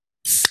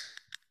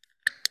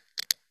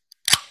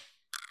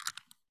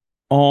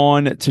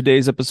On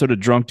today's episode of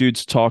Drunk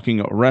Dudes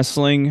Talking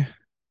Wrestling,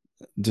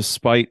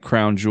 despite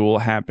Crown Jewel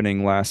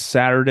happening last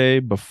Saturday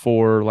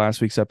before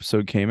last week's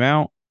episode came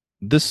out,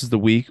 this is the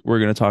week we're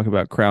going to talk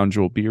about Crown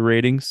Jewel beer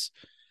ratings.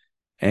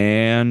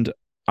 And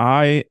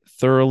I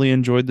thoroughly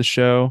enjoyed the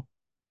show.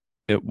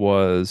 It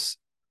was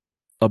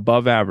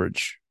above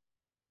average,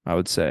 I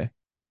would say.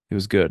 It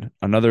was good.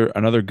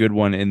 Another good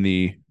one in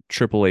the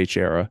Triple H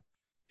era.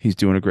 He's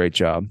doing a great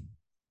job.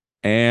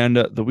 And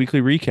the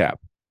weekly recap.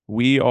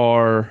 We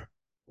are,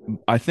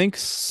 I think,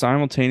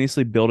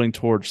 simultaneously building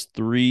towards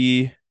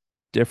 3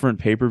 different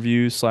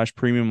pay-per-views /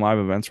 premium live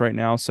events right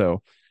now.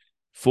 So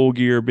Full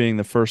Gear being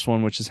the first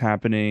one, which is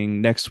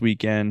happening next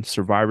weekend,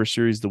 Survivor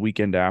Series the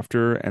weekend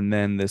after, and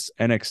then this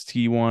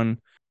NXT one.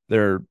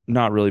 They're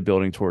not really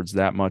building towards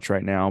that much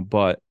right now,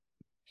 but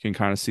you can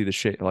kind of see the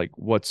shape, like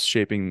what's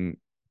going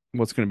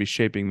to be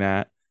shaping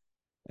that.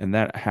 And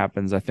that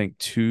happens, I think,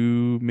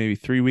 2, maybe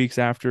 3 weeks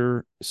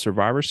after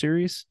Survivor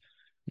Series.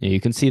 Yeah,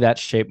 you can see that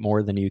shape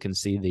more than you can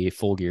see the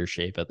Full Gear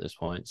shape at this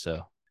point.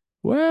 So,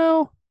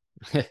 Well,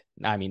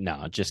 I mean,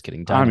 no, just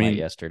kidding. Dynamite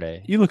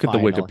yesterday. you look at the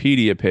Finally.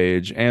 Wikipedia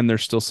page, and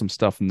there's still some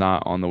stuff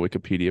not on the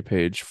Wikipedia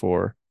page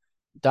for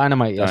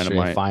Dynamite yesterday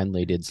Dynamite.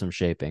 finally did some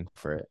shaping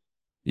for it.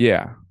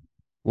 Yeah,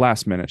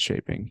 last minute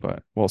shaping,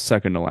 but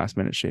second to last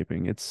minute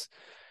shaping. It's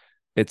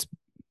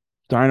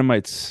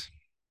Dynamite's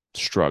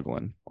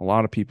struggling. A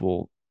lot of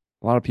people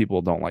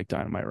don't like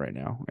Dynamite right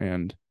now,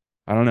 and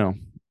I don't know.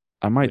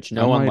 Which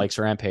no one likes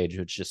Rampage,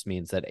 which just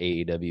means that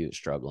AEW is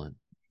struggling.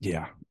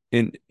 Yeah,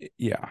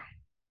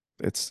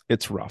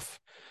 it's rough.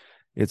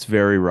 It's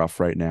very rough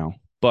right now,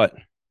 but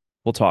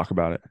we'll talk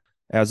about it.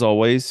 As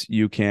always,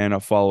 you can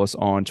follow us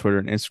on Twitter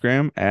and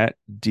Instagram at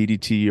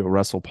DDT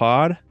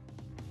WrestlePod.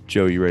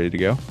 Joe, you ready to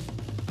go?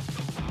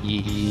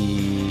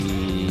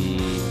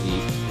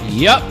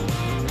 Yep.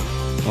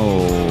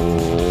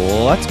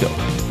 Oh, let's go.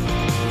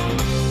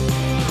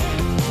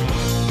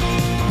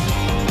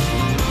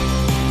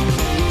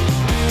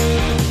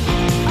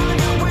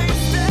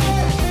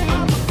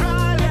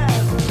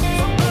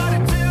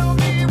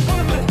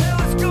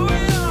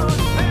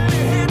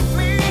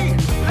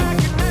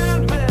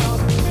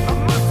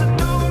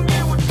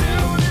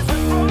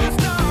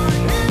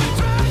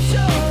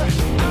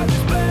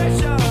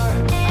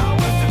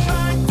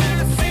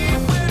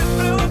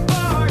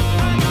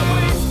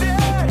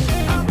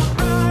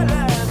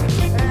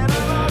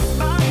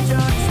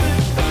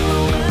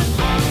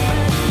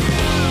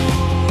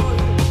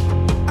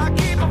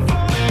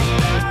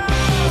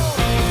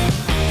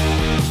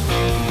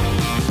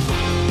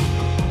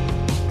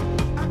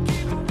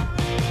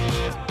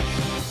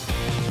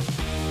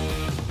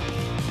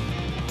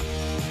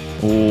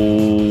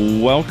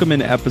 Welcome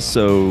in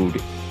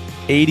episode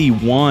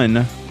 81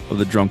 of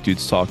the Drunk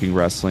Dudes Talking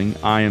Wrestling.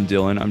 I am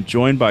Dylan. I'm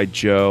joined by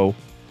Joe,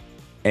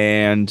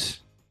 and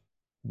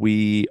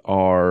we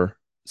are,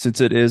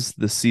 since it is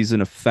the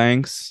season of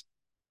thanks,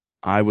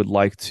 I would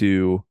like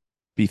to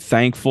be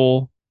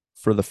thankful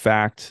for the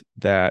fact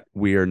that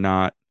we are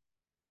not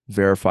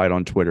verified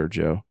on Twitter,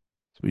 Joe.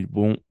 So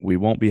we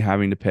won't be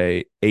having to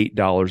pay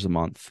 $8 a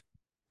month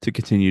to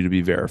continue to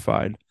be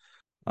verified.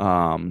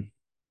 Well,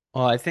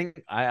 I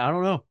think I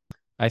don't know.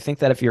 I think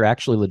that if you're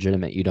actually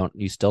legitimate,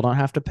 you still don't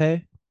have to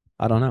pay.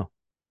 I don't know.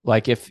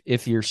 Like if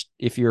you're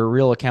a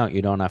real account,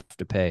 you don't have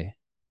to pay.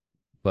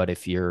 But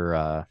if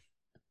you're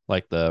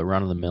like the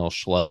run of the mill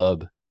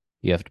schlub,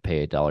 you have to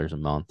pay $8 a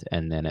month,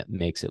 and then it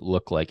makes it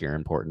look like you're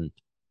important.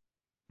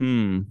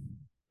 And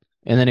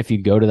then if you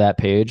go to that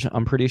page,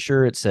 I'm pretty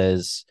sure it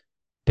says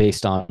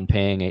based on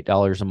paying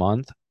 $8 a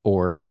month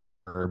or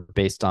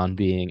based on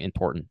being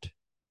important.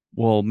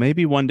 Well,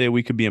 maybe one day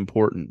we could be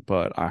important,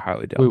 but I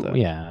highly doubt that.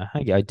 Yeah,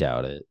 I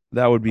doubt it.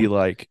 That would be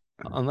like,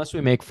 unless we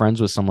make friends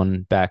with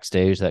someone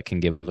backstage that can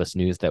give us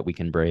news that we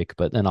can break,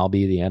 but then I'll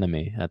be the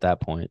enemy at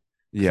that point.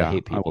 Yeah, I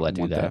hate people that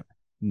do that.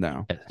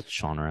 No.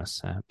 Sean Ross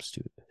Sapp,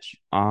 stupid.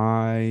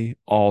 I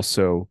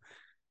also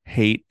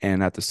hate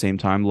and at the same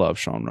time love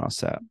Sean Ross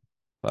Sapp.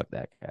 Fuck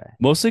that guy.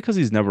 Mostly because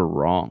he's never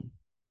wrong.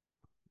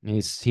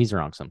 He's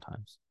wrong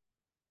sometimes.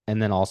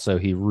 And then also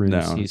he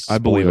ruins, I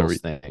believe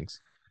everything. Things.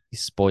 He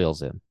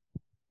spoils him.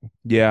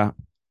 Yeah.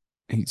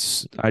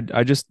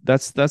 I just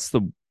that's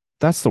the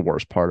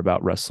worst part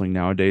about wrestling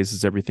nowadays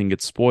is everything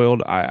gets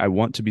spoiled. I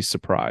want to be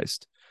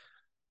surprised.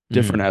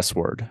 Different S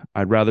word.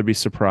 I'd rather be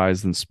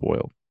surprised than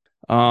spoiled.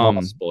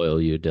 I'll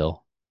spoil you,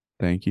 Dill.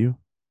 Thank you.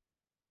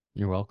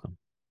 You're welcome.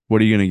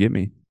 What are you gonna get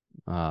me?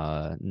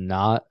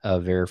 Not a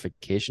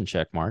verification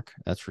check mark,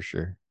 that's for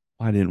sure.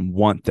 I didn't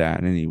want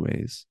that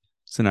anyways.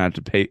 So now I have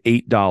to pay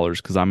 $8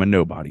 because I'm a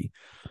nobody.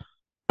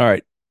 All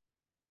right.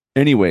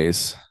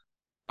 Anyways,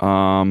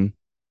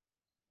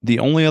 the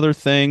only other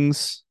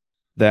things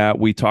that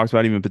we talked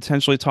about, even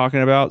potentially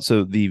talking about,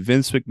 so the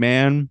Vince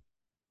McMahon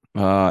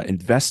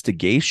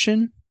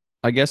investigation,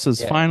 I guess,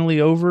 is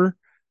finally over.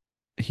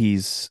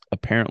 He's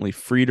apparently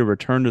free to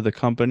return to the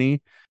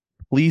company.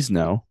 Please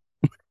no.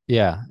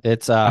 Yeah,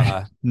 it's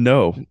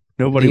no.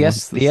 Nobody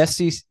wants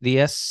this. The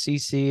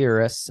SCC or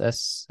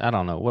SS, I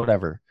don't know,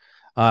 whatever.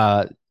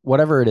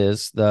 Whatever it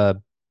is,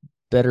 the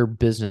Better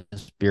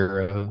Business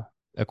Bureau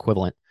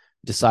equivalent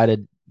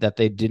decided that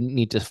they didn't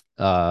need to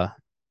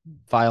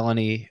file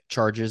any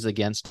charges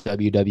against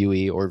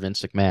WWE or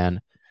Vince McMahon.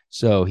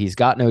 So he's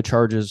got no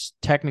charges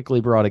technically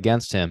brought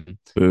against him.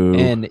 Boo.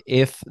 And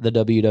if the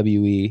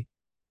WWE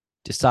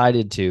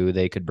decided to,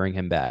 they could bring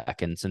him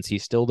back. And since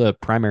he's still the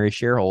primary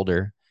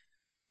shareholder,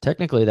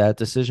 technically that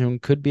decision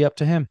could be up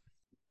to him.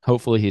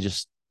 Hopefully he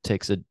just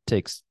takes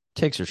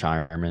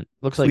retirement.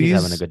 Looks like he's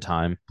having a good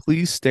time.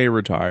 Please stay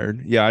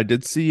retired. Yeah, I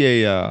did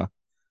see I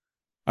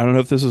don't know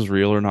if this is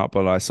real or not,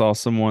 but I saw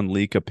someone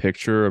leak a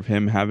picture of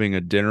him having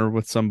a dinner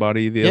with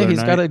somebody the other night. Yeah,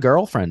 he's got a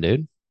girlfriend,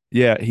 dude.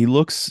 Yeah, he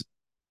looks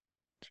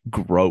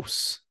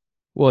gross.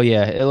 Well,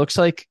 yeah, it looks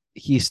like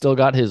he still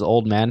got his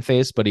old man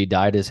face, but he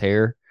dyed his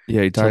hair.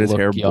 Yeah, he dyed his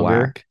hair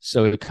black.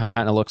 So it kind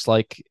of looks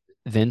like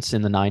Vince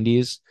in the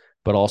 90s,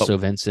 but also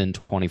Vince in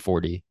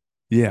 2040.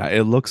 Yeah,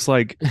 it looks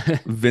like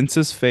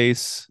Vince's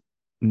face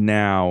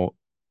now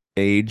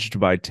aged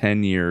by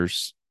 10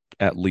 years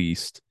at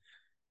least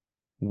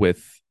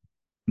with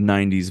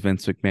 90s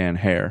Vince McMahon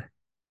hair.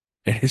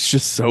 And it's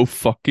just so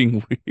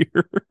fucking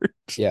weird.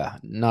 Yeah,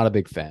 not a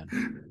big fan.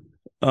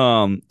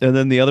 And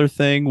then the other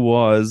thing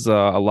was a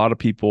lot of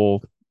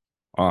people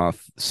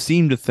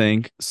seem to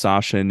think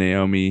Sasha and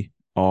Naomi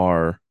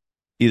are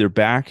either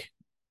back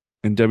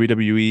in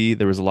WWE.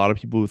 There was a lot of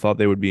people who thought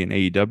they would be in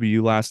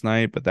AEW last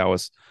night, but that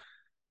was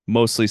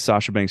mostly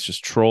Sasha Banks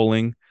just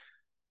trolling.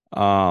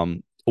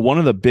 One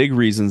of the big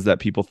reasons that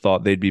people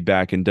thought they'd be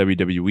back in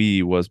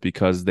WWE was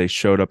because they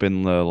showed up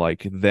in the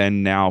like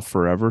then now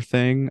forever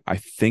thing. I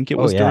think it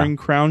was during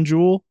Crown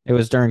Jewel. It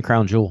was during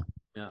Crown Jewel.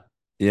 Yeah.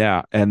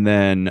 Yeah. And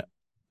then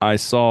I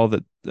saw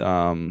that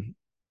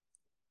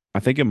I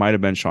think it might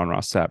have been Sean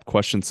Ross Sapp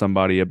questioned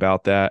somebody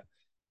about that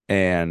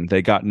and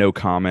they got no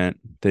comment.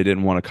 They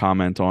didn't want to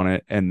comment on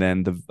it. And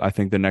then I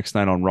think the next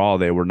night on Raw,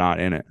 they were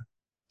not in it.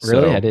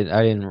 Really? So, I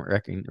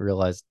didn't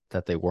realize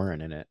that they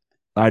weren't in it.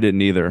 I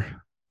didn't either,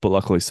 but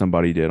luckily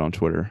somebody did on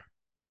Twitter.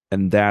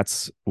 And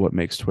that's what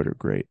makes Twitter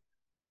great.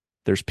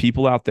 There's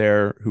people out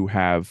there who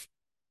have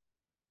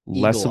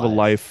less of a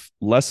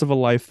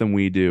life than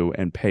we do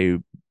and pay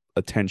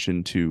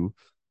attention to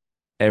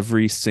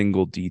every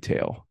single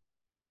detail,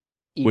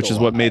 which is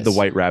what made the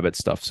White Rabbit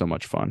stuff so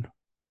much fun.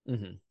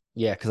 Mm-hmm.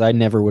 Yeah, because I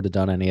never would have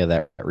done any of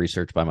that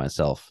research by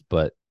myself,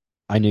 but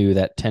I knew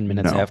that 10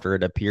 minutes after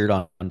it appeared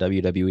on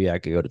WWE, I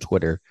could go to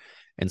Twitter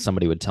and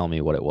somebody would tell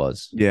me what it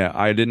was. Yeah,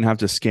 I didn't have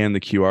to scan the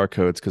QR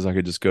codes because I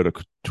could just go to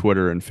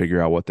Twitter and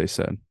figure out what they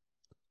said.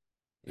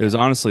 It was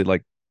honestly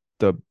like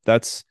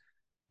that's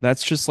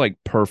just like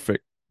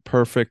perfect.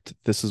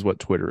 This is what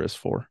Twitter is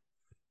for.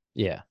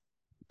 Yeah.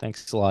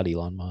 Thanks a lot,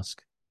 Elon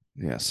Musk.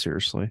 Yeah,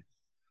 seriously.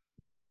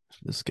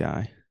 This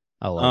guy.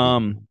 I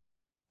love him.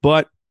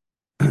 But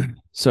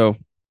so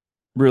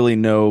really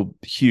no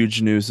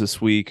huge news this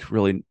week.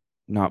 Really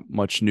not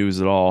much news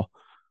at all.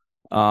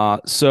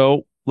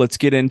 So let's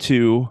get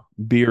into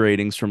beer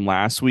ratings from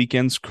last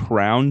weekend's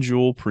Crown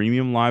Jewel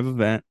Premium Live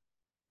event.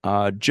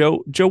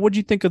 Joe, what'd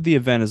you think of the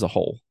event as a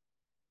whole?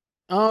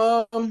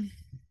 I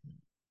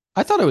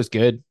thought it was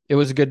good. It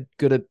was a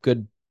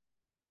good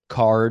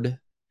card.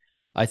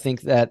 I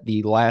think that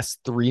the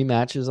last 3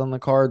 matches on the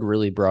card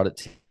really brought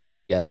it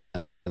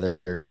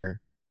together.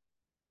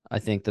 I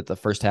think that the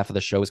first half of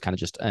the show was kind of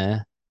just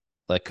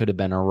like could have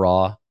been a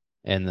Raw.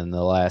 And then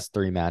the last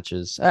 3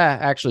 matches,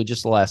 actually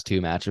just the last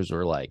 2 matches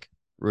were like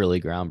really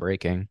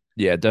groundbreaking.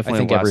 Yeah, definitely.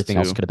 I think everything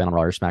else could have been on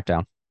Raw or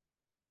SmackDown.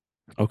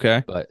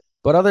 Okay. But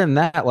other than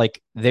that,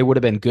 like they would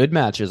have been good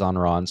matches on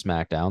Raw and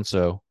SmackDown.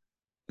 So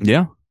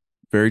yeah,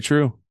 very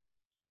true.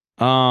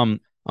 I'm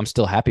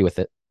still happy with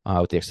it,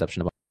 with the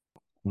exception of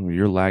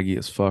you're laggy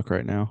as fuck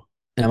right now.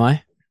 Am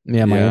I?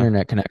 Yeah, my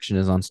internet connection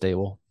is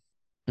unstable.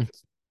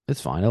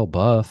 It's fine. It'll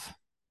buff.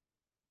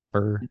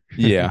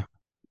 Yeah.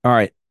 All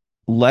right.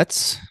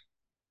 Let's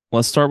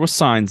start with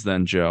signs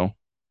then, Joe.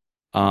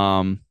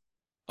 I'll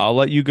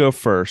let you go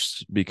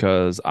first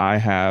because I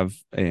have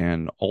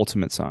an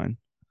ultimate sign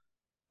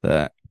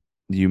that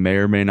you may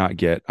or may not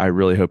get. I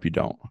really hope you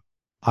don't.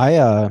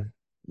 I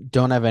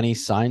don't have any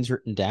signs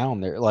written down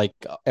there. Like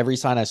every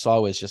sign I saw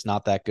was just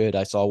not that good.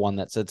 I saw one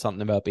that said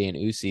something about being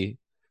oozy,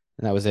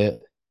 and that was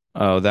it.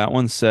 Oh, that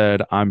one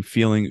said, "I'm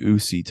feeling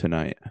oozy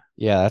tonight."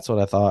 Yeah, that's what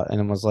I thought, and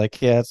it was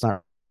like, yeah, it's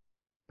not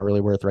really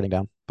worth writing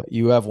down. But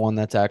you have one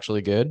that's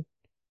actually good.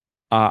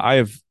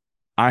 I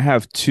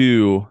have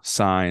 2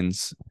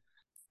 signs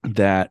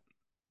that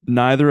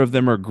neither of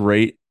them are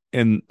great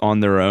on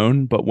their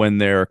own, but when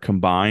they're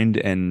combined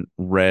and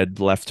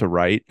read left to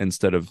right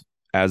instead of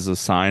as a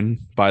sign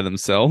by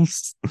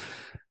themselves,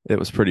 it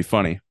was pretty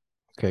funny.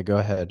 Okay, go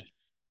ahead.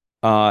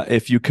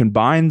 If you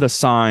combine the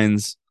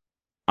signs,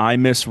 "I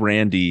miss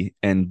Randy"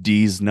 and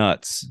 "D's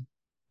nuts,"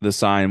 the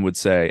sign would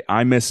say,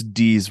 "I miss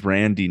D's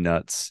Randy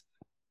nuts."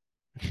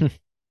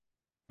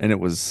 And it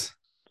was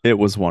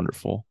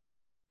wonderful.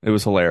 It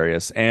was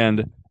hilarious.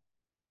 And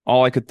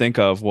all I could think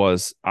of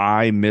was,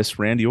 "I miss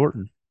Randy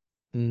Orton."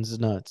 It's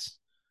nuts.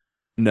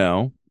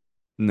 No.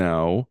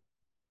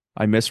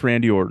 I miss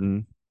Randy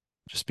Orton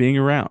just being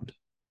around.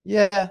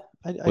 Yeah.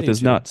 With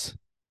his nuts.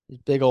 These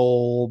big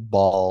old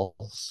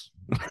balls.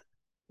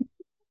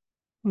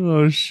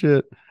 Oh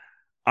shit.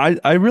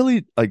 I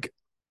really like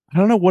I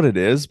don't know what it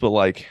is, but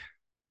like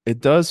it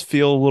does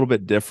feel a little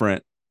bit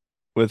different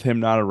with him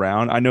not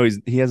around. I know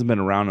he hasn't been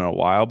around in a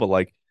while, but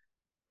like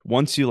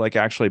once you like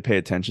actually pay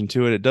attention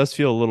to it, it does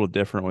feel a little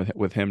different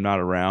with him not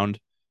around.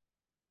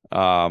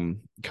 Kind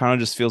of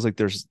just feels like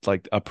there's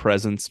like a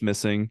presence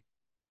missing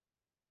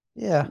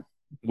Yeah.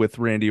 with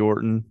Randy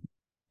Orton.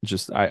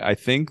 Just I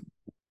think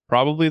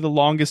probably the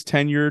longest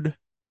tenured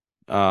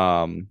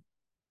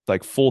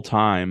like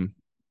full-time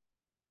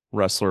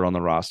wrestler on the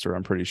roster,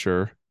 I'm pretty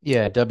sure.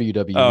 Yeah,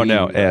 Oh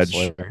no, WWE Edge.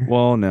 wrestler.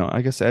 Well, no,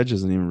 I guess Edge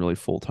isn't even really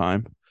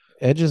full-time.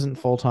 Edge isn't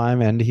full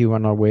time and he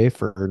went away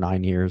for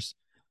 9 years.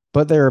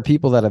 But there are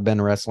people that have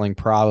been wrestling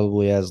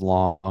probably as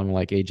long,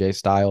 like AJ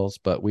Styles,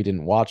 but we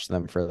didn't watch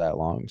them for that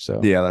long.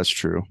 So Yeah, that's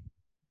true.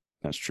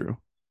 That's true.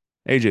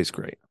 AJ's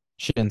great.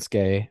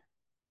 Shinsuke,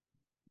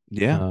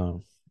 Yeah, uh,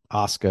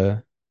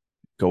 Asuka.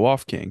 go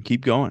off, King.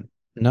 Keep going.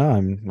 No,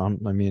 I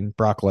mean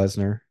Brock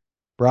Lesnar.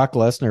 Brock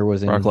Lesnar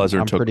was Brock in.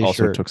 Lesnar I'm pretty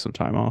also sure took some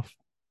time off,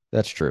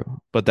 that's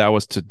true. but that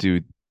was to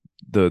do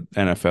the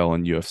NFL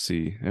and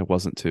UFC. It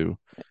wasn't to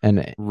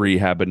And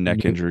rehab a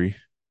neck New, injury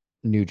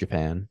New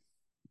Japan.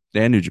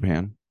 and New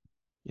Japan.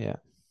 Yeah.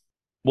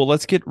 Well,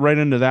 let's get right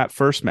into that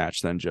first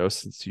match then, Joe,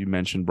 since you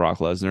mentioned Brock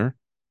Lesnar.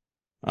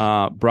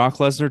 Brock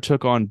Lesnar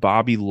took on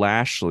Bobby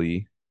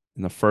Lashley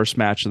in the first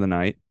match of the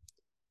night.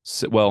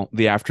 Well,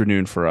 the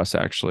afternoon for us,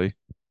 actually.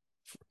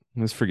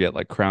 Let's forget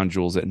like Crown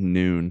Jewels at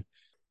noon.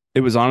 It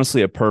was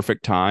honestly a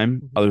perfect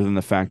time, other than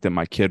the fact that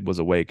my kid was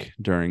awake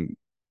during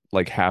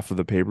like half of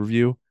the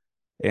pay-per-view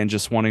and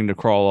just wanting to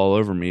crawl all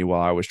over me while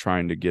I was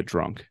trying to get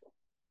drunk.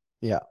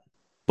 Yeah.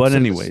 But So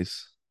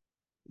anyways,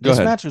 go this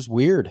ahead. match was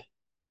weird.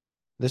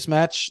 This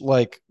match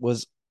like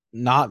was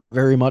not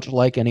very much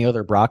like any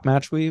other Brock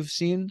match we've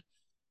seen.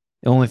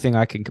 The only thing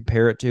I can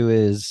compare it to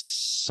is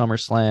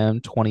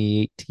SummerSlam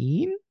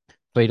 2018,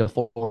 Fatal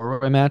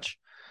 4-Way match.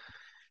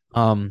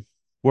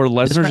 Where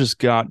Lesnar just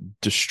got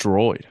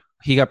destroyed.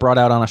 He got brought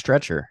out on a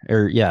stretcher,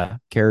 or yeah,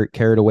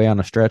 carried away on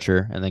a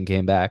stretcher, and then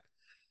came back.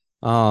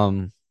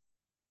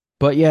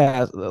 But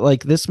yeah,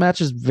 like this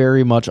match is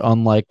very much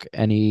unlike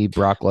any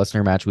Brock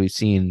Lesnar match we've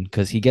seen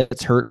because he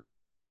gets hurt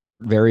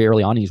very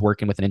early on. He's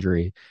working with an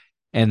injury,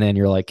 and then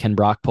you're like, can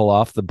Brock pull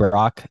off the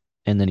Brock?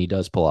 And then he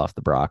does pull off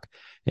the Brock.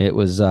 It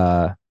was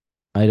I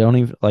don't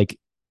even like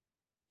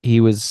he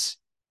was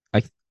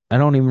I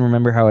don't even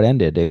remember how it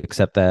ended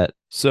except that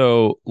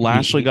so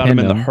Lashley he got him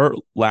in the him. hurt.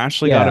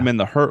 Lashley got him in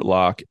the hurt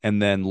lock,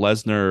 and then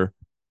Lesnar,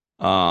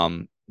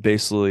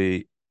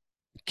 basically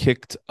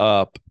kicked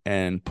up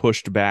and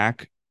pushed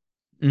back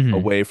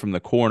away from the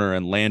corner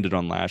and landed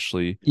on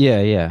Lashley.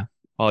 Yeah.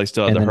 While he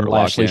still had and the then hurt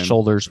Lashley's lock in.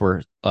 shoulders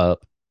were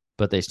up,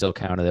 but they still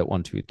counted at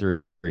 1, 2,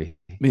 3.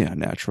 Yeah,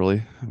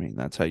 naturally. I mean,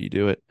 that's how you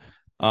do it.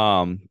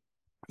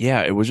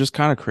 Yeah, it was just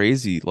kind of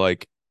crazy.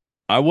 Like,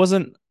 I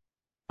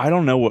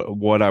don't know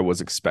what I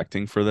was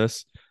expecting for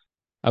this.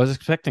 I was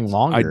expecting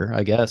longer,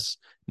 I guess,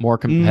 more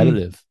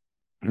competitive.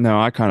 No,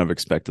 I kind of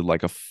expected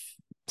like a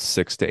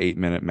 6 to 8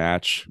 minute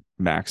match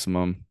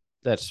maximum.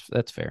 That's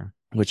fair.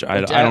 Which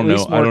I don't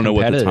know. I don't know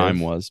what the time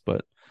was,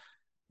 but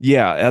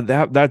yeah,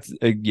 that's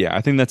yeah.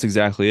 I think that's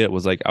exactly it.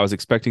 Was like I was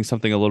expecting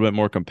something a little bit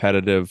more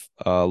competitive,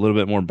 a little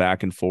bit more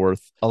back and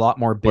forth, a lot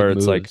more big where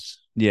moves. It's like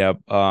yeah,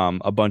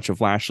 a bunch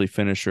of Lashley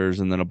finishers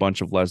and then a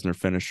bunch of Lesnar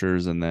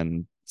finishers, and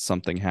then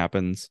something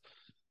happens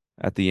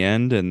at the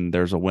end and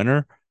there's a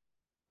winner.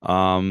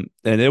 And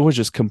it was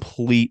just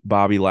complete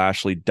Bobby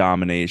Lashley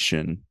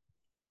domination,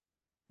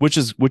 which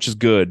is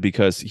good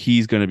because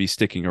he's going to be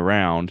sticking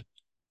around.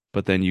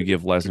 But then you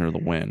give Lesnar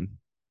the win.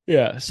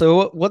 Yeah.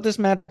 So what this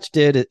match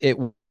did, it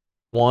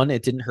one,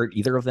 it didn't hurt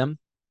either of them,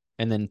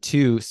 and then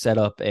 2, set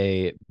up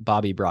a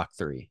Bobby Brock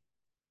 3.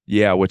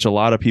 Yeah, which a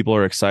lot of people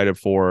are excited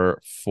for.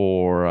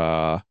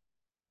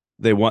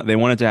 They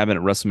wanted to have it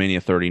at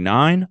WrestleMania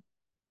 39.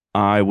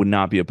 I would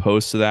not be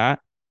opposed to that.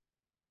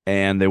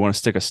 And they want to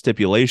stick a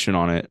stipulation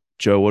on it.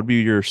 Joe, what would be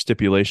your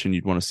stipulation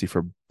you'd want to see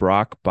for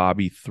Brock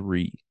Bobby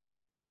 3?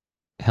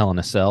 Hell in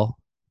a Cell.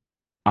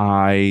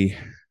 I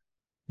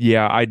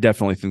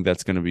definitely think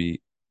that's going to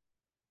be.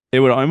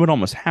 It would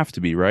almost have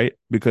to be, right?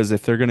 Because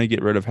if they're going to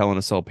get rid of Hell in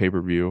a Cell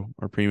pay-per-view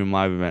or premium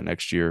live event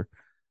next year.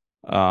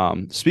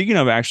 Speaking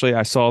of, actually,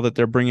 I saw that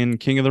they're bringing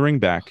King of the Ring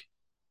back.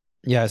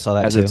 Yeah, I saw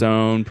that as its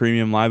own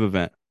premium live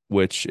event,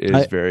 which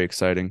is very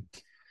exciting.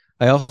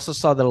 I also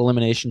saw that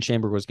Elimination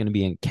Chamber was going to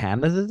be in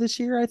Canada this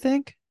year, I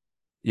think.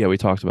 Yeah, we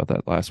talked about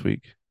that last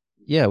week.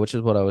 Yeah, which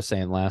is what I was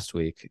saying last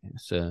week.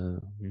 So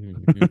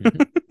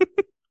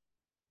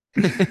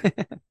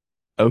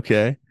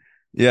okay.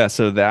 Yeah,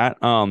 so that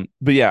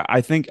but yeah,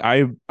 I think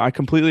I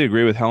completely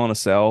agree with Hell in a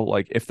Cell.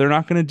 Like if they're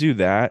not going to do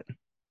that,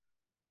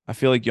 I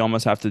feel like you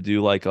almost have to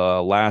do like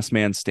a last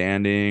man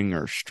standing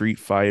or street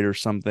fight or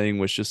something,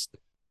 which just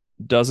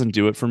doesn't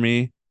do it for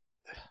me.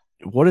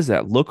 What is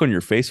that look on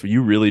your face where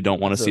you really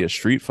don't want to see a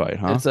street fight,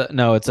 huh?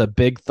 It's a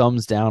big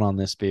thumbs down on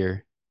this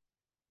beer.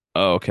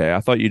 Oh, okay.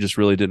 I thought you just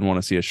really didn't want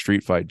to see a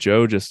street fight.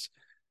 Joe just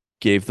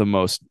gave the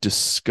most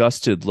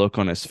disgusted look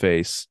on his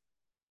face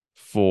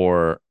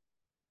for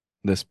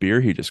this beer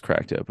he just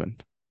cracked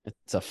open.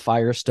 It's a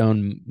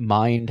Firestone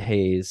Mind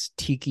Haze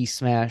Tiki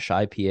Smash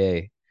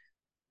IPA.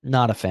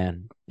 Not a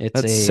fan. It's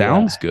That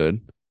sounds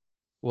good.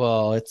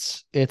 well,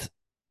 it's an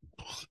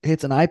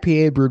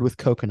IPA brewed with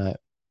coconut,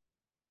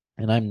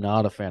 and I'm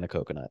not a fan of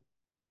coconut.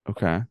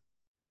 Okay.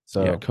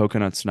 So Yeah,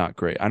 coconut's not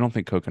great. I don't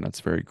think coconut's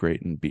very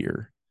great in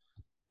beer.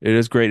 It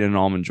is great in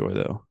almond joy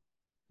though.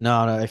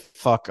 no,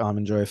 fuck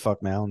Almond Joy,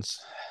 fuck Mounds.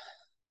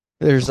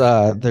 There's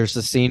a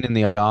scene in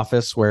The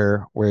Office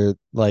where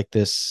like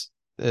this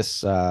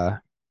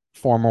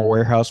former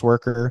warehouse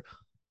worker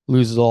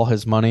loses all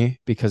his money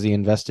because he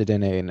invested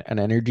in an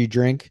energy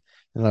drink,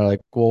 and they're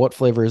like, well, what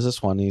flavor is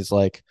this one? He's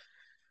like,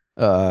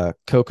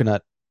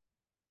 coconut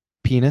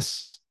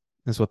penis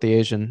is what the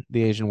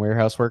Asian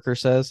warehouse worker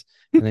says,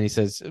 and then he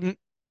says,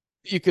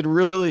 you could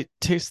really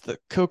taste the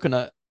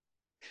coconut.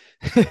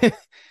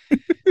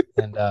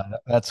 And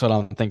that's what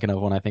I'm thinking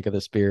of when I think of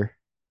this beer.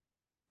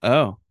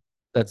 Oh,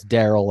 That's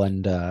Daryl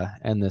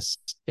and this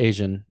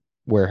Asian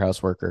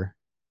warehouse worker.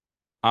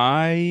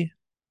 I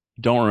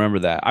don't remember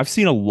that. I've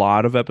seen a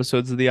lot of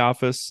episodes of The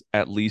Office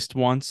at least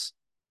once,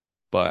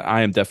 but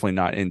I am definitely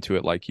not into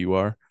it like you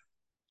are.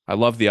 I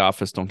love The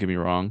Office, don't get me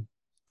wrong.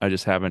 I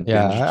just haven't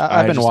Yeah, binged.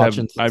 I've been just have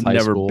watching since I've high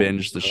never school.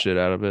 binged the shit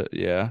out of it.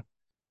 Yeah.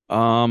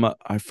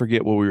 I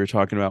forget what we were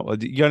talking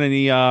about. You got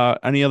any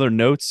other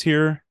notes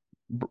here?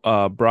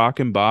 Brock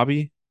and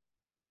Bobby?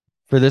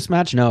 For this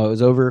match, no, it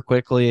was over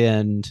quickly,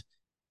 and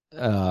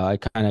I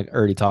kind of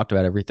already talked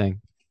about everything.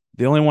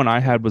 The only one I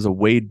had was a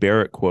Wade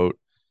Barrett quote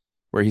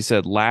where he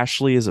said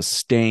Lashley is a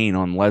stain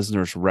on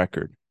Lesnar's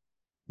record.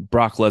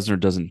 Brock Lesnar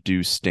doesn't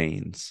do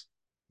stains.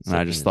 And I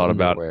Except in just his thought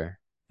about, underwear.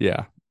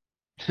 yeah,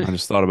 I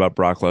just thought about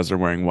Brock Lesnar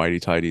wearing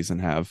whitey tighties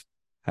and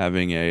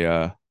having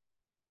a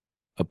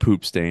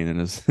poop stain in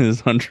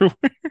his underwear,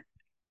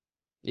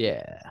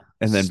 Yeah,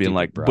 and then being stupid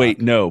like, Brock.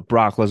 wait, no,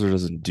 Brock Lesnar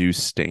doesn't do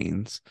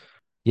stains.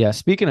 Yeah,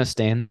 speaking of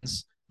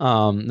stains,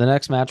 the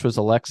next match was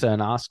Alexa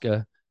and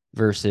Asuka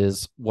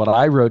versus what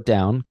I wrote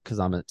down because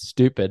I'm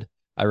stupid.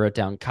 I wrote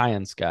down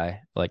Kyan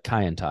Sky, like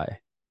Kyan Tai,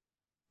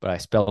 but I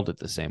spelled it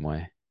the same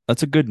way.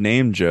 That's a good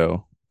name,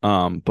 Joe.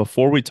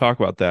 Before we talk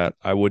about that,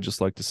 I would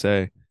just like to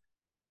say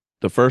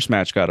the first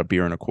match got a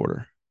beer and a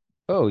quarter.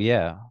 Oh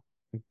yeah,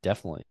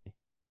 definitely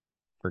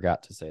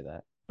forgot to say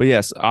that. But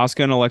yes,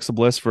 Asuka and Alexa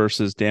Bliss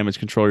versus Damage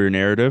Control Your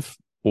Narrative,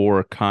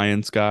 or Kai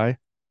and Sky,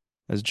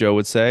 as Joe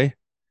would say.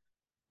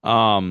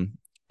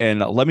 And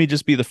let me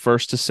just be the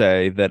first to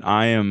say that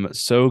I am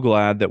so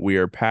glad that we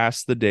are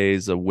past the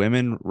days of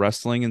women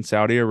wrestling in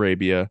Saudi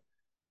Arabia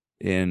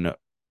in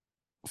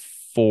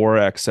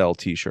 4XL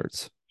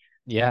t-shirts.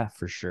 Yeah,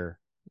 for sure.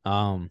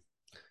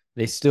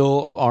 They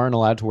still aren't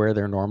allowed to wear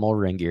their normal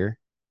ring gear.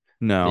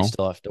 They No,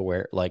 still have to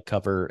wear like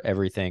cover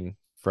everything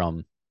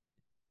from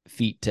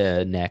feet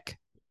to neck.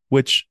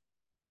 which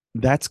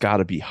that's got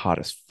to be hot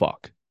as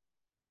fuck.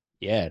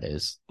 Yeah, it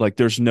is. Like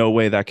there's no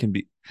way that can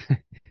be.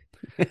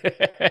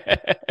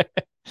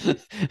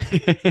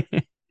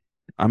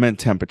 I meant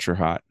temperature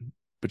hot,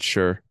 but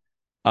sure.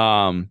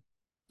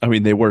 I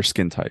mean they were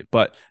skin tight,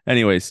 but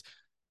anyways,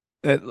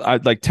 I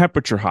like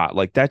temperature hot,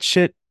 like that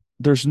shit.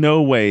 There's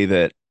no way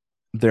that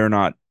they're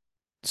not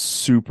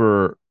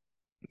super.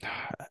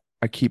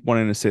 I keep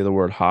wanting to say the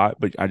word hot,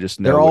 but I just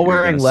know They're what all you're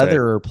wearing gonna say.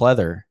 leather or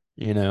pleather,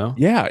 you know?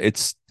 Yeah,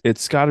 it's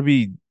got to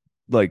be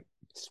like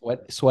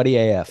Sweaty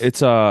AF.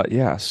 it's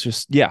yeah, it's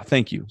just yeah.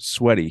 Thank you,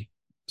 sweaty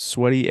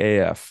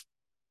AF.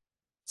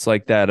 It's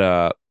like that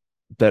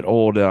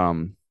old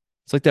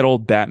it's like that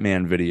old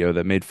Batman video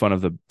that made fun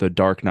of the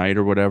Dark Knight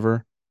or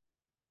whatever,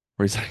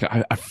 where he's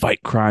like, I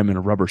fight crime in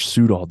a rubber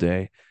suit all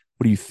day.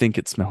 What do you think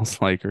it smells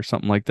like, or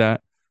something like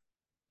that?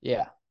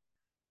 Yeah.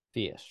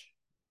 Fish.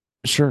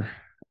 Sure.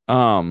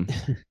 Um,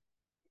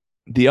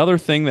 the other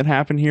thing that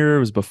happened here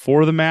was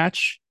before the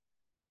match.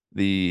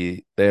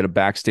 They had a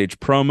backstage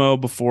promo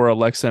before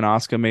Alexa and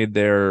Asuka made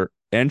their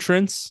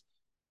entrance,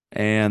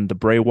 and the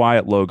Bray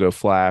Wyatt logo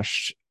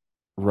flashed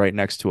right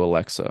next to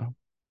Alexa.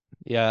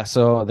 Yeah,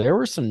 so there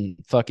were some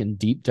fucking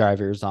deep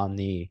divers on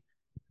the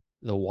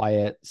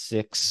Wyatt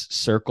six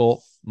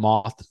circle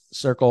moth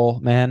circle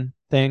man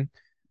thing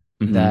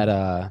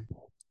Mhm.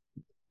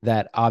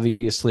 that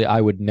obviously I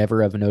would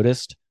never have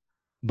noticed,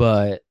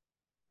 but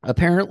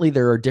apparently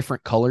there are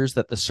different colors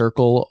that the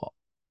circle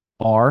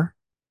are,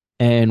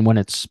 and when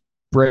it's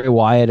Bray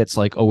Wyatt, it's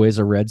like always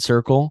a red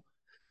circle,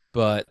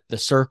 but the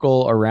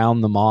circle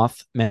around the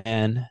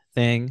Mothman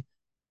thing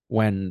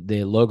when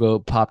the logo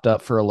popped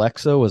up for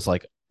Alexa was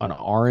like an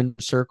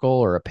orange circle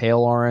or a pale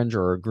orange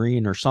or a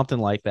green or something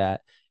like that.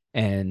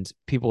 And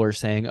people are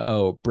saying,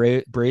 oh,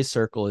 Bray's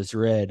circle is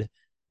red.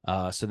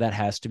 So that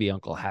has to be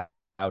Uncle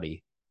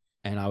Howdy.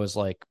 And I was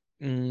like,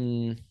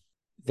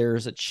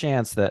 there's a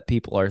chance that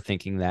people are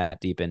thinking that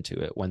deep into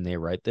it when they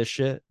write this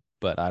shit,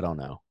 but I don't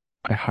know.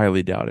 I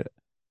highly doubt it.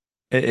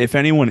 If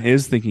anyone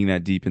is thinking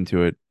that deep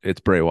into it, it's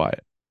Bray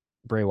Wyatt.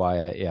 Bray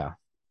Wyatt, yeah.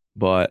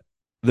 But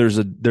there's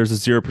a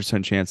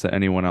 0% chance that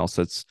anyone else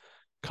that's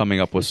coming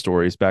up with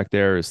stories back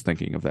there is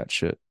thinking of that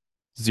shit.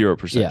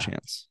 0% Yeah.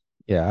 chance.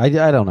 Yeah. I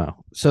don't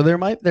know. So there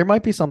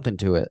might be something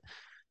to it,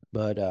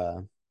 but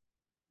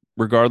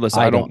Regardless,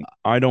 I don't.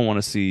 I don't want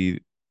to see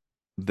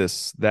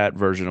that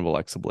version of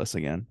Alexa Bliss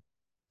again.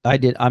 I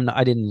didn't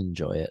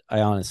enjoy it.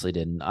 I honestly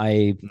didn't.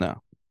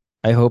 No.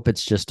 I hope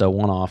it's just a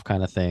one-off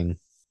kind of thing,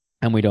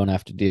 and we don't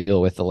have to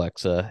deal with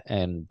Alexa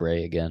and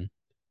Bray again.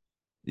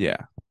 Yeah.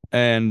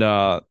 And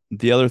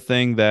the other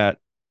thing that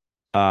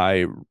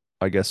I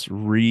guess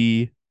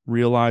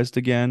realized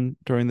again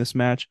during this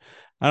match,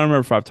 I don't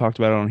remember if I've talked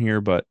about it on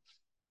here, but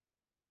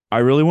I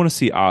really want to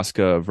see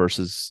Asuka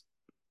versus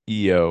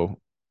Io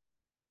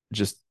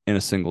just in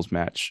a singles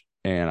match,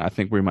 and I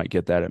think we might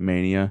get that at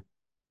Mania.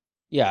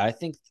 Yeah, I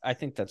think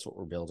that's what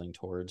we're building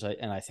towards,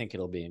 and I think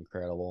it'll be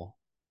incredible.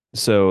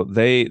 So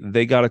they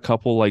got a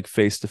couple like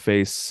face to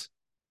face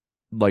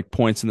like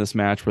points in this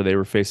match where they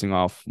were facing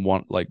off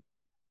one like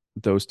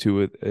those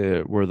two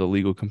were the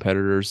legal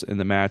competitors in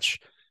the match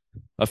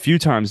a few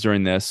times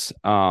during this.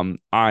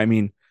 I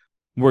mean,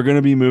 we're going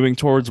to be moving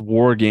towards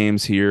war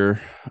games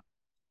here.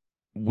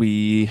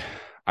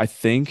 I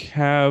think,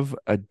 have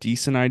a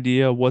decent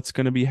idea what's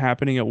going to be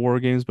happening at war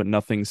games, but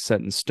nothing's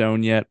set in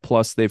stone yet.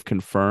 Plus, they've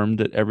confirmed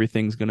that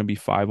everything's going to be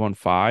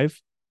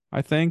 5-on-5,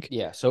 I think.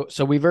 Yeah, so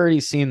we've already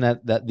seen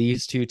that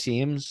these two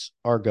teams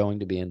are going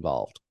to be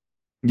involved.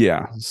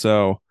 Yeah.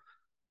 So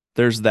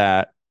there's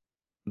that.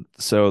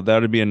 So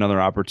that would be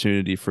another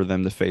opportunity for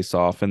them to face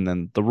off. And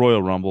then the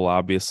Royal Rumble,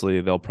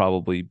 obviously, they'll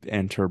probably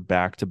enter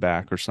back to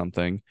back or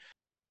something.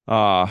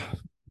 Uh,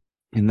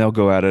 and they'll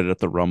go at it at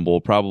the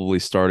Rumble, probably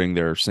starting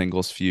their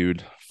singles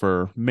feud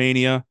for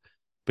Mania.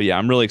 But yeah,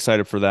 I'm really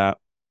excited for that.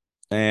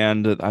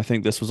 And I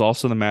think this was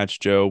also the match,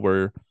 Joe,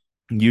 where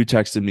you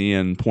texted me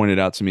and pointed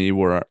out to me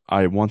where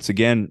I once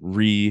again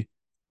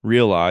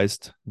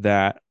realized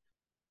that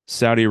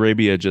Saudi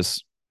Arabia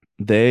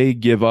they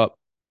give up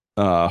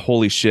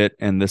holy shit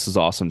and this is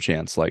awesome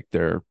chance like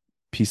they're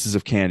pieces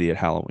of candy at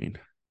Halloween.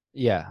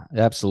 Yeah,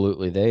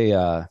 absolutely.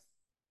 They're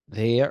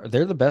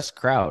the best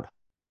crowd,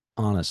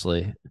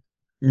 honestly.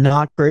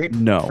 Not great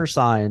No, for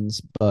signs,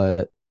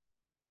 but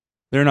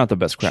they're not the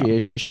best crowd.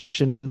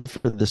 appreciation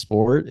for the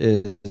sport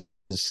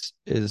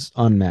is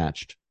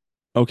unmatched.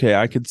 Okay,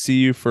 I could see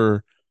you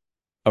for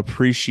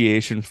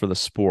appreciation for the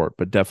sport,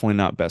 but definitely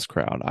not best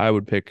crowd. I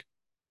would pick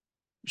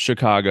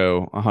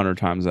Chicago 100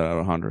 times out of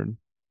 100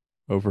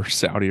 over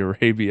Saudi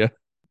Arabia.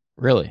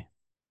 Really.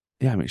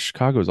 Yeah, I mean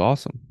Chicago's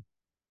awesome.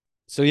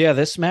 So yeah,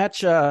 this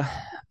match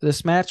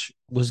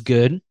was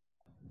good,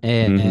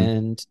 Mm-hmm.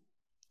 and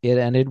it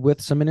ended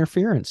with some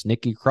interference.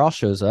 Nikki Cross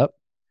shows up.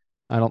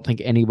 I don't think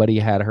anybody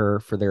had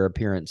her for their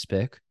appearance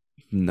pick,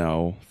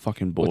 No,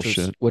 fucking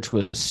bullshit. which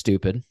was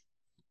stupid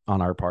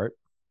on our part.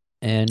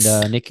 And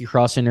Nikki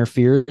Cross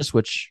interferes,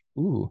 which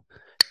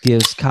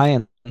gives Kai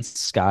and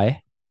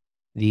Sky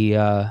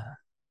the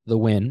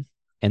win.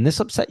 And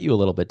this upset you a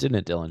little bit, didn't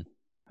it, Dylan?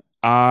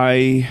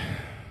 I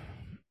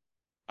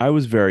I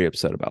was very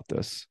upset about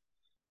this.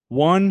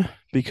 One,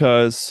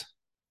 because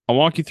I'll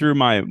walk you through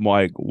my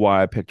why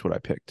I picked what I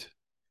picked.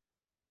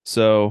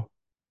 So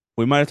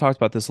we might have talked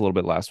about this a little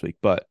bit last week,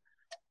 but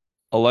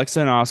Alexa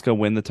and Asuka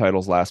win the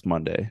titles last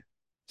Monday.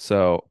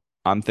 So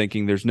I'm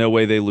thinking there's no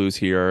way they lose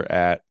here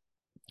at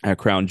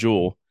Crown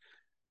Jewel.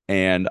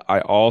 And I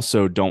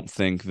also don't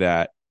think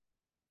that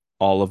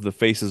all of the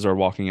faces are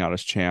walking out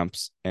as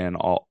champs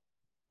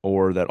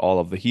or that all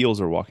of the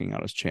heels are walking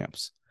out as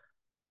champs.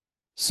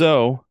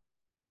 So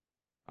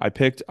I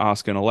picked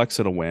Asuka and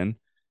Alexa to win,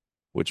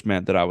 which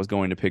meant that I was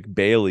going to pick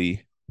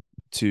Bayley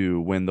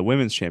to win the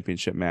women's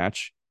championship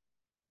match.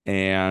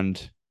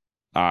 And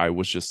I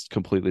was just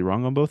completely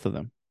wrong on both of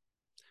them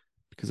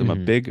because I'm a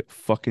big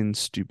fucking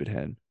stupid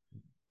head.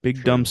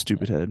 Big dumb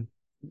stupid head.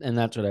 And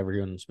that's what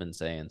everyone's been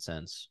saying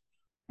since.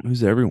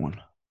 Who's everyone?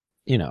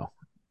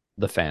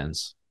 The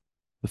fans.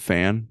 The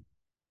fan?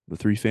 The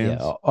three fans?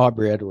 Yeah,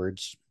 Aubrey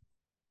Edwards.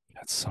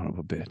 That son of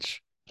a bitch.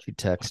 She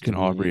texted fucking me.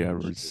 Aubrey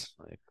Edwards.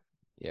 Like,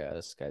 yeah,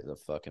 this guy's a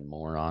fucking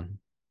moron.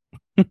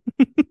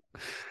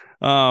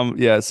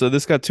 Yeah, so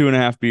this got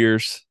 2.5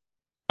 beers.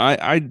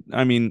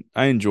 I mean,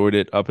 I enjoyed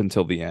it up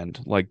until the end.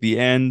 Like the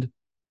end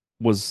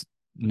was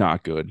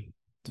not good.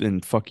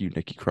 And fuck you,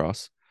 Nikki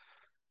Cross.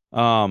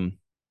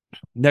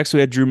 Next we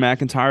had Drew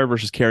McIntyre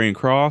versus Karrion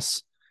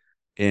Kross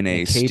in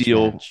a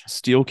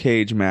steel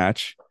cage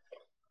match.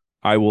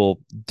 I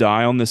will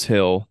die on this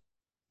hill.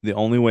 The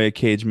only way a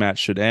cage match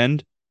should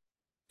end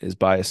is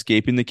by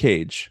escaping the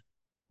cage,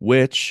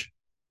 which,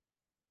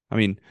 I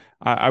mean,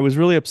 I was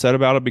really upset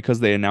about it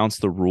because they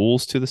announced the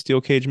rules to the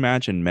steel cage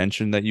match and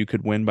mentioned that you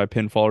could win by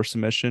pinfall or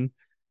submission.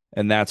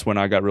 And that's when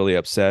I got really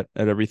upset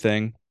at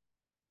everything.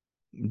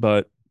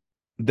 But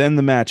then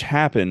the match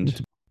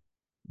happened.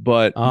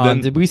 But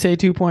then did we say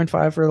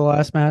 2.5 for the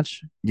last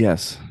match?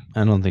 Yes.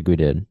 I don't think we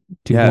did.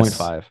 2.5.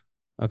 Yes.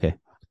 Okay.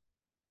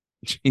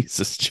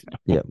 Jesus.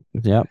 Joe.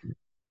 Yep.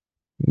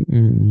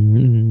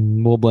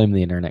 We'll blame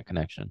the internet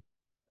connection.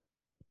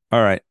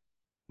 All right.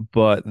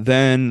 But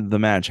then the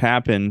match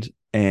happened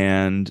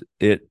and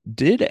it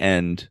did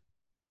end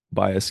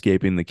by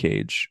escaping the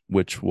cage,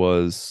 which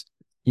was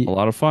a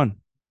lot of fun.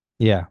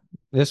 Yeah.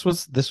 This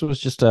was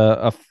just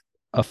a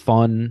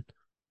fun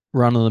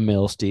run of the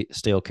mill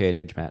steel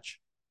cage match.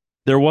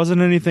 There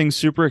wasn't anything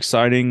super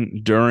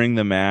exciting during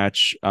the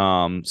match.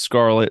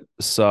 Scarlett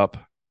sup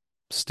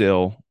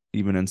still,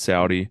 even in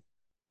Saudi.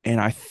 And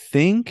I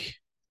think,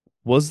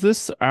 was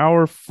this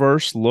our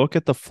first look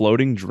at the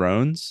floating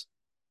drones?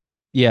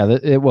 Yeah,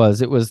 it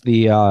was. It was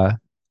the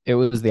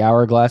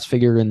hourglass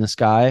figure in the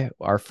sky.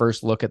 Our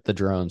first look at the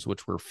drones,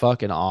 which were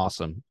fucking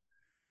awesome.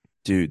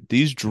 Dude,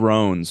 these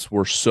drones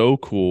were so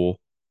cool.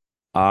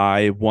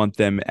 I want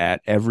them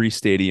at every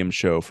stadium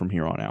show from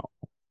here on out.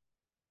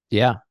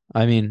 Yeah,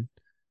 I mean,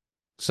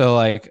 so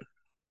like,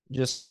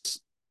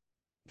 just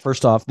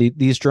first off,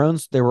 these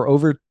drones, there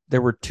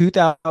were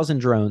 2,000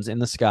 drones in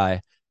the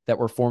sky that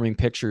were forming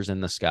pictures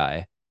in the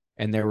sky,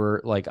 and there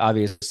were like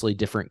obviously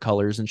different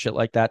colors and shit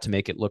like that to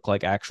make it look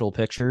like actual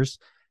pictures.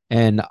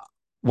 And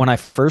when I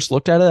first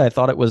looked at it, I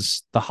thought it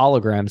was the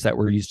holograms that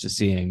we're used to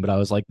seeing, but I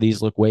was like,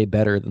 these look way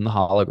better than the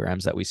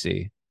holograms that we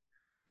see.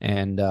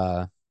 And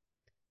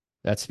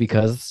that's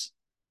because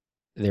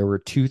there were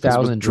Because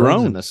with 2,000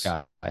 drones in the drones,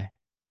 sky.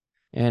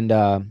 And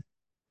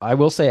I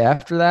will say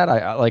after that,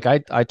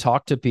 I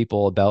talked to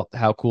people about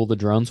how cool the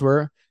drones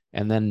were,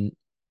 and then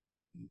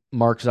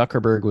Mark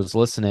Zuckerberg was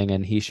listening,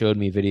 and he showed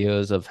me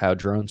videos of how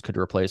drones could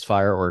replace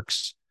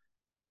fireworks.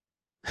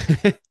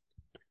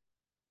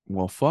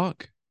 well,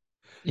 fuck.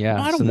 No,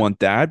 Yeah, I don't want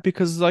that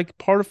because like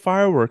part of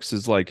fireworks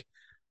is like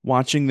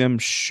watching them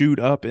shoot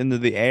up into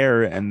the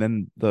air and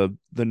then the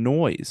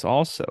noise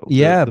also. The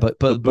yeah, the, the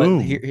but boom.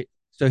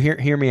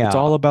 hear me It's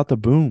all out, about the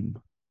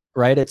boom.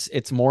 right?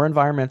 It's more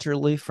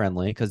environmentally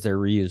friendly because they're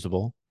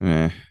reusable,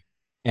 Eh.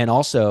 and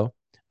also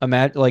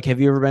imagine like,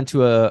 have you ever been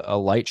to a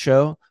light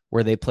show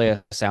where they play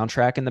a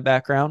soundtrack in the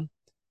background?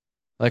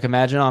 Like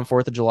imagine on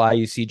 4th of July,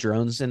 you see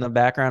drones in the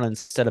background and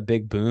instead of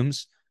big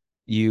booms,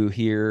 you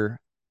hear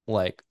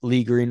like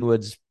Lee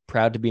Greenwood's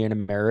Proud to Be an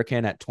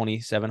American at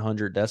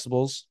 2,700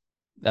 decibels.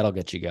 That'll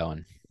get you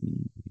going.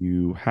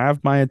 You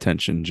have my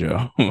attention,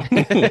 Joe.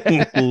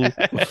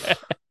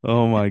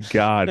 Oh my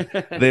God.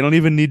 They don't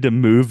even need to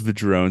move the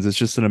drones. It's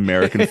just an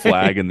American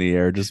flag in the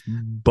air, just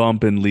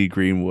bumping Lee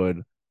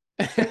Greenwood.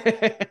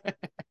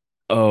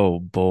 Oh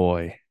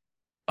boy.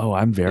 Oh,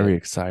 I'm very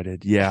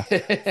excited. Yeah.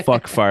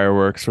 Fuck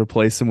fireworks.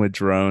 Replace them with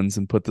drones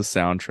and put the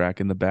soundtrack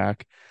in the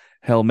back.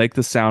 Hell, make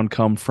the sound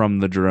come from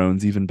the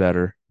drones even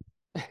better.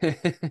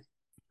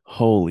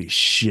 Holy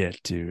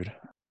shit, dude.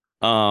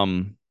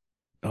 Um,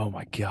 oh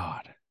my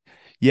God.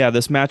 Yeah,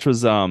 this match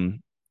was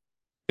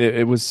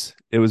it was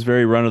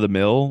very run of the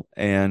mill,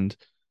 and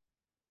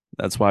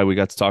that's why we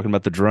got to talking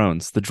about the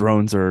drones. The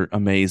drones are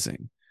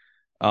amazing.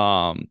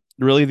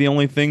 Really the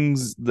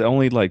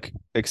only like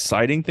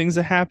exciting things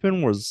that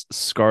happened was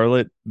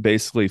Scarlett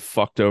basically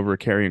fucked over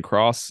Karrion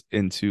Kross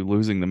into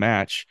losing the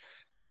match.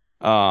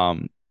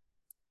 Um,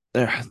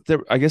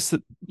 I guess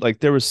that like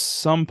there was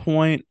some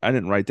point I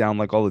didn't write down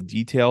like all the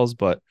details,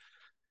 but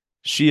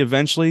she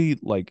eventually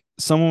like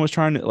someone was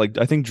trying to like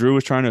I think Drew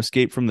was trying to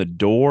escape from the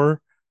door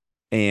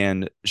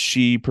and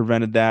she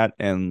prevented that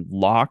and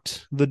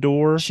locked the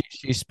door.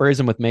 She sprays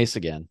him with mace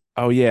again.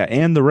 Oh yeah,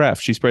 and the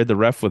ref. She sprayed the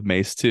ref with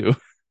mace too.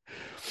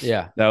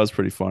 Yeah. That was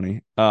pretty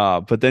funny.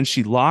 But then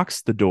she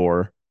locks the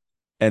door,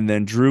 and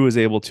then Drew is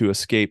able to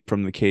escape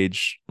from the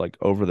cage like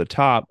over the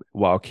top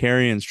while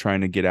Karrion's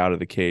trying to get out of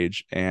the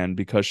cage. And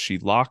because she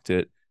locked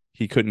it,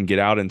 he couldn't get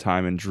out in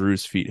time, and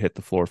Drew's feet hit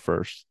the floor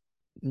first.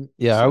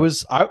 Yeah,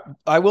 So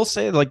I will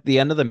say like the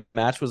end of the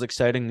match was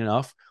exciting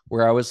enough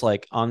where I was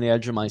like on the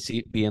edge of my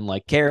seat being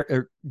like,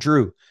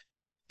 Drew,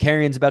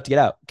 Karrion's about to get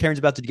out. Karrion's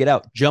about to get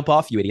out. Jump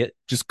off, you idiot.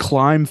 just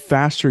climb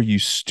faster, you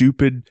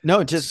stupid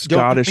No, just don't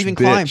Scottish even bitch.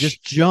 climb.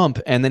 Just jump.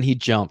 And then he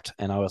jumped.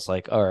 And I was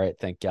like, all right,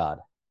 thank God.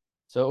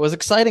 So it was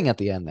exciting at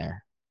the end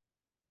there.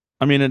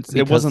 I mean, it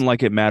Because wasn't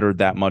like it mattered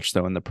that much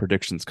though in the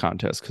predictions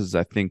contest because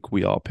I think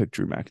we all picked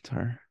Drew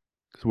McIntyre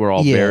because we're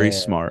all very yeah,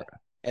 smart.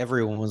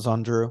 everyone was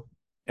on Drew.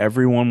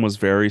 Everyone was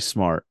very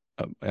smart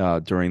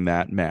during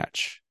that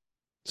match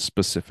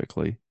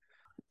specifically.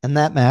 And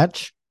that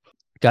match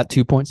got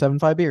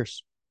 2.75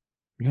 beers.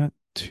 We got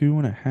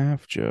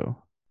 2.5,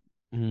 Joe.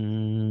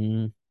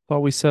 Mm, Thought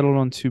we settled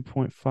on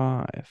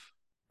 2.5.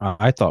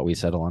 I thought we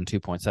settled on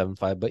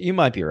 2.75, but you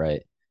might be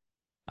right.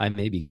 I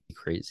may be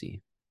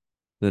crazy.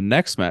 The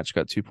next match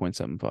got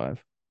 2.75.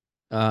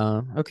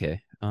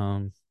 Okay.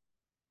 And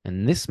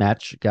this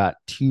match got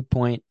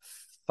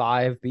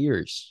 2.5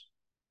 beers.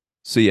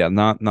 So yeah,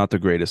 not the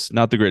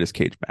greatest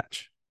cage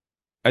match.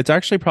 It's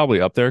actually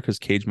probably up there because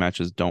cage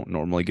matches don't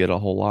normally get a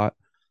whole lot.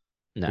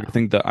 No. I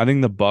think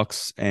the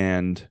Bucks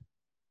and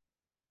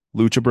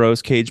Lucha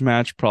Bros cage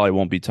match probably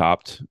won't be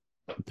topped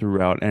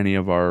throughout any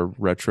of our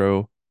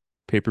retro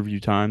pay-per-view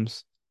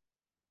times.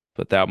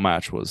 But that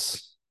match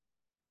was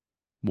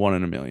one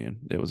in a million.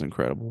 It was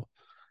incredible.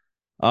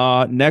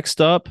 Next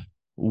up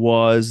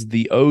was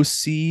the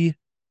OC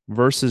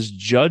versus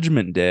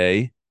Judgment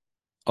Day.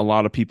 A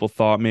lot of people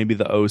thought maybe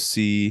the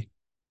OC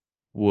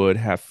would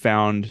have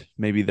found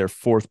maybe their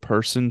fourth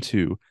person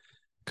to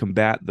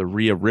combat the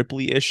Rhea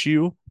Ripley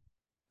issue.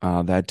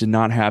 That did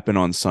not happen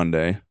on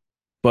Sunday.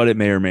 but it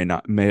may or may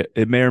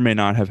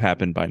not have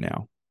happened by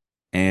now.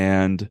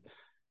 And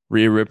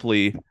Rhea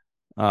Ripley,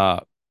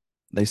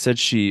 they said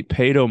she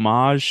paid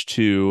homage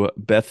to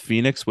Beth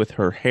Phoenix with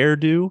her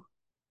hairdo,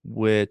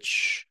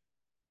 which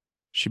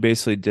she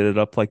basically did it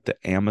up like the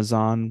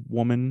Amazon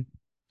woman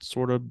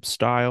sort of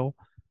style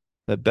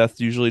that Beth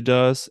usually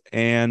does.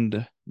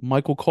 And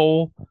Michael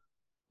Cole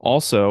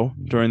also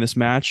during this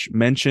match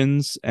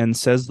mentions and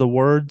says the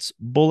words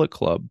Bullet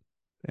Club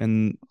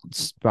and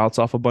spouts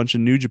off a bunch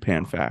of New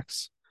Japan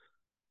facts.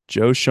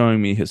 Joe's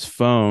showing me his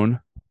phone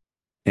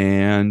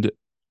and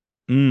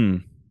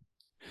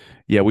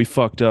yeah, we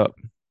fucked up.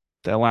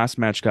 That last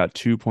match got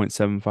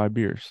 2.75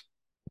 beers.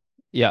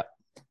 Yeah.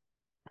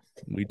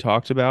 We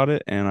talked about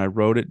it and I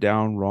wrote it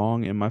down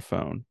wrong in my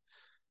phone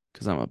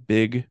because I'm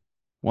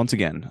once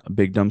again, a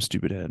big dumb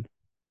stupid head.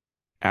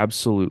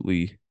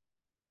 Absolutely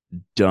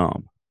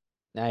dumb.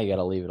 Now you got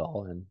to leave it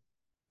all in.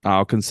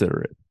 I'll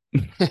consider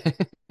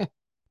it.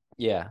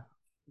 Yeah.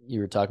 You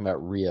were talking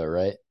about Rhea,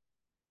 right?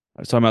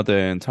 I was talking about the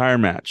entire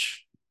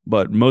match,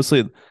 but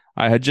mostly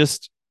I had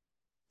just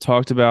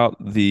talked about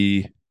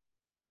the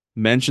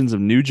mentions of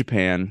New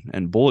Japan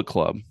and Bullet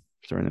Club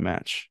during the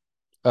match.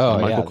 Oh,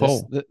 Michael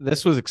Cole.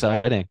 This was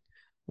exciting.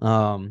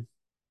 But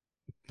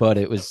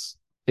it was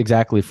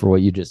exactly for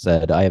what you just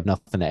said. I have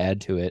nothing to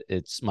add to it.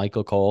 It's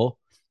Michael Cole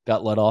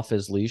got let off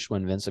his leash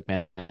when Vince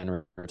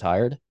McMahon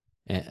retired,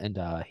 and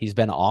he's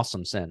been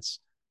awesome since.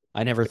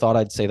 I never thought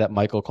I'd say that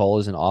Michael Cole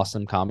is an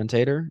awesome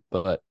commentator,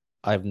 but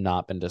I've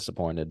not been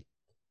disappointed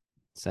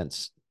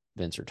since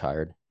Vince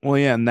retired. Well,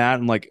 yeah,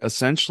 and like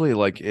essentially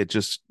like it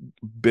just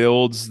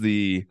builds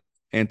the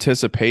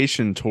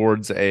anticipation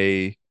towards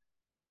a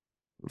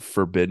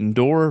Forbidden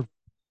Door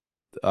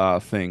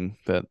thing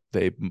that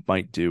they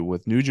might do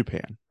with New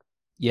Japan.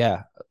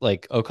 Yeah,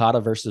 like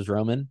Okada versus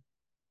Roman.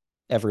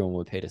 Everyone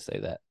would pay to say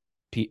that.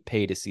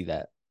 Pay to see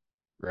that,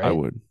 right?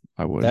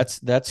 I would.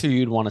 That's who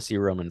you'd want to see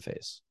Roman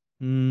face.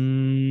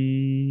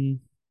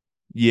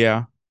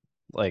 Yeah.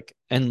 Like,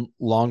 and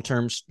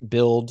long-term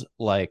build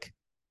like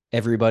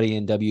everybody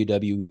in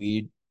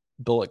WWE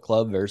Bullet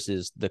Club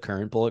versus the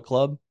current Bullet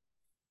Club.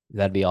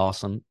 That'd be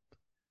awesome.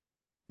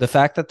 The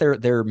fact that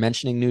they're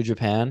mentioning New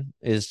Japan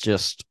is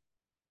just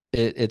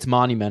it's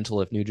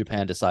monumental if New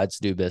Japan decides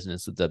to do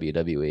business with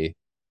WWE.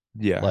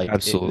 Yeah, like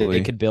absolutely.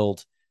 They could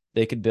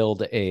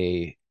build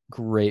a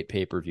great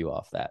pay-per-view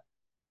off that.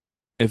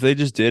 If they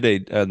just did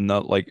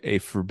a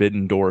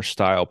Forbidden Door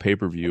style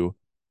pay-per-view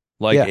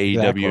like AEW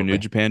exactly. and New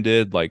Japan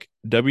did, like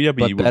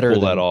WWE would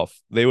pull that off.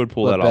 They would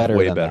pull that off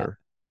way better.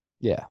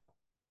 That.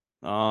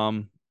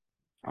 Yeah.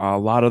 A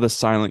lot of the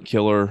silent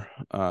killer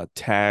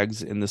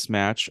tags in this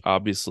match,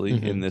 obviously,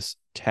 in this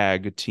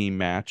tag team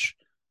match.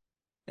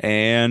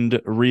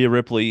 And Rhea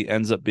Ripley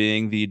ends up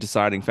being the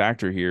deciding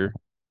factor here.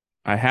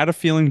 I had a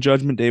feeling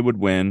Judgment Day would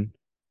win.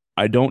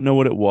 I don't know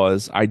what it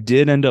was. I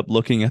did end up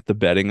looking at the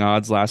betting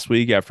odds last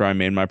week after I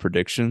made my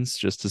predictions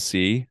just to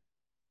see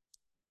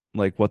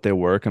like what they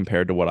were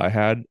compared to what I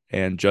had.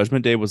 And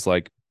Judgment Day was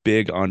like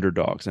big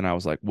underdogs. And I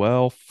was like,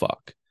 well,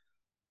 fuck.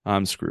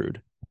 I'm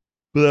screwed.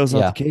 But that was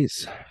not the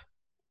case.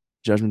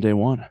 Judgment Day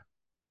won.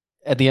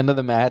 At the end of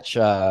the match,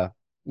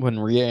 when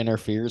Rhea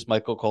interferes,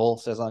 Michael Cole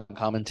says on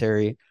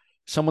commentary,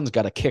 someone's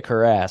got to kick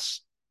her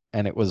ass.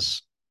 And it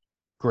was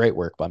great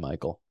work by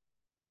Michael.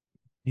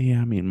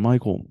 Yeah, I mean,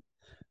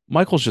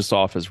 Michael's just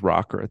off his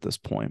rocker at this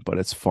point, but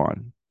it's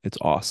fun. It's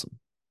awesome.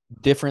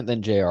 Different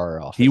than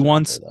JR off. He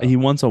wants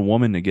a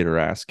woman to get her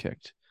ass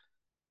kicked.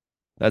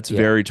 That's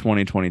very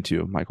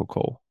 2022 of Michael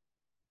Cole.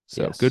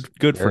 So yes,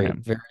 good for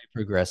him. Very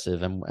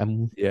progressive.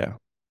 And yeah.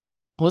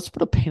 Let's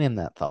put a pin in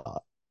that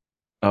thought.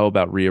 Oh,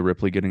 about Rhea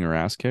Ripley getting her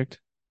ass kicked?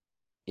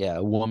 Yeah,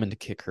 a woman to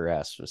kick her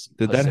ass.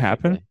 Did that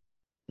happen?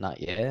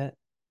 Not yet.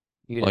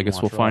 Well, I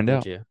guess we'll find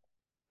out.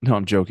 No,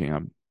 I'm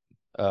joking.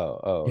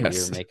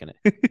 Yes. You're making it.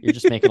 You're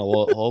just making a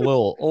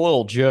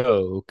little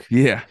joke.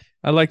 Yeah.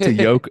 I like to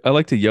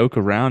yoke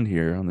around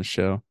here on the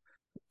show.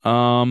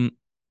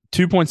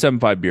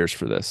 2.75 beers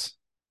for this.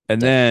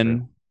 And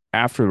then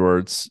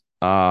afterwards,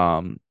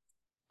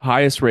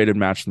 highest rated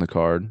match in the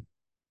card.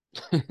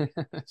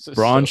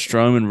 Braun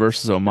Strowman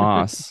versus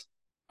Omos.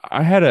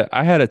 I had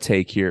a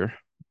take here.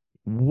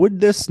 Would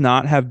this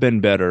not have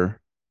been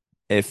better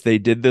if they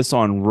did this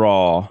on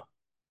Raw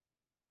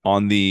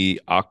on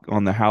the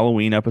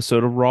Halloween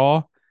episode of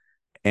Raw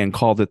and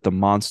called it the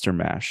Monster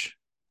Mash?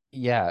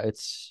 Yeah,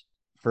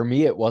 for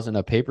me it wasn't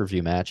a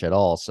pay-per-view match at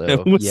all, so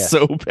it was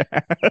so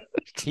bad.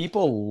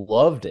 People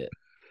loved it.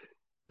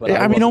 But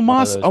yeah, I mean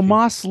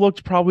Omos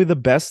looked probably the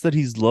best that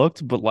he's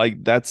looked, but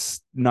like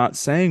that's not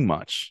saying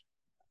much.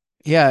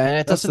 Yeah, and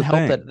it doesn't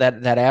help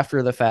that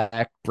after the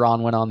fact,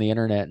 Braun went on the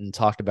internet and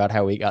talked about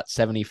how he got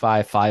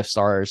 75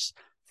 5-stars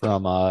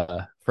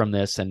from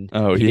this, and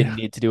he didn't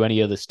need to do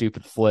any of the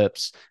stupid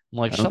flips. I'm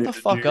like, shut the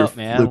fuck up,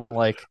 man.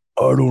 Like,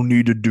 I don't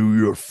need to do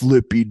your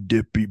flippy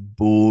dippy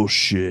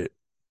bullshit.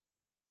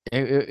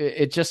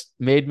 It just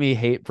made me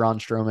hate Braun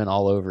Strowman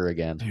all over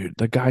again. Dude,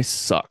 the guy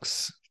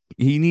sucks.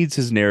 He needs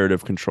his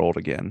narrative controlled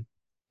again.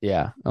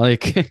 Yeah,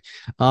 like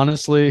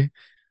honestly,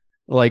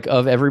 Like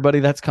of everybody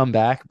that's come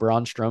back,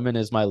 Braun Strowman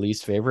is my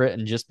least favorite,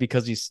 and just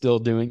because he's still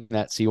doing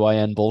that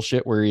CYN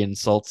bullshit where he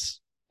insults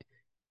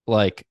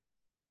like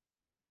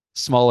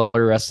smaller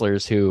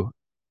wrestlers who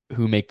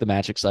make the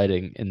match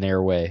exciting in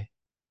their way.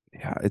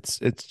 Yeah, it's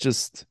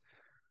just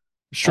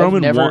I've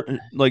Strowman never, won,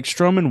 like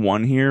Strowman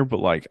won here, but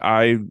like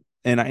I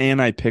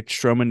picked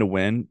Strowman to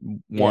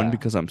win one yeah.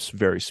 because I'm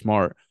very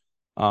smart.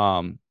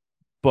 Um,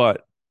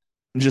 but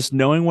just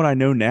knowing what I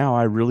know now,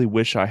 I really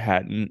wish I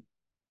hadn't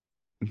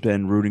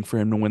been rooting for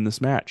him to win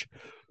this match.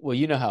 Well,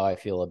 you know how I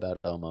feel about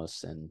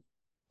Omos and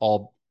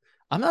all.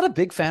 I'm not a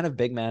big fan of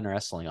big man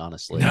wrestling,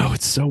 honestly. No,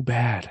 it's so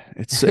bad.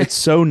 It's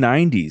so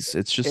 90s.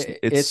 It's just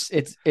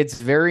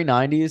It's very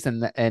 90s,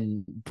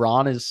 and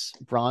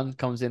Braun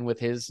comes in with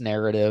his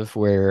narrative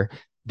where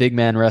big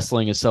man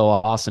wrestling is so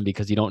awesome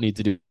because you don't need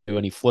to do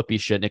any flippy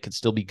shit and it can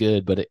still be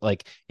good. But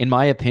like in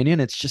my opinion,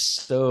 it's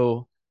just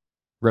so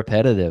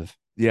repetitive.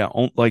 yeah,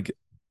 like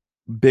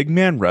big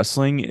man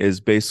wrestling is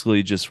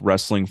basically just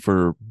wrestling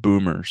for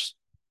boomers.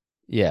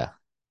 Yeah.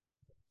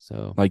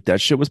 So Like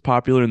that shit was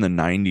popular in the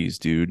 90s,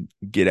 dude.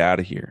 Get out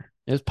of here.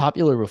 it was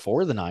popular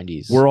before the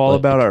 90s. We're all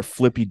about Like, our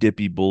flippy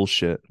dippy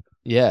bullshit.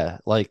 yeah,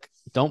 like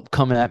don't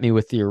come at me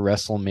with your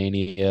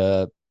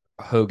WrestleMania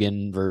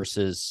Hogan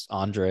versus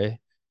Andre.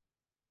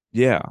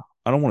 Yeah,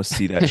 I don't want to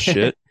see that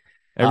shit.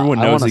 Everyone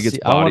I knows want to he gets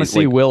see. I want to bodied.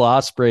 see Like, Will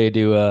Ospreay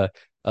do a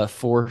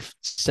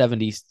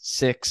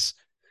 476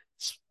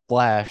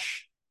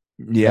 splash.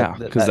 yeah,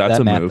 because that's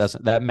a move.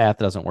 That math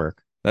doesn't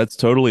work. That's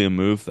totally a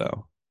move,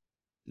 though.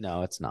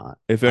 No, it's not.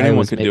 If I anyone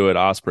was could do it,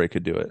 Osprey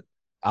could do it.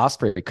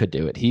 Osprey could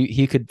do it.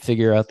 He could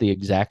figure out the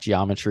exact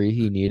geometry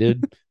he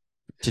needed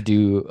to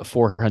do a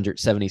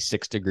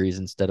 476 degrees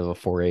instead of a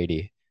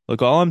 480.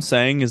 Look, all I'm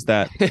saying is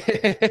that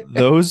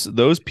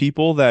those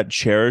people that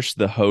cherish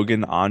the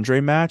Hogan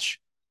Andre match,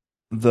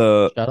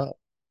 the Shut up.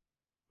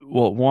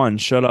 well, one,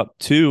 shut up.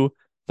 Two,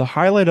 the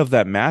highlight of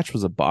that match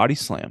was a body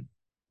slam.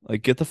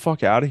 Like, get the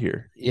fuck out of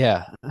here.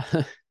 Yeah.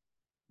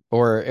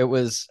 Or it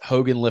was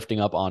Hogan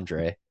lifting up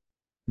Andre.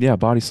 Yeah,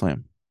 body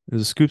slam. It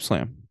was a scoop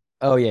slam.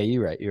 Oh yeah,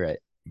 you're right. You're right.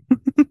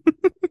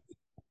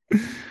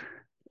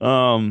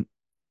 Um,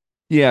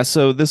 yeah,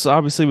 so this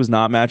obviously was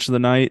not match of the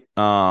night.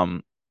 But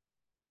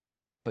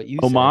you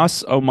say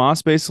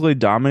Omos basically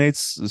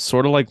dominates,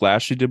 sort of like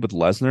Lashley did with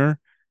Lesnar,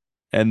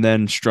 and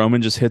then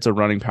Strowman just hits a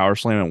running power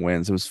slam and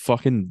wins. It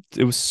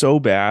was so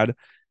bad,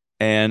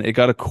 and it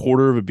got a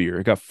quarter of a beer.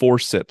 It got 4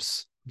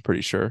 sips, I'm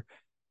pretty sure.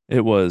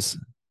 It was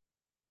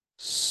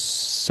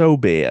so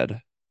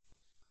bad.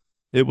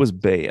 It was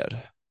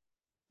bad.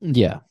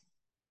 yeah.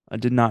 I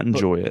did not But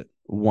enjoy it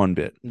one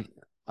bit,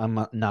 I'm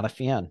not a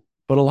fan.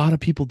 but a lot of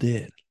people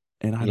did,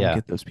 and I don't Yeah.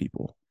 get those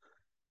people.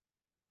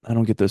 I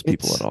don't get those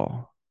people at It's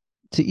all.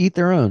 to eat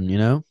their own, you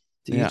know?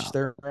 To Yeah. each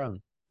their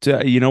own.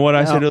 You know what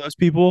I say Now, to those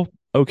people?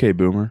 Okay,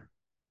 boomer.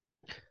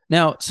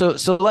 so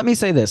let me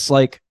say this.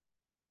 Like,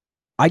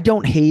 I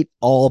don't hate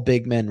all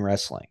big men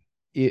wrestling.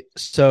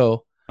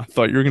 So I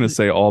thought you were gonna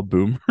say all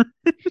boomers.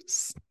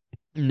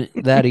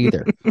 that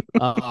either.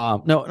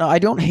 No, I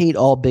don't hate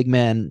all big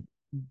men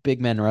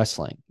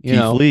wrestling. You Keith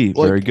know, Lee,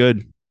 very like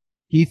good,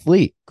 Keith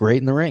Lee,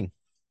 great in the ring,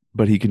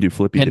 but he can do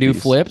flippy can do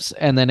dippies. flips,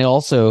 and then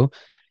also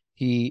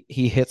he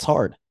hits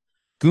hard.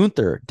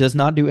 Gunther does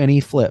not do any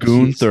flips.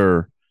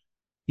 Gunther,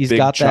 He's big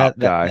got chop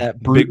guy,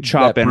 big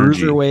chop that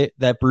energy.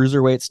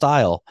 bruiserweight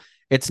style.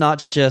 It's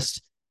not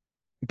just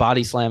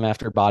body slam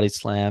after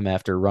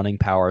running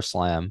power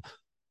slam.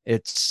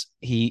 It's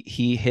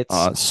he hits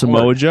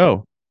Samoa hard.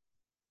 Joe,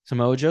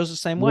 Samoa Joe's the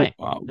same way.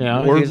 You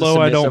know, he's a Wardlow,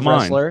 I don't submissive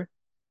mind. wrestler.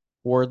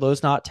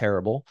 Wardlow's not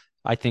terrible.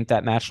 I think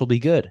that match will be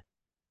good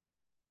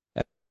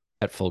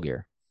at Full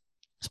Gear.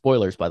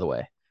 Spoilers, by the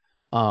way.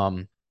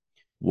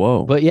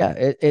 Whoa, But yeah,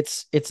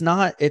 it's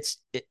not it's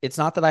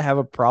not that I have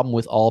a problem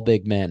with all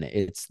big men.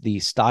 It's the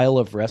style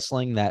of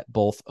wrestling that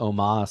both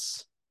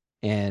Omos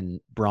and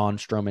Braun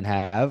Strowman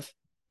have,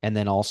 and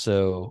then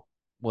also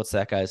what's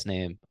that guy's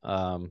name?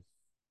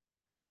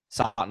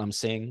 Satnam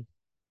Singh.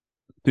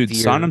 dude,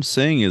 Veer, Sonam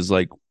Singh is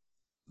like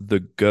the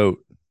goat.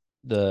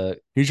 the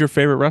He's your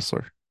favorite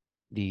wrestler.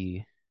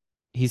 the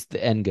he's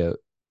the end goat,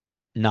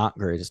 not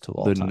greatest of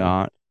all The time.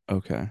 not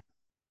okay.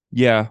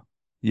 Yeah,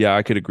 yeah,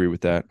 I could agree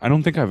with that. I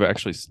don't think I've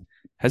actually.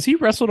 Has he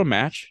wrestled a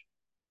match?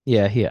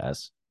 Yeah, he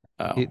has.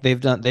 Oh, They've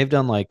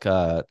done like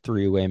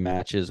 3-way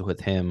matches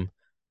with him.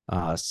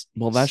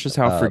 well, that's just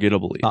how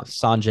forgettable he is.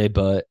 Sanjay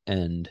Butt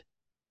and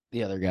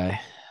the other guy,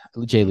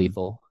 Jay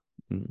Lethal.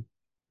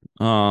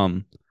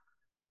 Um,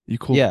 you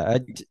cool? Yeah,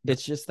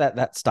 it's just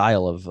that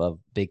style of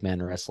big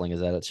man wrestling is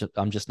that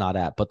I'm just not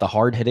at. But the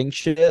hard hitting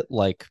shit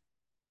like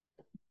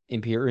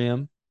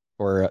Imperium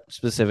or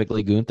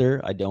specifically Gunther,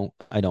 I don't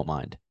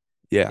mind.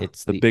 Yeah,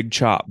 It's the big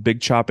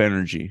chop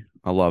energy.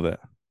 I love it.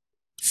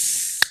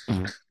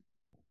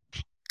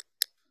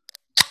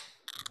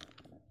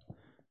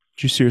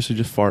 Did you seriously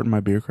just fart in my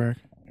beer crack?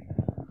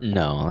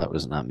 No, that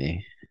was not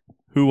me.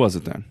 Who was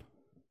it then?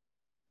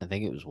 I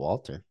think it was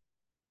Walter.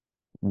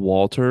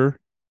 Walter,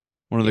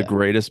 one of the Yeah.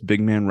 greatest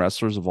big man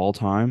wrestlers of all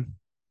time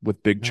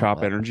with big No,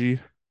 chop energy.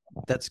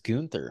 That's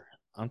Gunther.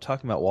 I'm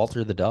talking about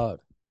Walter the dog.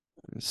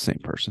 Same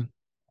person.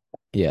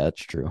 Yeah,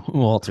 that's true.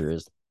 Walter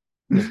is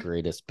the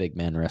greatest big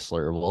man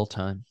wrestler of all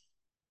time.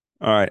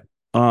 All right.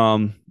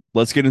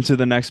 Let's get into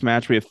the next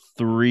match. We have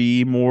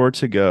 3 more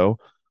to go.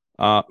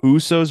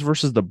 Usos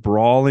versus the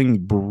Brawling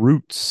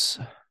Brutes.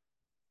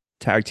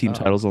 Tag team Oh,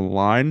 titles on the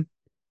line.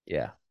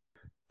 yeah.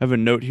 I have a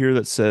note here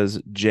that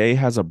says Jay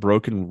has a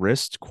broken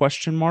wrist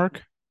question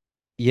mark.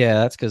 Yeah,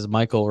 that's because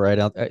Michael right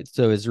out.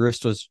 So his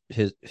wrist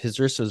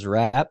was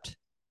wrapped.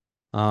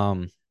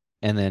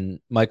 And then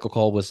Michael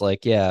Cole was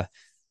like, "Yeah,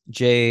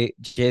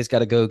 Jay's got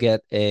to go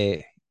get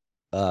an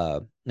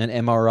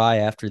MRI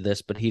after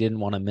this, but he didn't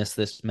want to miss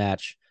this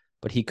match,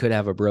 but he could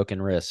have a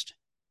broken wrist."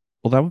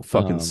 Well, that would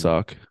fucking Um,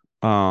 suck.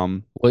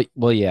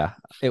 well, yeah,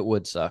 it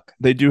would suck.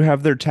 They do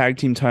have their tag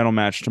team title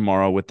match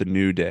tomorrow with the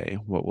New Day.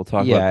 We'll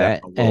talk about that Yeah,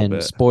 in a little and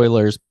bit.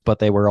 spoilers, but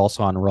they were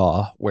also on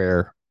Raw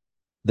where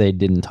they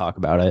didn't talk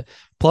about it.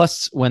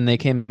 Plus, when they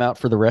came out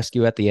for the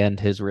rescue at the end,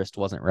 his wrist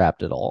wasn't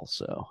wrapped at all.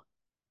 So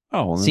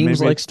Oh, well, then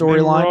seems like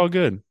maybe we're storyline. all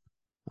good.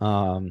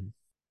 Um,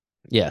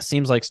 yeah,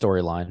 seems like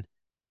storyline.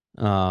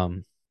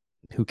 Um,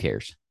 who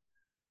cares?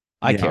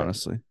 I Yeah, care.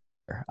 honestly.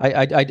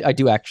 I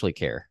do actually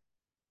care.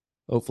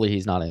 Hopefully,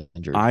 he's not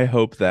injured. I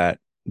hope that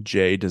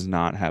Jay does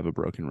not have a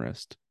broken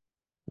wrist.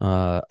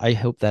 I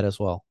hope that as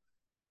well.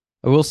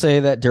 I will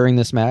say that during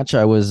this match,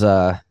 I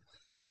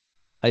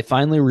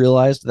finally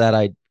realized that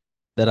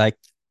I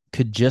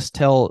could just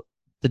tell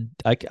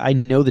I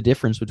know the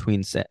difference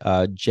between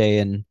Jay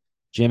and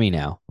Jimmy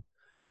now.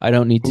 I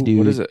don't need to Ooh,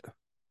 what do is it?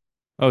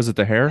 Oh, is it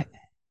the hair?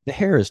 the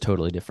hair is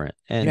totally different.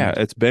 Yeah, And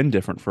it's been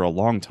different for a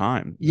long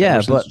time. Ever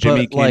yeah, since but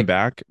Jimmy but came like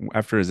back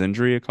after his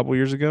injury a couple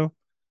years ago.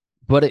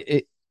 but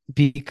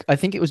I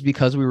think it was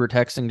because we were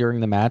texting during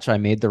the match I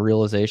made the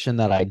realization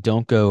that I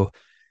don't go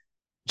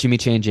Jimmy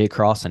Chain J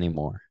Cross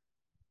anymore.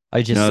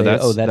 I just No, say,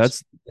 "Oh,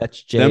 that's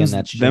that's Jay and them's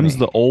that's them's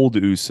the Jimmy." old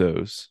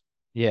Usos.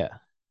 Yeah.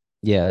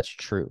 Yeah, that's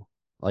true.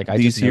 Like I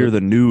just These know here the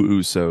new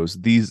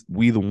Usos. These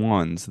we the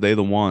ones, they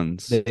the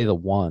ones. they the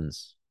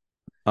ones.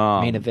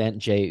 Main Um event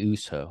Jay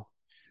Uso.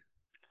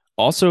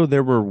 Also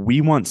there were "We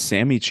Want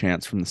Sammy"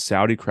 chants from the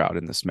Saudi crowd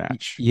in this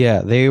match.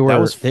 Yeah, That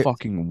was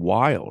fucking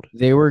wild.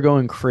 they were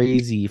going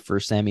crazy for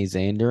Sami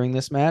Zayn during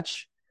this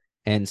match,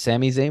 and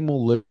Sami Zayn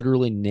will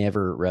literally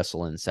never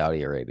wrestle in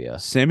Saudi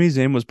Arabia. Sami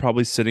Zayn was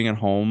probably sitting at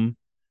home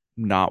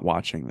not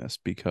watching this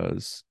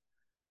because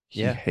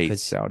he Yeah,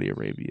 hates because Saudi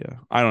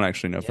Arabia. I don't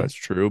actually know if yeah, that's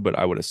true, but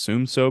I would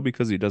assume so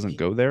because he doesn't he,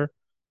 go there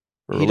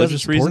for he doesn't religious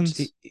support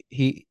reasons.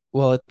 he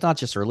well, it's not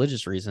just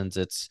religious reasons.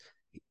 It's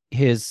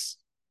his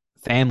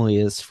family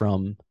is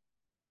from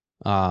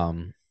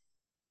um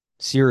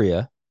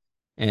Syria,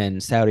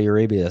 and Saudi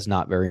Arabia is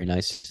not very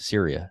nice to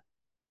Syria.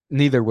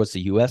 Neither was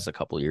the U.S. a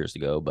couple years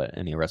ago, but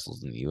and he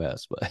wrestles in the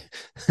U.S. But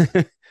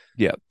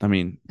Yeah, I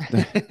mean,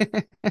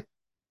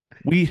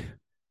 we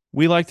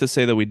we like to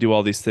say that we do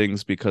all these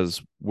things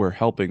because we're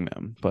helping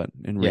them, but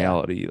in yeah,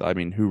 reality, I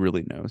mean, who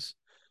really knows?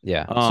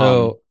 yeah. Um,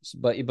 So,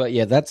 but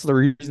yeah, that's the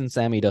reason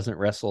Sammy doesn't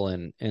wrestle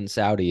in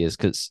Saudi is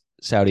because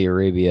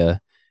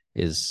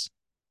is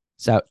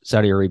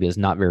Saudi Arabia is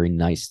not very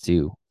nice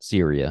to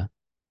Syria.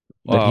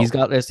 But well, he's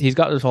got this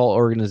whole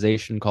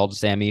organization called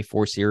Sammy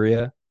for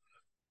Syria,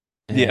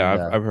 yeah,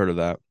 and I've heard of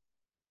that.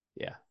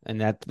 yeah, and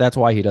that's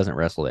why he doesn't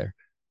wrestle there.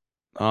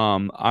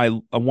 I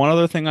one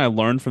other thing I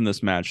learned from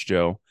this match,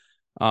 Joe.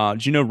 Do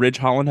you know Ridge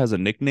Holland has a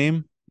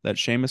nickname that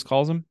Sheamus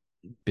calls him?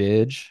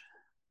 Bidge.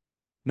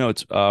 No,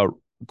 it's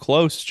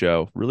close,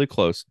 Joe. Really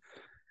close.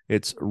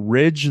 It's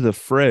Ridge the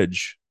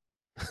Fridge.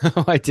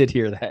 I did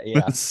hear that.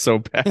 Yeah. It's so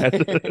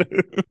bad.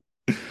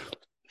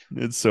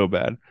 It's so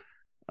bad.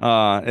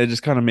 It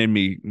just kind of made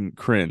me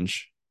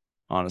cringe,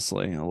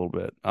 honestly, a little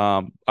bit.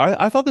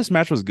 I thought this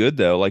match was good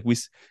though. Like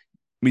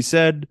we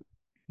said,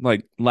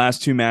 like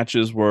last 2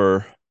 matches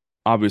were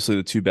obviously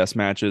the 2 best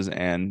matches,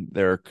 and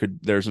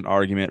there's an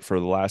argument for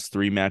the last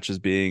 3 matches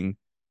being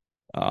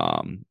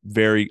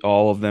very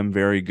all of them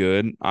very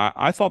good.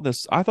 I thought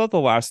the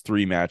last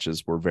 3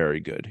 matches were very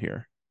good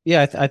here.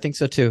 Yeah, I think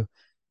so too.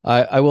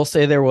 I will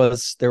say there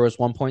was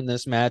one point in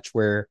this match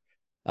where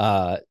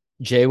uh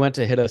Jay went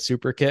to hit a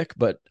super kick,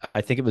 but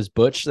I think it was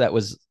Butch that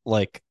was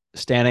like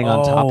standing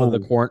on top of the Oh,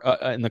 corner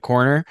in the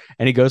corner,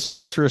 and he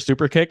goes for a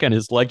super kick, and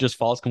his leg just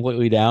falls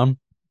completely down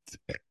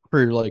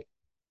for like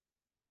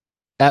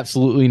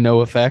absolutely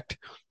no effect.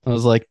 I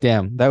was like,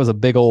 damn, that was a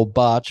big old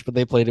botch, but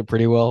they played it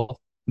pretty well.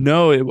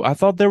 no, I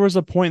thought there was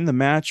a point in the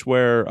match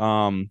where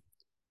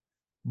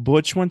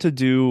Butch went to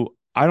do,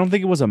 I don't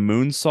think it was a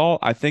moonsault.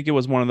 I think it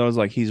was one of those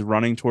like he's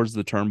running towards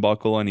the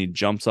turnbuckle and he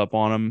jumps up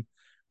on him.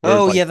 Where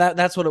Oh like yeah,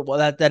 that's what it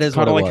was. That is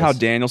what kind it of like how was.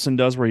 Danielson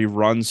does, where he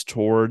runs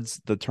towards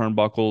the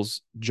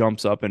turnbuckles,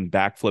 jumps up and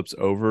backflips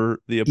over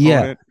the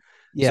Yeah, opponent.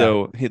 yeah,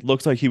 So it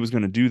looks like he was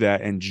going to do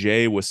that, and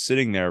Jay was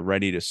sitting there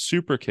ready to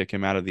super kick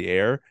him out of the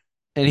air.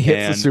 and he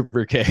hits the And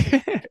super kick,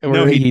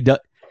 no, where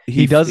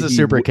he does the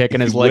super kick,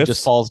 and he his leg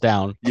just whiffs. falls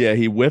down. Yeah,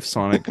 he whiffs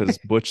on it because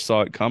Butch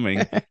saw it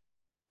coming,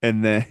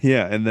 and then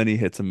yeah, and then he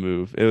hits a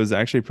move. It was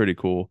actually pretty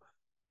cool.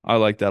 I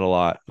like that a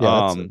lot. Yeah,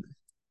 that's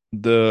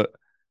The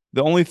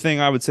The only thing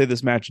I would say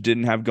this match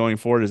didn't have going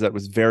for it is that it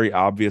was very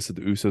obvious that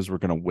the Usos were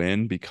going to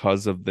win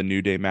because of the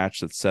New Day match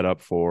that's set up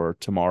for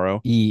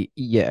tomorrow.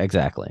 Yeah,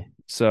 exactly.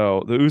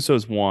 So the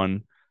Usos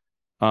won.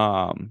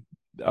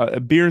 A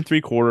beer and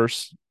three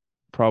quarters, Beer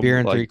probably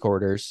and like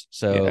 3/4.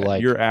 So yeah,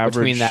 like your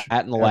between that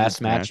average and the average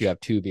last match, you have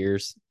 2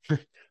 beers.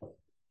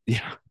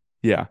 Yeah,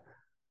 yeah.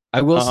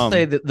 I will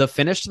say Um, that the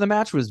finish to the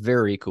match was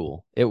very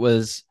cool. It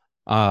was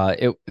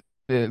it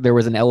there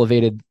was an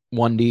elevated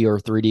 1D or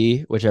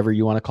 3D, whichever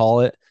you want to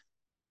call it.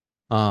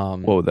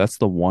 whoa, that's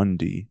the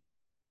 1D.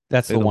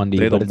 That's They the the 1D,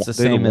 they the but it's the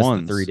they the same as the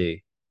ones.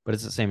 3D. But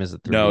it's the same as the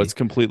No, it's 3D.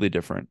 completely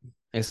different.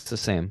 It's the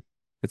same.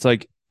 It's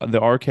like the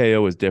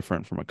RKO is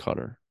different from a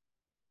cutter.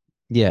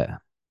 Yeah.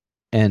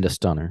 And a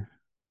stunner.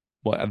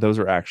 Well, those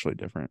are actually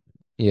different.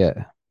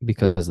 Yeah,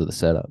 because of the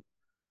setup.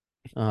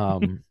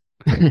 Um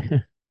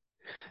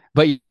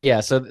but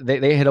yeah, so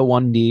they hit a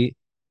 1D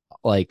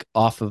like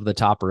off of the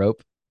top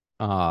rope.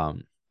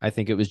 I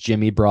think it was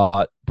Jimmy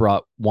brought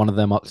one of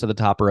them up to the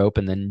top rope,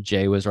 and then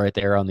Jay was right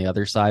there on the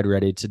other side,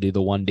 ready to do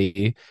the 1D.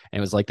 And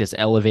it was like this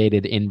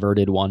elevated,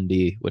 inverted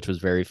 1D, which was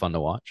very fun to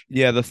watch.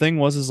 Yeah, the thing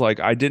was is like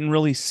I didn't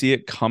really see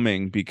it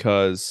coming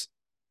because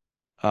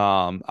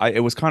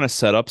it was kind of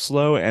set up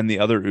slow and the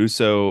other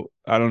Uso,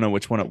 I don't know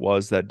which one it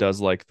was that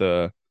does like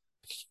the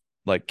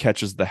like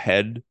catches the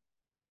head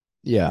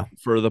Yeah,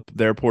 for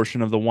their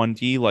portion of the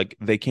 1D, like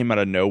they came out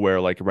of nowhere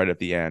like right at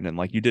the end and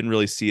like you didn't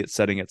really see it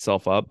setting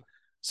itself up.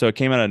 So it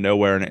came out of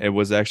nowhere and it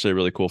was actually a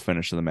really cool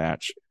finish of the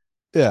match.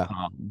 yeah.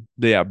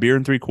 But yeah, beer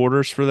and three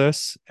quarters for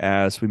this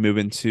as we move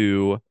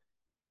into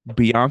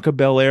Bianca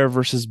Belair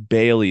versus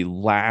Bayley,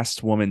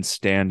 last woman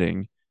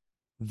standing.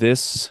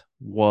 This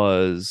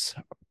was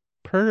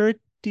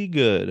pretty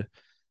good.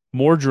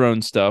 More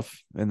drone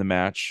stuff in the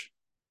match.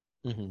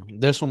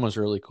 This one was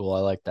really cool. I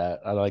like that.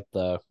 I like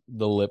the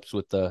lips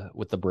with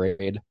the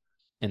braid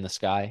in the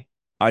sky.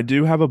 I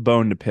do have a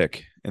bone to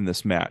pick in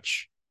this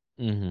match.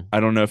 Mm-hmm. I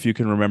don't know if you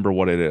can remember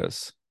what it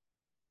is.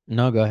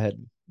 No, go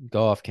ahead.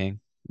 Go off, King.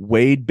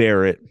 Wade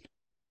Barrett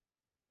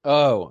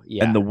Oh, and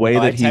yeah. the No, way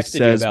I that he texted you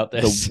says about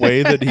the this.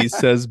 way that he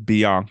says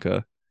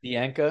Bianca.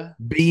 Bianca.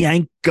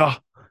 Bianca.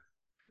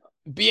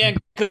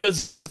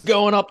 Bianca's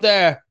going up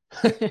there.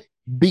 It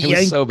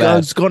was so bad.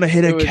 Bianca's gonna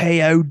hit It a was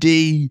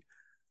KOD.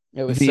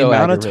 it was The so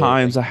amount of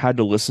times aggravating. I had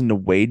to listen to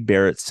Wade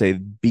Barrett say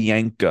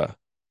Bianca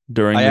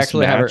during I this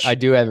actually have it. I match.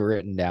 do have it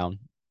written down.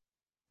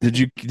 Did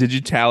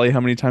you tally how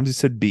many times he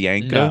said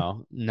Bianca?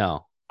 No,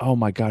 no. Oh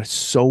my god, it's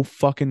so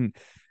fucking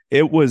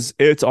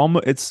it's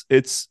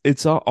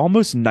almost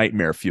almost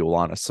nightmare fuel,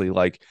 honestly.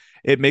 Like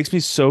it makes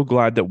me so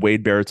glad that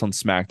Wade Barrett's on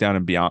SmackDown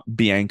and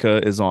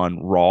Bianca is on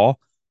Raw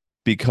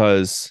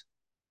because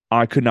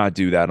I could not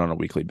do that on a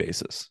weekly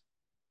basis.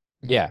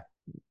 Yeah.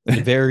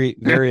 Very, It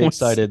very was-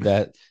 excited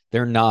that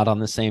they're not on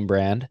the same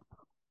brand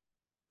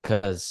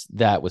because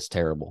that was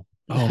terrible.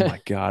 oh my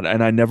god,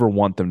 and I never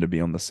want them to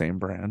be on the same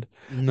brand.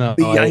 No,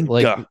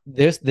 like Bianca.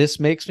 this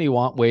makes me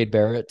want Wade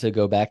Barrett to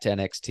go back to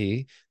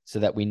NXT so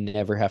that we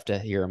never have to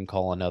hear him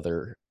call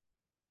another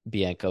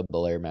Bianca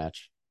Belair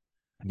match.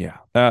 Yeah.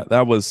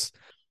 That was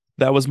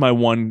my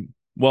one.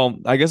 Well,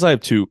 I guess I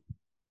have two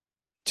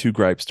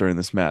gripes during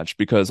this match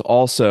because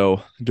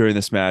also during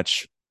this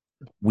match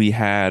we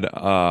had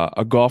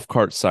a golf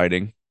cart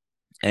sighting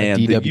A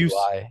and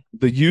DWI.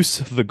 the use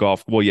of the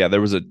golf. Well, yeah,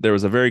 there was a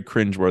very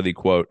cringeworthy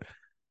quote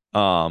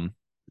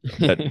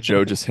that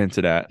Joe just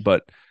hinted at,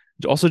 but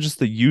also just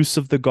the use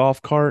of the golf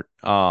cart.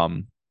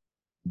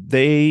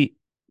 They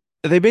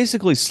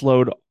basically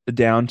slowed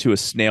down to a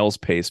snail's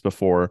pace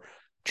before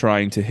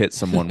trying to hit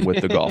someone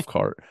with the golf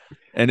cart,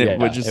 and it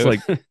was Yeah, just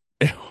like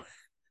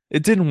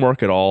it didn't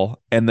work at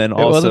all. And then it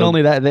wasn't also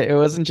only that. It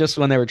wasn't just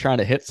when they were trying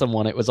to hit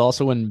someone. It was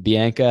also when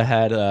Bianca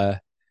had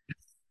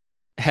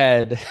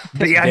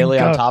Bailey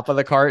on Bianca. top of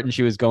the cart and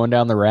she was going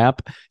down the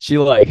ramp. She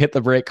like hit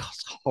the brake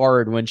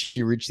hard when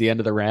she reached the end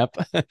of the ramp.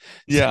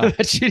 Yeah.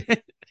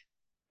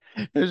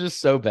 It was just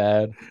so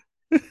bad.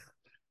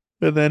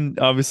 And then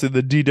obviously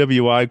the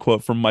DWI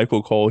quote from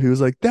Michael Cole. He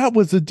was like, "That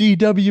was a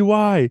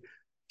DWI,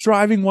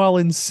 driving while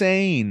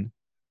insane."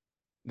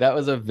 That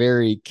was a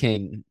very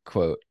King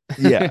quote.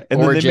 Yeah,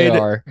 and Or then they made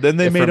JR it. Then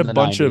they made from a the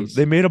bunch of 90s.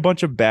 they made a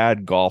bunch of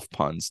bad golf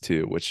puns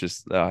too, which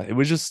is it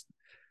was just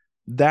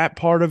that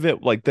part of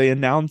it. Like they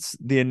announced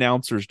the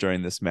announcers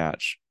during this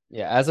match.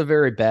 Yeah, as a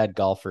very bad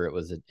golfer, it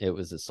was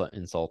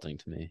insulting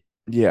to me.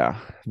 Yeah,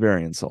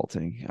 very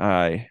insulting.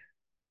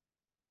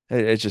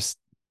 It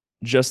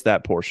just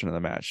that portion of the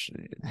match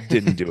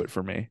didn't do it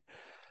for me.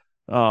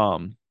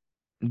 Um,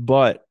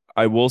 but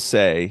I will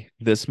say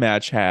this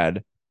match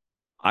had,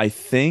 I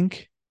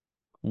think,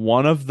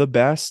 one of the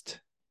best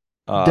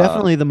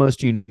Definitely the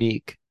most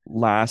unique.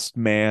 last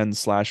man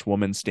slash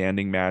woman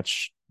standing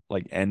match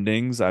like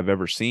endings I've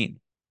ever seen.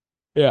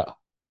 Yeah.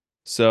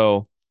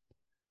 So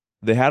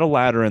they had a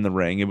ladder in the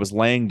ring. It was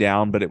laying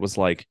down, but it was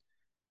like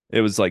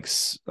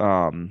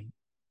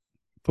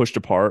pushed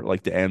apart,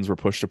 like the ends were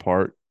pushed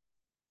apart.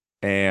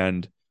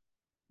 And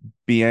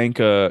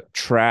Bianca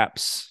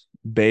traps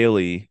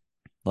Bailey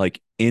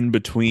like in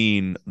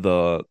between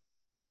the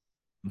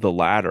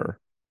ladder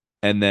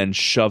and then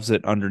shoves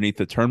it underneath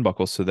the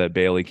turnbuckle so that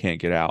Bayley can't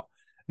get out.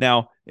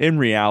 Now, in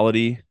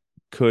reality,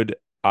 could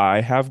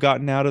I have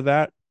gotten out of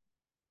that?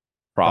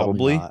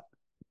 Probably Probably. not.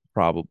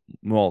 Probably.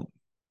 Well,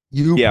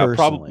 You yeah,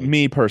 probably personally.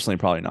 me personally,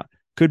 probably not.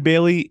 Could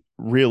Bayley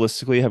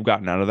realistically have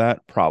gotten out of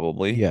that?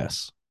 Probably.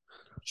 Yes.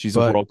 She's a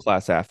But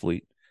world-class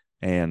athlete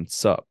and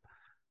sup.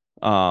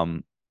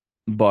 Um,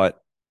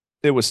 but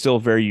it was still a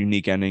very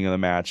unique ending of the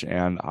match,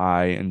 and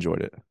I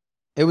enjoyed it.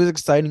 it was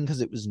exciting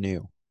because it was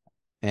new.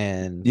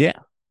 And Yeah,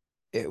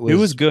 it it was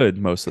was good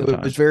most of it the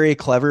was time. very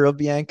clever of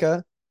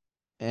Bianca.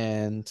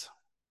 And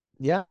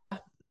yeah,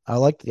 I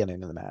liked the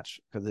ending of the match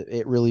because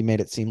it really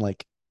made it seem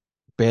like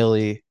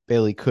Bayley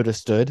could have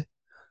stood,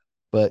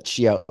 but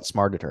she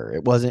outsmarted her.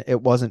 It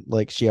wasn't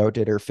like she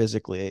outdid her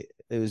physically.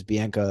 It was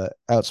Bianca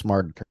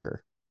outsmarted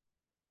her.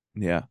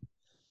 Yeah,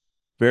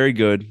 very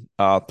good.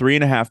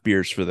 3.5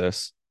 beers for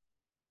this,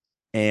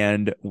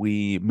 and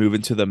we move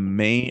into the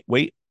main.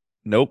 Wait,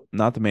 nope,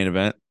 not the main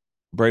event.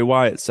 Bray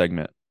Wyatt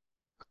segment.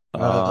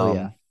 Oh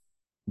yeah. Um,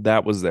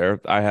 that was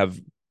there.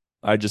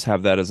 I just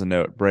have that as a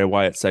note. Bray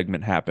Wyatt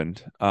segment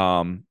happened.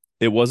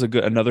 It was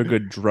another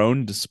good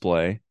drone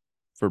display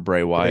for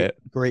Bray Great Wyatt.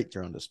 great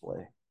drone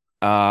display.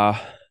 Uh,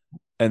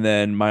 and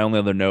then my only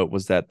other note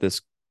was that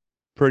this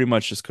pretty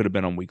much just could have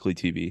been on weekly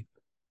TV.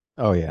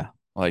 Oh yeah.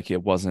 Like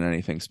it wasn't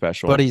anything But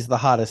special. he's the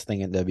hottest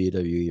thing in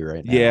WWE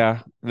right now. Yeah,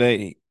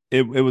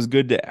 it was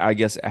good to, I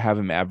guess, have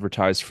him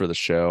advertised for the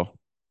show,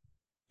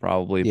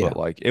 probably, Yeah. but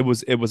like it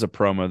was a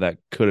promo that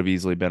could have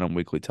easily been on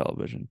weekly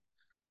television.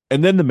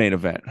 And then the main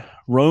event,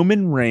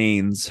 Roman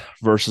Reigns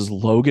versus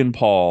Logan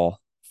Paul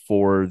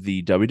for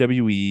the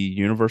WWE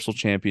Universal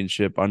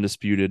Championship,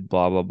 undisputed,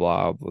 blah, blah,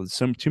 blah.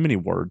 Some too many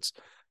words.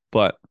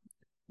 But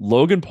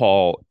Logan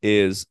Paul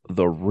is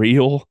the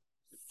real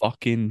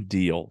fucking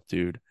deal,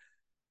 dude.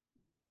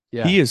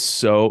 Yeah. He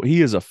is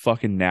a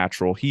fucking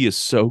natural. He is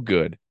so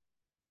good.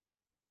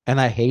 And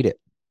I hate it.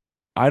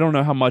 I don't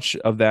know how much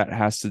of that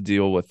has to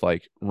deal with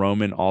like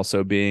Roman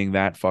also being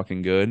that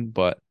fucking good,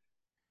 but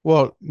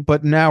Well,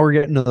 but now we're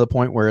getting to the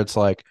point where it's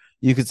like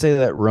you could say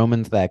that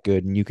Roman's that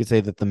good, and you could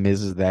say that the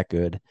Miz is that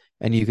good,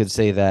 and you could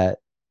say that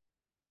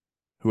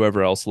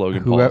whoever else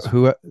Logan Paul's,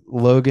 who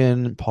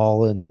Logan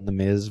Paul and the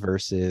Miz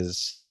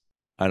versus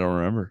I don't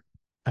remember.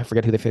 I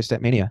forget who they faced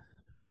at Mania.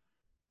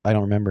 I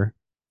don't remember.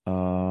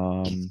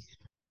 Um,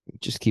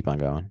 Just keep on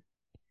going.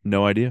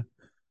 no idea.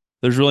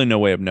 There's really no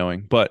way of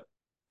knowing, but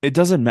it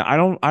doesn't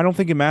matter. I don't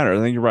think it matters.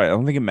 I think you're right. I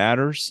don't think it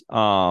matters.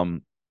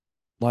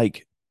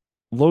 Like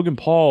Logan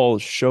Paul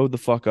showed the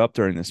fuck up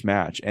during this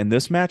match, and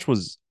this match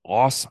was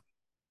awesome.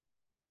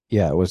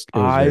 Yeah, it was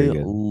very I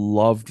good.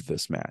 loved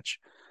this match.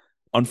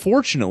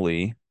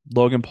 Unfortunately,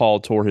 Logan Paul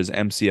tore his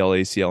MCL,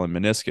 ACL, and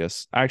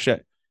meniscus.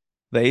 Actually,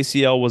 the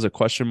ACL was a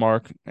question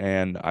mark,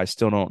 and I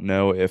still don't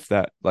know if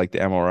that like the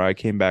MRI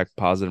came back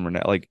positive or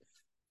not. Like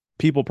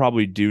people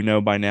probably do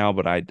know by now,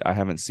 but I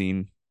haven't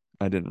seen.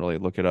 I didn't really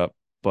look it up,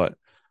 but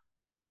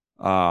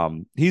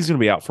he's going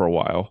to be out for a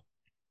while,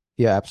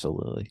 Yeah,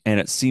 absolutely. and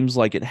it seems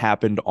like it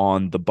happened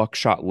on the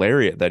buckshot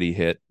lariat that he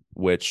hit,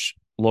 which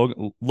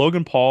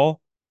Logan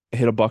Paul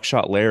hit a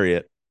buckshot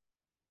lariat,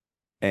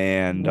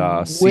 and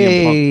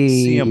Way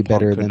CM Punk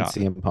better could than not.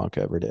 CM Punk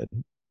ever did.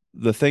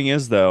 The thing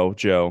is, though,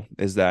 Joe,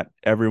 is that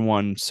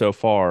everyone so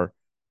far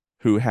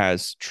who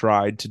has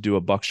tried to do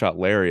a buckshot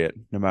lariat,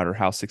 no matter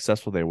how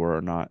successful they were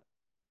or not,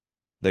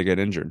 they get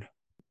injured.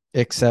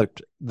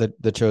 Except the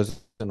chosen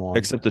one,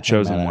 Except the Hangman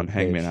chosen one, Adam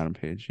Hangman Page. Adam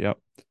Page. Yep.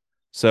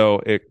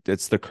 So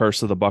it's the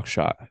curse of the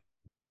buckshot.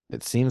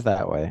 It seems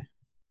that way.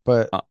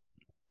 But Uh,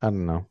 I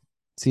don't know.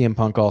 CM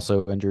Punk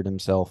also injured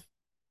himself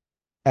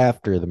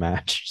after the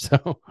match.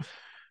 So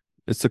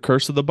it's the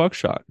curse of the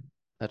buckshot.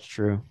 that's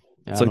true.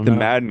 It's I like don't the know.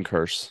 Madden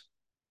curse.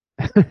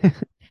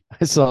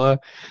 I saw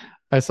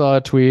I saw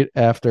a tweet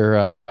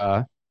after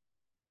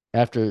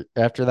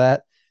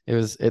that.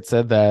 It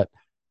said that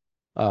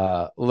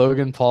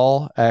Logan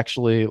Paul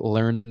actually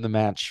learned the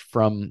match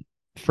from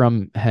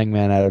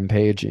Hangman Adam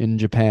Page in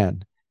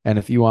Japan. And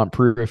if you want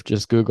proof,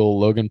 just Google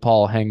Logan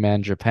Paul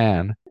Hangman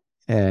Japan.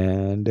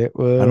 And it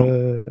I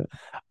don't. was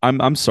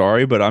I'm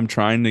sorry, but I'm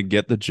trying to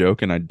get the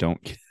joke, and I don't.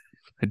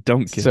 I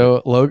don't get it.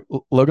 so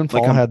Logan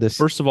Like Paul had this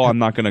first of all, I'm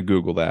not going to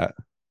Google that,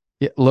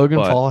 yeah, Logan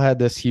but Paul had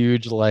this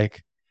huge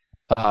like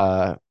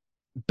uh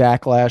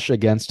backlash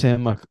against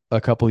him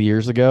a couple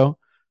years ago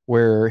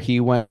where he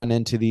went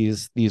into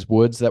these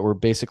woods that were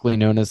basically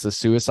known as the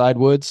suicide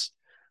woods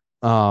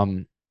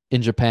in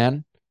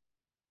Japan,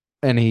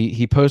 and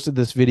he posted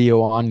this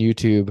video on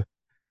YouTube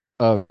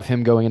of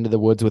him going into the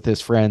woods with his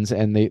friends,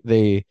 and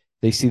they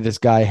see this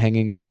guy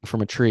hanging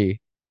from a tree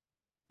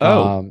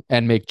oh,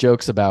 and make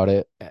jokes about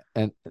it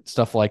and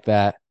stuff like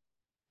that.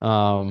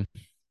 um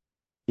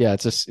yeah,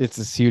 it's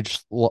this huge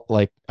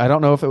like I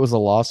don't know if it was a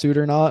lawsuit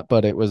or not,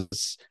 but it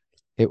was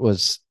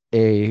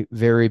a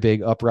very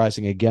big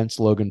uprising against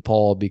Logan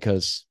Paul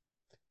because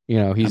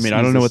I mean, I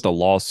he's don't know what this the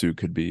lawsuit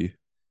could be.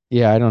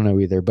 yeah, I don't know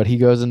either, but he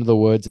goes into the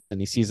woods and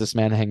he sees this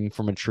man hanging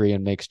from a tree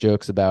and makes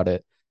jokes about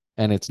it,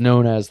 and it's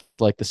known as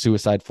like the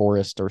suicide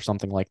forest or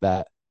something like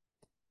that.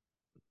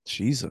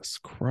 Jesus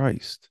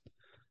Christ.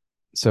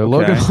 So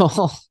Logan Okay.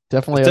 Paul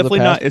definitely It's has a definitely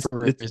not past it's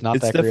where it's he's not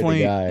it's that great a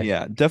definitely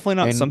guy, definitely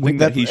not and something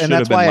that he should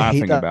have that's been why I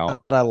hate laughing that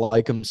about. I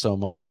like him so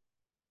much.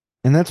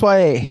 And that's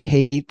why I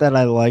hate that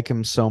I like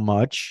him so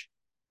much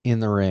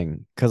in the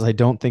ring because I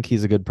don't think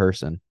he's a good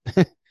person.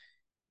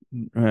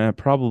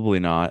 Probably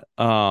not.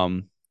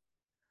 I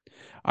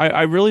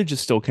really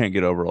just still can't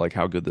get over like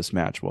how good this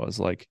match was.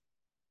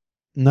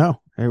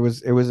 No, it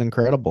was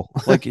incredible.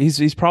 Like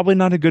he's probably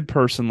not a good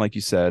person, like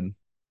you said.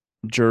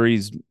 Jury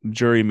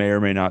may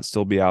or may not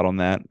still be out on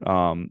that.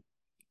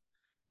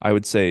 I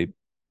would say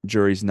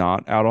jury's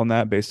not out on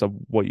that based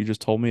on what you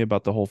just told me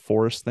about the whole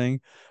Forrest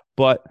thing.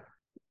 But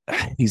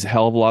he's a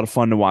hell of a lot of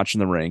fun to watch in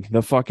the ring.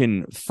 The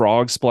fucking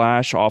frog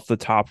splash off the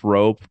top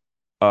rope,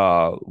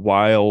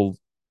 while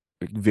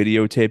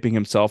videotaping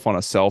himself on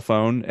a cell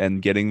phone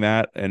and getting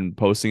that and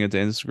posting it to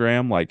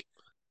Instagram, like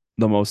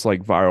the most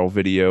like viral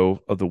video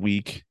of the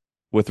week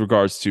with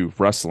regards to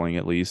wrestling,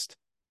 at least.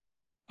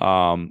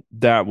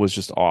 That was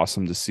just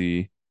awesome to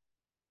see.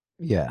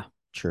 Yeah,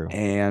 true.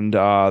 And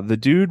the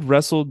dude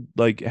wrestled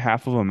like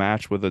half of a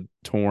match with a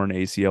torn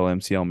ACL,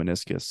 MCL,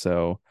 meniscus.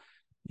 So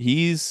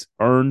he's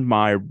earned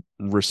my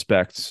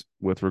respect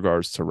with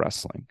regards to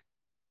wrestling.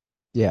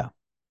 Yeah,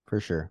 for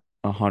sure.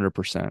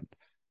 100%.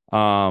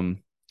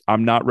 Um,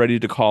 I'm not ready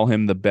to call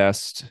him the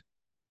best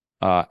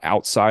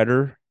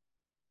outsider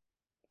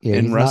Yeah,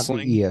 in he's not the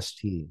wrestling.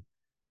 EST.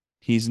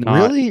 He's not.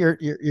 Really?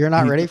 You're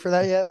not He's ready for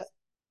that yet?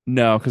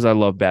 no, because I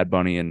love Bad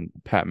Bunny and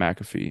Pat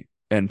McAfee.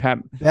 And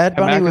Bad Pat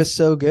Bunny McAfee was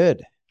so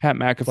good. Pat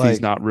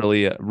McAfee's Like, not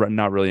really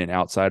an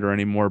outsider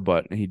anymore,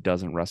 but he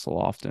doesn't wrestle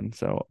often.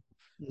 So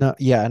no,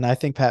 yeah, and I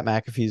think Pat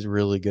McAfee's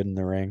really good in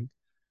the ring.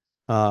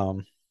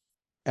 Um,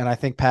 and I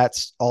think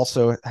Pat's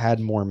also had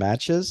more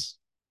matches.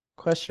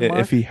 Question if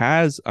mark. he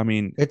has, I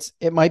mean,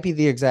 It might be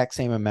the exact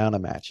same amount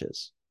of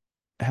matches.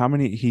 how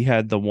many he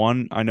had? The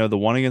one I know, the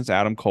one against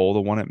Adam Cole,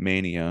 the one at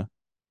Mania.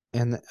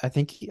 And I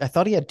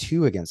thought he had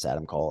two against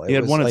Adam Cole. He It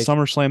had was one at like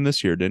SummerSlam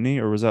this year, didn't he?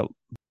 Or was that?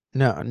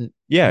 no,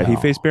 Yeah, he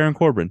faced no. Baron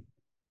Corbin.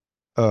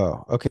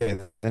 Oh, okay.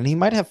 Then he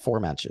might have four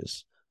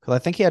matches because I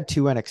think he had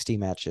two NXT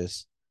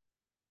matches.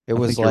 It I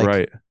was think you're like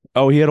right.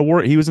 Oh,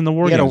 he was in the he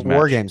War had a Games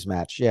War match. Games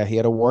match. Yeah, he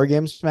had a War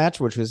Games match,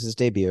 which was his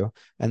debut,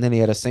 and then he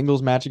had a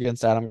singles match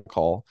against Adam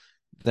Cole.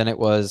 Then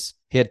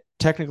he had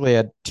technically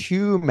had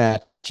two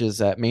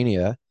matches at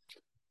Mania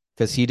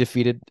because he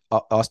defeated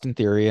Austin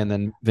Theory, and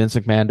then Vince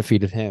McMahon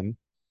defeated him.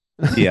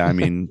 Yeah, I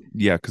mean,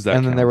 yeah, because that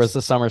And then there was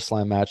counts. the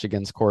SummerSlam match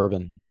against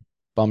Corbin,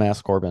 bum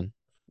ass Corbin.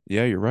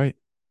 Yeah, you're right.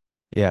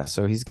 Yeah,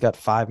 so he's got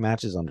five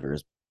matches under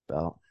his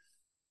belt,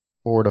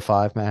 4 to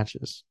 5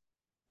 matches.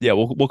 Yeah,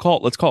 let's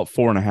call it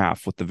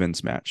 4.5 with the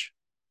Vince match.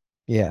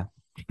 Yeah,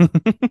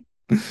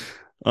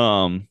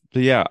 But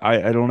yeah,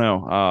 I don't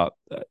know.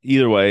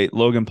 Either way,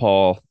 Logan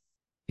Paul,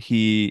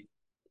 he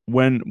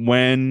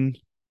when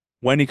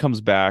he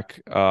comes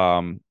back,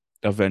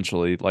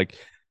 eventually, like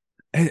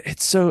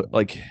it's so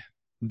like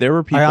there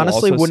were I people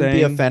honestly also wouldn't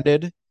be saying,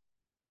 offended.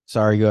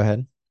 Sorry, go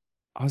ahead.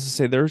 I was to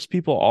say there's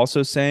people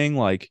also saying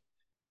like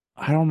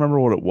I don't remember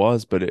what it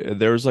was, but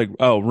there was like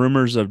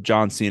rumors of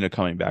John Cena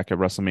coming back at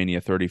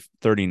WrestleMania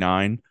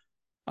 39.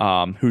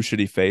 Who should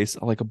he face?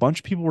 Like a bunch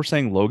of people were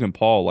saying Logan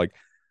Paul. Like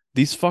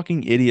these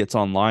fucking idiots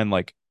online.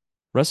 Like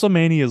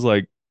WrestleMania is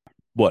like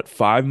what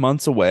 5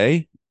 months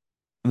away.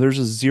 There's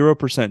a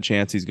 0%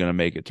 chance he's gonna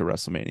make it to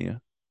WrestleMania.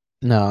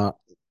 No,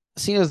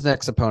 Cena's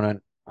next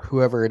opponent,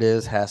 whoever it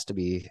is, has to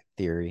be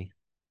Theory.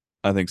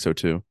 I think so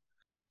too.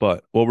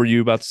 But what were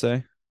you about to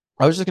say?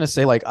 I was just gonna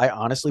say, like, I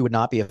honestly would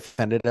not be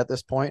offended at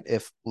this point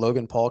if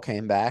Logan Paul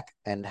came back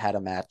and had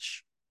a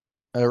match,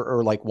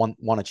 or like won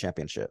a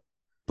championship.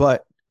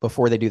 But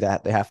before they do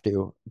that, they have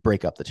to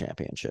break up the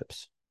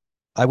championships.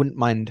 I wouldn't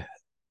mind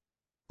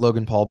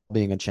Logan Paul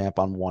being a champ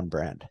on one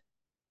brand.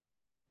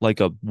 Like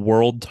a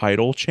world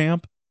title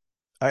champ?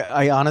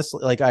 I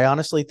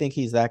honestly think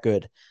he's that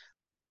good.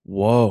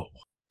 Whoa,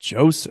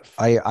 Joseph.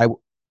 I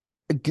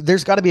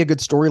there's got to be a good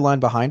storyline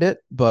behind it,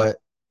 but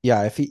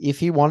yeah, if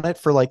he won it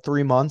for like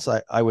 3 months,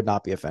 I would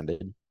not be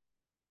offended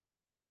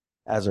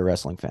as a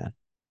wrestling fan.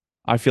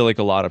 I feel like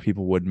a lot of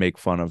people would make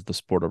fun of the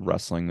sport of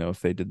wrestling though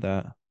if they did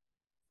that.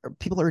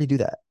 People already do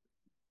that.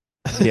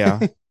 Yeah,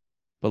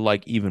 but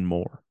like even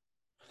more.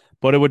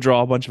 But it would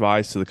draw a bunch of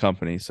eyes to the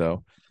company,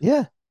 so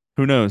Yeah,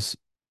 who knows?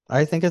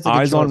 I think it's a good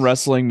Eyes on choice.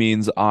 wrestling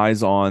means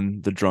eyes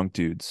on the drunk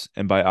dudes.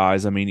 And by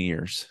eyes, I mean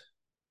ears.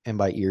 And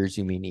by ears,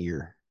 you mean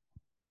ear.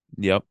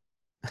 Yep.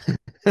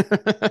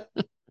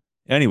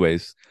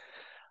 Anyways,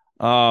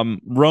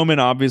 Roman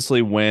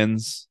obviously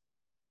wins.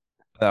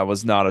 That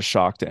was not a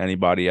shock to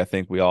anybody. I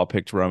think we all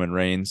picked Roman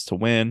Reigns to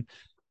win.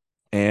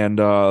 And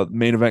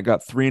main event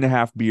got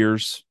 3.5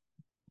 beers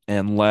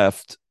and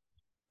left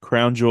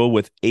Crown Jewel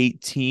with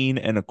 18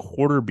 and a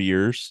quarter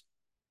beers.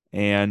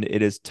 And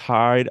it is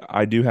tied.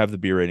 I do have the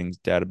beer ratings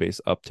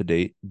database up to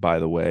date, by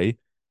the way.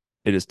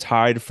 It is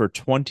tied for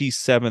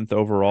 27th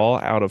overall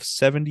out of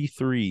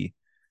 73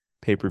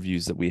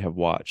 pay-per-views that we have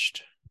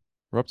watched.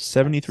 We're up to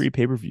 73 Nice.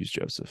 pay-per-views,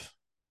 Joseph.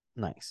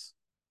 Nice.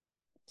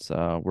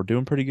 So we're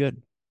doing pretty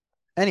good.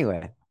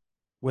 Anyway,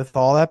 With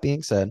all that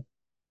being said,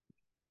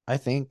 I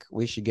think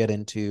we should get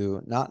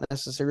into not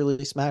necessarily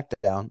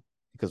SmackDown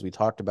because we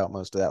talked about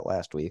most of that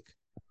last week.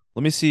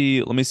 Let me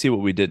see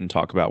what we didn't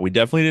talk about. We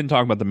definitely didn't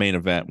talk about the main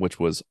event, which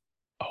was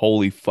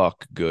holy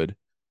fuck good.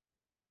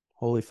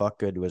 Holy fuck,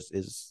 good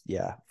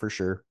yeah, for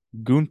sure.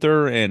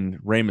 Gunther and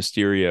Rey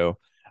Mysterio.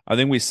 I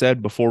think we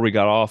said before we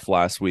got off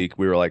last week,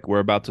 we were like, we're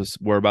about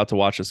to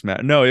watch this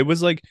match. No, it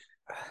was like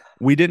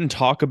we didn't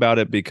talk about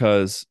it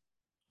because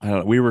I don't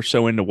know, we were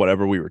so into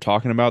whatever we were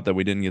talking about that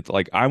we didn't get to,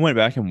 like, I went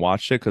back and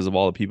watched it because of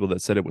all the people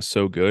that said it was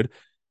so good.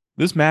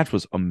 This match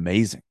was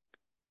amazing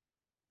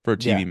for a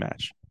Yeah, TV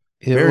match.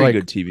 it Very like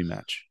good TV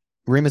match.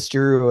 Rey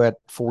Mysterio at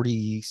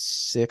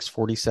 46,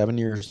 47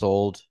 years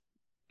old,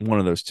 One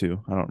of those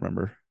two. I don't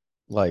remember.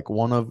 like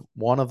one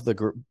of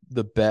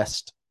the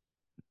best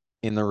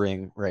in the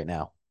ring right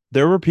now.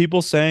 There were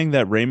people saying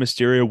that Rey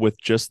Mysterio with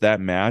just that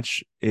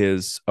match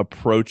is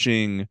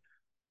approaching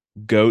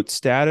GOAT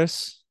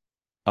status,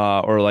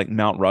 or like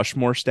Mount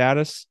Rushmore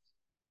status.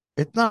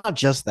 It's not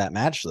just that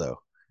match though.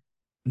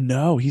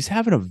 No, he's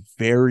having a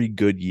very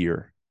good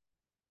year.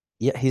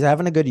 Yeah, he's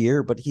having a good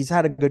year, but he's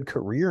had a good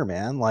career,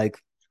 man. Like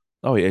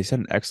Oh yeah, he's had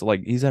an excellent,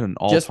 like he's had an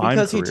just all-time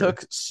because he career.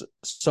 took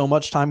so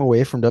much time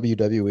away from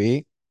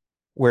WWE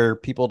where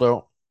people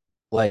don't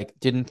like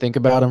didn't think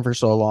about him for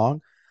so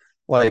long,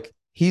 like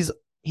he's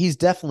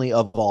definitely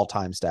of all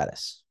time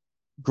status.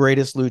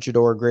 Greatest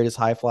luchador, greatest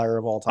high flyer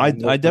of all I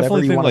time, I whatever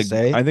definitely you think want to like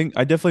say.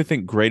 I definitely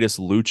think greatest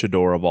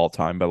luchador of all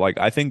time, but like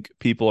I think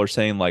people are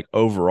saying like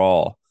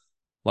overall,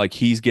 like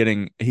he's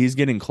getting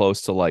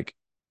close to like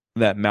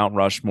that Mount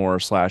Rushmore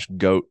slash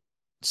GOAT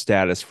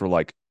status for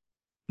like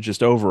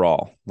just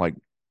overall. Like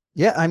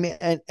Yeah, I mean,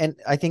 and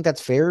I think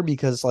that's fair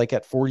because like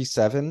at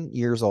 47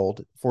 years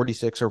old,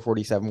 46 or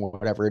 47,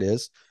 whatever it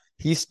is,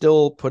 he's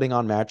still putting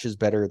on matches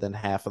better than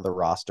half of the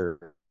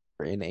roster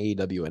in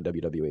AEW and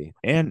WWE.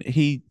 and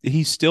he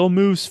still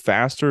moves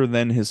faster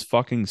than his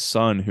fucking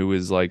son who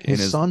is like in His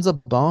his son's a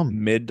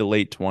bum. mid to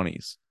late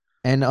 20s.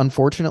 And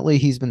unfortunately,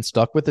 he's been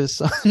stuck with his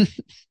son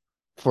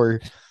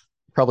for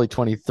probably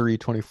 23,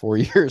 24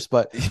 years,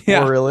 but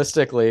more Yeah.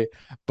 realistically,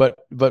 but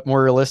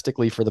more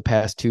realistically for the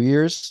past 2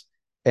 years.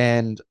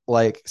 And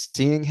like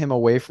seeing him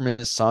away from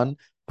his son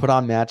put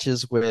on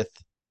matches with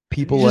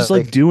And he's people just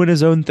like like doing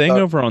his own thing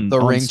over on the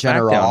on Ring SmackDown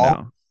General,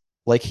 now.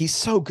 like he's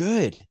so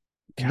good.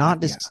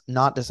 God, yeah.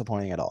 Not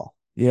disappointing at all.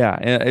 Yeah,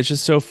 and it's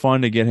just so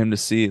fun to get him to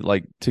see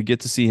like to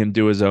get to see him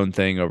do his own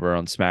thing over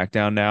on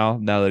SmackDown now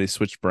that he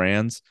switched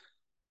brands.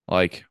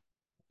 Like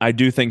I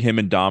do think him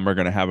and Dom are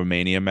going to have a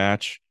Mania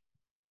match,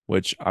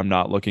 which I'm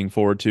not looking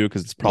forward to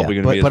because it's Yeah, probably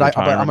going to be his but I'm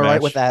retirement all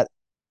right with match. that.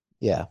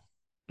 Yeah.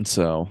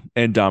 So,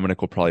 and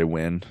Dominic will probably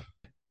win.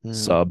 Mm,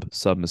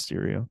 Sub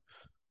Mysterio.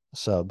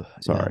 sub.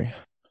 Yeah. Sorry.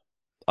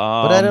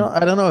 But Um, I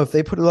don't know if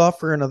they put it off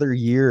for another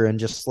year and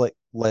just like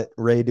let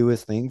Ray do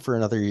his thing for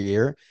another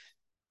year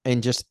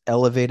and just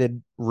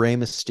elevated Rey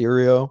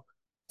Mysterio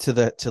to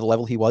the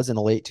level he was in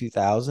the late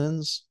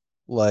 2000s,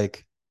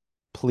 like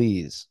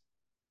please,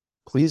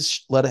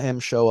 please let him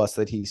show us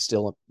that he's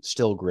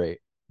still great.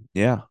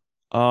 yeah.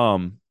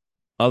 Um,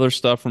 Other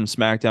stuff from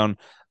SmackDown.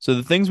 So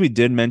the things we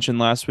did mention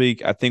last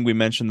week, I think we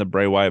mentioned the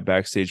Bray Wyatt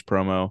backstage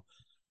promo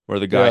where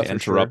the guy Yeah, for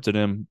sure. interrupted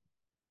him.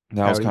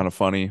 That was Howdy. kind of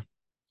funny.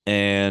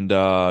 And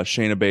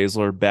Shayna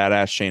Baszler,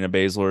 badass Shayna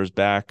Baszler is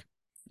back.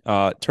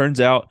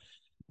 Turns out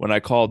when I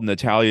called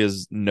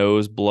Natalia's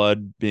nose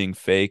blood being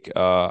fake,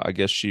 I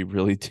guess she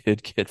really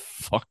did get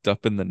fucked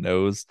up in the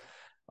nose.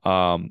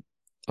 I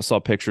saw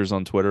pictures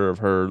on Twitter of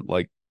her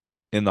like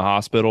in the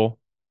hospital.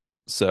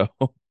 So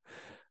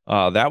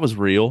that was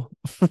real.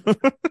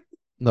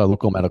 The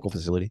local medical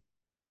facility.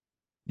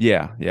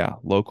 Yeah, yeah.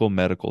 Local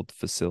medical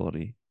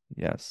facility.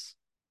 Yes.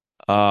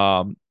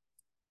 Um,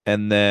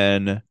 and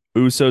then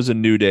Usos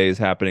and New Day is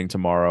happening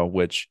tomorrow,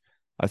 which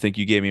I think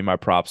you gave me my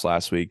props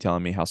last week,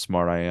 telling me how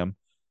smart I am.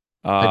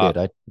 I Uh, did.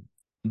 I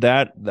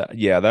that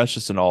yeah, that's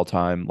just an all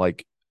time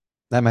like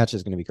That match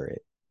is going to be great.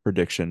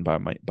 prediction by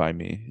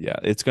me. Yeah,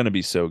 it's gonna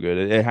be so good.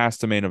 It has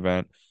to main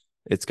event.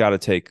 It's got to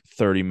take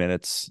 30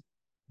 minutes,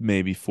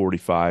 maybe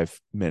 45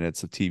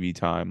 minutes of TV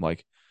time.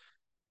 Like,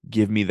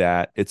 give me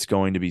that. It's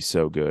going to be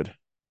so good.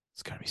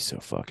 It's gonna be so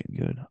fucking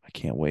good. I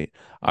can't wait.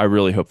 I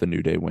really hope the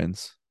New Day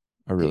wins.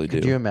 I really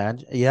Could you do.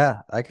 imagine?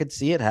 Yeah, I could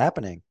see it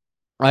happening.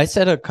 I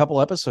said a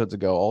couple episodes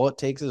ago, all it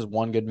takes is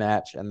one good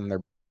match and then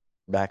they're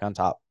back on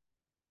top.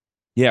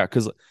 Yeah,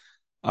 because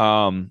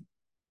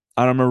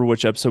I don't remember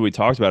which episode we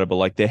talked about it, but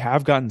like they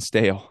have gotten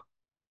stale.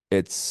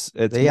 It's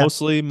Yeah,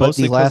 mostly but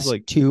mostly these because last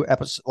like two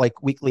episodes,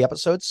 like weekly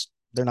episodes,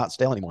 they're not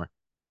stale anymore.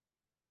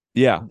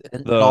 yeah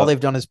And all the they've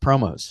done is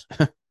promos.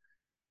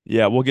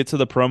 yeah we'll get to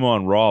the promo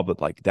on Raw,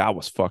 but like that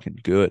was fucking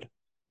good.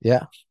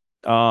 Yeah.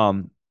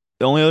 Um,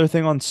 the only other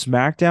thing on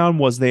SmackDown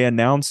was they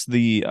announced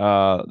the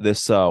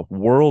this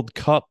World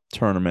Cup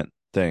tournament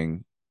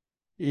thing.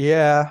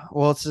 Yeah.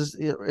 Well, it's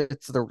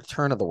the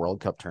return of the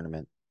World Cup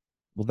tournament.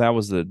 Well, that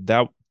was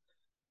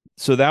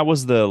that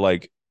was the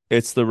like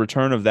it's the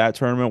return of that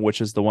tournament,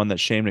 which is the one that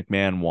Shane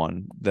McMahon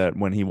won that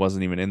when he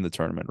wasn't even in the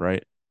tournament,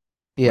 right?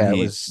 when Yeah, it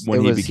he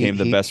was became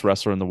the best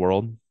wrestler in the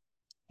world.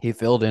 he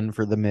filled in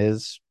for the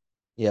Miz.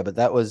 Yeah, but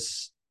that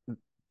was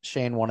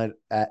Shane won it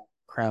at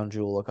Crown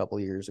Jewel a couple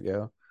years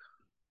ago.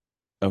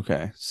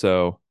 Okay,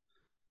 so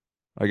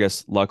I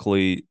guess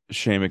luckily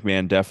Shane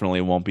McMahon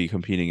definitely won't be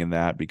competing in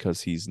that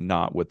because he's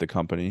not with the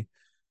company.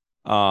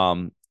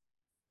 Um,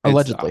 it's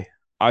Allegedly.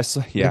 I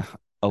saw, yeah,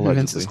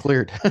 Vince is allegedly.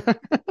 cleared.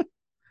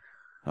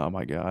 Oh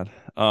my God.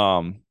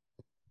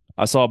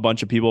 I saw a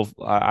bunch of people.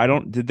 I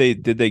don't. Did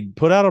they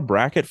put out a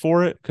bracket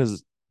for it?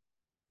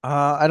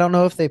 I don't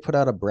know if they put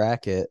out a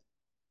bracket.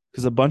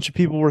 Because a bunch of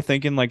people were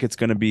thinking like it's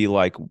going to be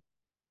like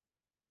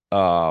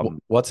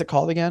What's it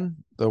called again?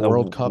 The a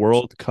World Cup.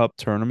 World Cup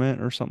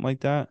tournament or something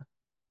like that.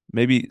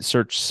 Maybe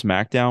search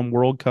SmackDown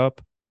World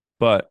Cup,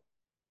 but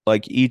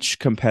like each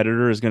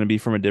competitor is going to be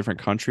from a different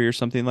country or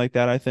something like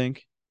that, I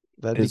think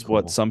That'd be is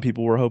what cool. some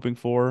people were hoping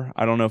for.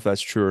 I don't know if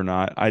that's true or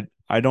not.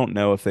 I don't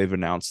know if they've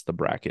announced the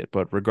bracket,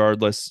 but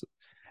regardless,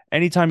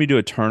 anytime you do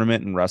a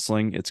tournament in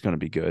wrestling, it's going to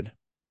be good.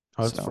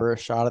 Oh, it's So, for a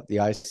shot at the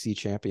IC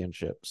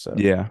championship.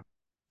 yeah,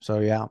 So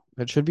yeah,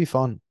 it should be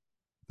fun.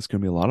 it's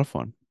going to be a lot of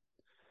fun.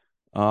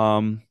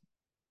 Um,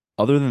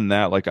 Other than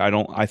that, like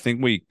I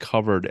think we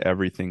covered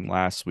everything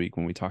last week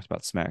when we talked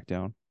about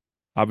SmackDown.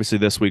 Obviously,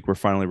 this week we're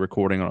finally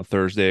recording on a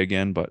Thursday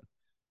again, but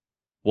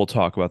we'll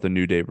talk about the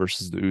New Day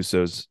versus the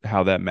Usos,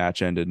 how that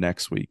match ended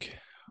next week,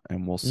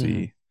 and we'll Mhm.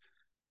 see.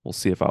 We'll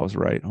see if I was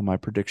right on my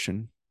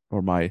prediction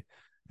or my,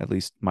 at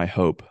least my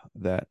hope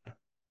that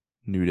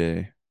New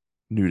Day,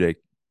 New Day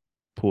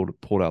pulled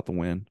out the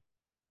win.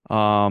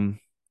 Um,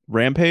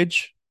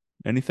 Rampage,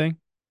 anything?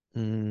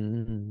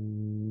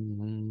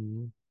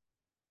 Mm,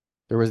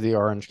 there was the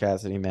Orange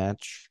Cassidy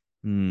match.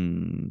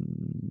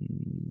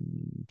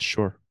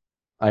 Sure.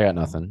 I got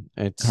nothing.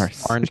 All It's right.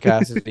 Orange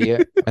Cassidy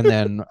and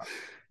then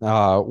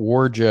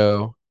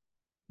Warjo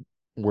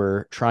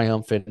were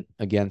triumphant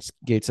against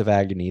Gates of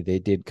Agony. They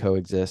did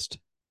coexist.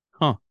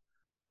 Huh.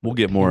 We'll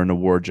get more into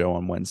Warjo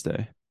on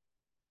Wednesday.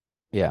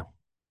 Yeah.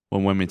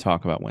 When we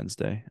talk about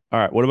Wednesday. All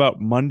right. What about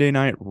Monday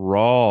Night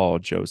Raw,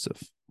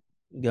 Joseph?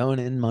 Going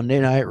in Monday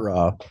Night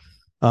Raw.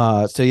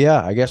 So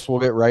yeah, I guess we'll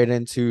get right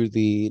into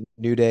the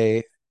New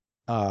Day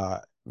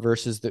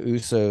versus the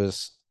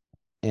Usos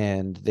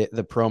and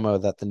the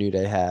promo that the New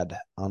Day had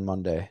on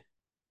Monday,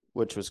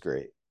 which was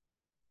great.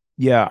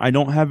 Yeah, I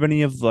don't have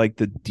any of like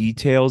the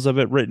details of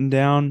it written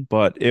down,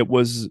 but it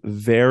was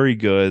very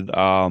good.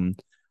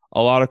 A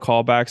lot of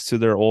callbacks to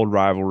their old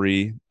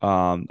rivalry.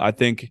 I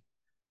think it's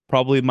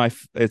probably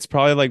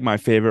like my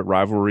favorite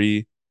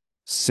rivalry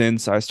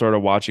since I started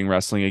watching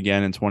wrestling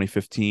again in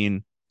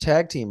 2015.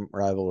 Tag team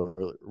rivalry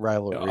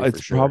for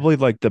It's sure. probably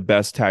like the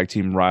best tag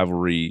team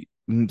rivalry,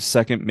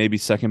 maybe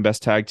second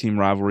best tag team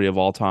rivalry of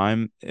all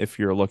time if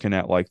you're looking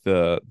at like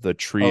the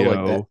Oh,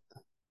 like that, trio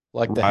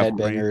like the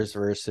rivalry. Headbangers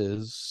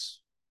versus.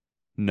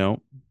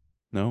 No,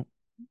 no.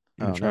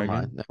 You can Oh, try never again.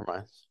 mind, never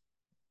mind.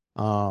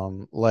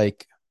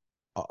 Like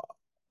uh,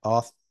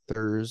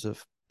 Authors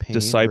of Pain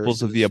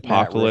versus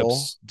Matt Riddle.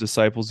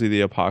 Disciples of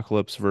the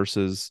Apocalypse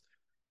versus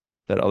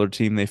that other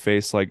team they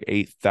faced like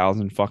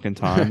 8,000 fucking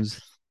times.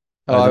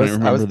 Oh, I don't even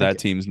remember that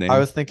team's I name.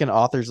 was thinking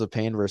Authors of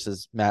Pain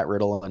versus Matt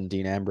Riddle and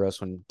Dean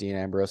Ambrose when Dean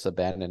Ambrose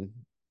abandoned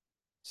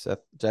Seth.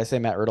 Did I say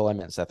Matt Riddle? I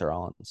meant Seth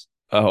Rollins.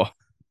 Oh,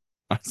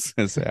 I was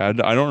gonna say I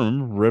don't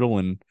remember Riddle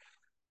and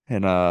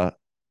No,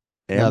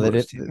 they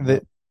Ambrose did. teaming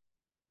up.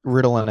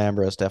 Riddle and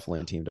Ambrose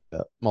definitely teamed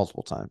up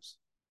multiple times.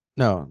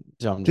 No,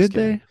 I'm just Did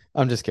kidding. they?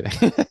 I'm just kidding.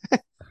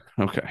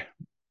 Okay. I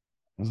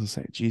was gonna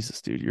say,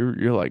 Jesus, dude,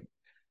 you're like,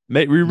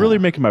 you're really No,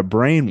 making my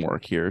brain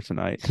work here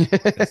tonight.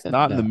 It's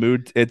not in the no,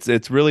 mood.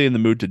 It's really in the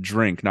mood to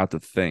drink, not to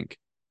think.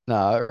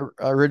 no.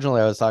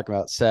 Originally, I was talking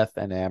about Seth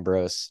and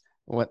Ambrose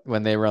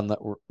when they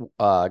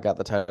got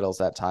the titles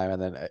that time,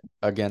 and then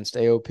against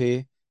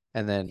AOP,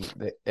 and then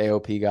the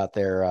AOP got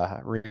their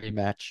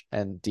rematch,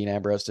 and Dean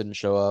Ambrose didn't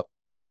show up,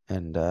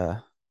 and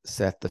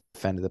Seth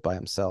defended it by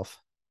himself,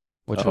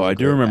 which Oh, was a I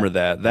do great remember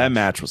that. That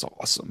match. match was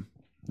awesome.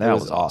 It That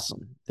was was awesome.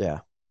 awesome. Yeah.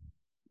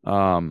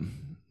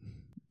 Um,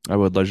 I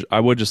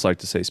would just like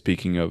to say,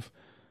 speaking of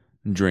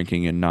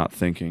drinking and not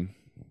thinking,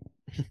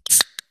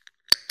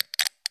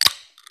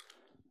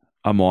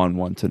 I'm on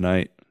one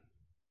tonight.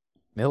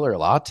 Miller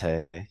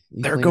Latte.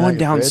 You They're clean out going your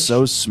down so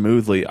fridge?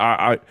 smoothly. They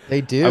I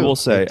will do. They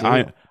say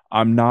do.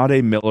 I'm not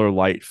a Miller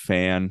Lite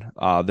fan.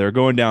 They're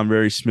going down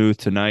very smooth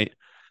tonight,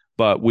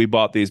 but we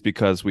bought these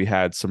because we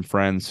had some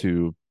friends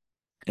who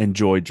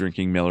enjoy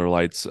drinking Miller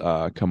Lights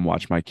come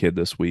watch my kid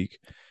this week,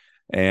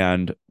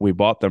 and we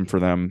bought them for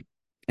them,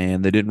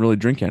 and they didn't really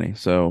drink any,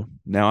 so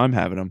now I'm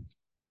having them.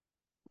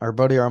 Our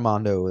buddy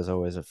Armando was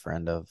always a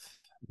friend of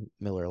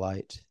Miller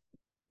Lite.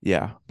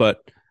 Yeah,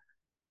 but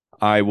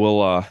I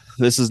will.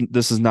 This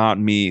is not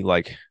me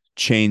like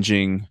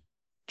changing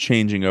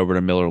over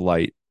to Miller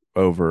Lite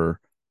over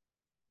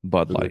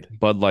Bud Light. Food.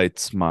 Bud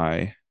Light's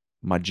my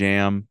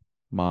jam,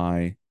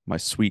 my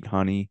sweet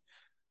honey,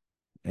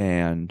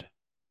 and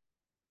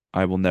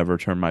I will never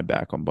turn my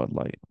back on Bud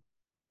Light.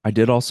 I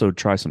did also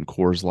try some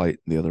Coors Light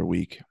the other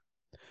week.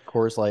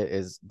 Coors Light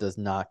does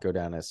not go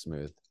down as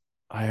smooth.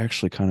 I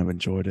actually kind of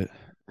enjoyed it.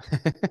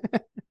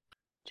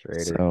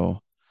 Traitor.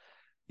 So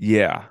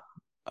yeah.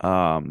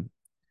 Um,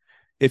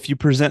 if you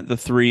present the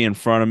three in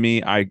front of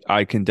me,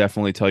 I can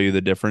definitely tell you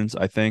the difference,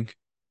 I think.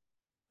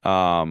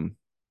 Um,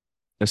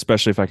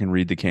 especially if I can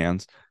read the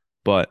cans.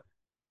 But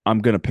I'm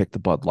gonna pick the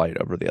Bud Light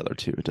over the other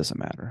two. It doesn't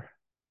matter.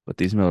 But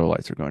these Miller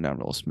Lights are going down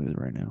real smooth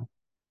right now.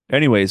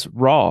 Anyways,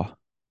 Raw.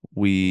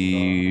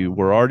 We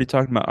were already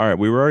talking about, all right,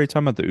 we were already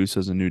talking about the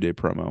Usos and New Day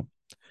promo.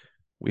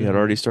 We had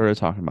already Mhm. started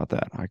talking about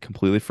that. I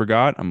completely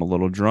forgot. I'm a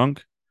little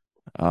drunk.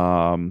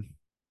 Um,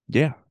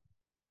 yeah,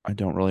 I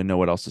don't really know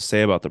what else to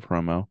say about the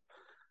promo.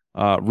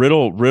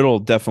 Riddle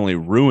definitely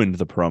ruined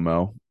the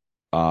promo,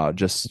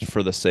 just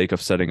for the sake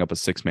of setting up a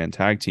 6-man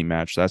tag team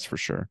match, that's for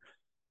sure.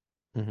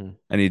 Mhm.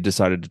 And he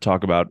decided to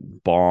talk about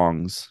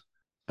bongs.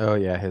 Oh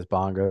yeah, his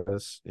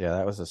bongos. Yeah,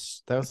 that was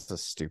a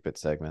stupid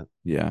segment.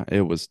 Yeah,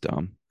 it was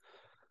dumb.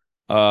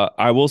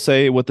 I will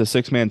say with the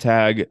 6-man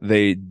tag,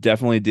 they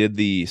definitely did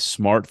the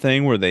smart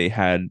thing where they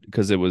had,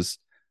 because it was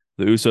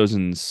the Usos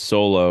and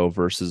Solo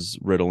versus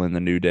Riddle in the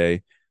New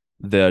Day.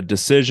 The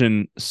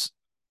decision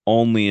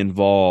only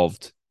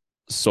involved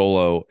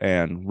Solo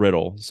and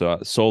Riddle. So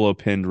Solo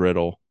pinned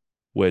Riddle,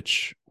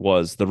 which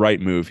was the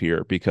right move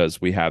here because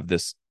we have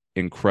this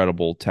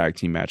incredible tag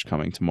team match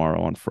coming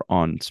tomorrow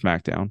on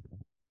SmackDown.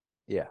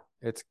 Yeah,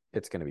 it's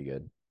gonna be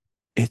good.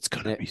 It's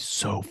And gonna be it,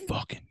 so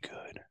fucking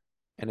good.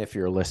 and if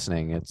you're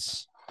listening,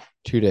 it's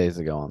 2 days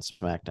ago on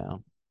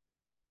SmackDown.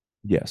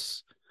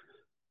 Yes.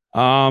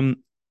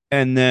 Um,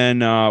 and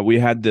then we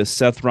had the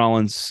Seth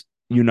Rollins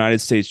United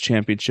States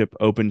Championship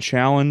Open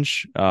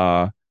Challenge.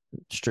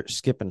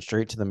 Skipping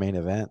straight to the main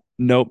event.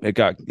 Nope,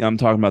 I'm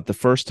talking about the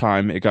first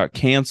time it got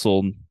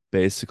canceled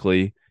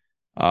basically,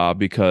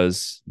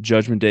 because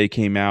Judgment Day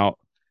came out.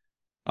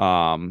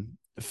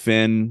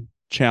 Finn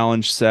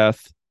challenged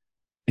Seth.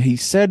 He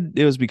said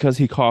it was because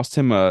he cost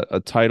him a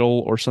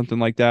title or something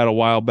like that a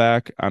while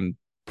back. I'm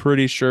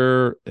pretty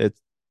sure it's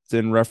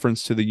in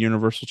reference to the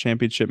Universal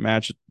Championship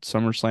match at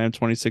SummerSlam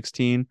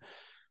 2016,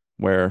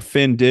 where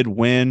Finn did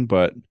win,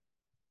 but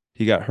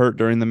he got hurt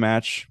during the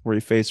match where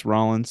he faced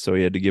Rollins, so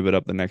he had to give it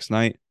up the next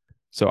night.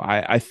 So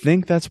I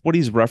think that's what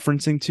he's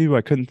referencing to.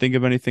 I couldn't think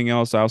of anything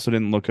else. I also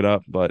didn't look it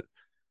up, but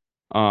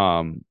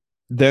um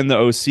then the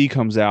OC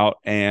comes out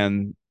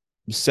and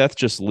Seth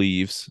just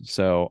leaves.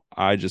 So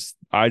I just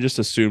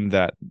assumed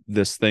that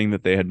this thing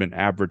that they had been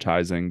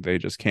advertising, they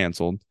just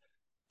canceled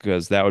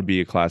because that would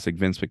be a classic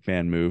Vince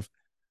McMahon move.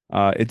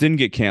 It didn't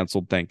get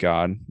canceled, thank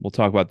God. We'll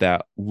talk about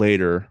that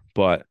later,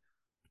 but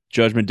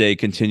Judgment Day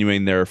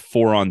continuing their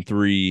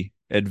 4-on-3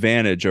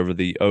 advantage over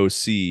the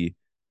OC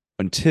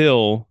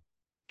until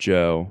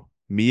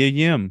Mia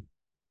Yim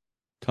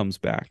comes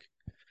back.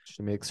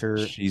 She makes her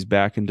She's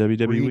back in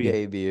WWE.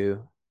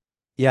 re-debut.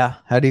 Yeah,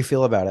 how do you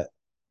feel about it?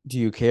 Do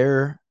you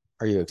care?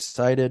 Are you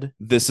excited?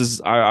 This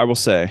is, I will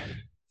say,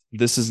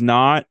 this is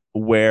not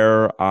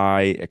where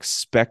I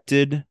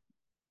expected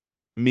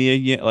Mia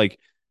Yim. Like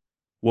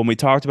when we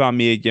talked about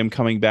Mia Yim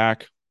coming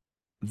back,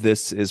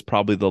 this is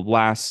probably the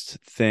last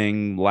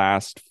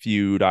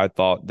feud I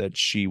thought that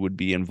she would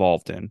be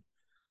involved in.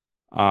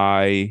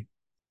 I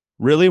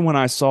really, when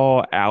I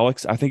saw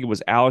Alex, I think it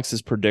was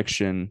Alex's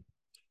prediction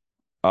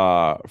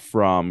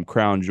from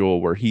Crown Jewel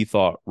where he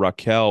thought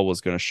Raquel was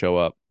going to show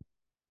up.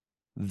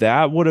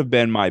 That would have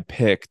been my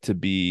pick to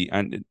be,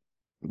 and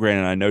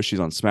granted, I know she's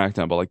on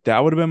SmackDown, but like that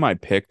would have been my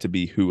pick to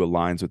be who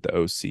aligns with the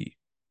OC.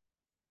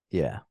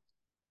 Yeah.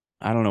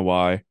 I don't know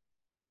why.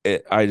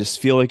 I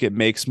just feel like it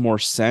makes more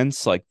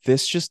sense. Like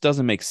this just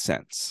doesn't make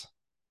sense.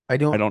 I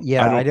don't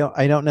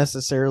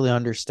necessarily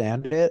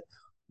understand it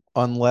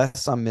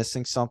unless I'm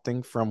missing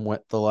something from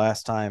what the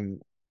last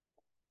time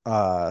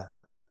uh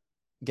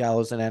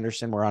Gallows and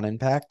Anderson were on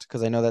Impact,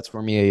 because I know that's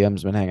where Mia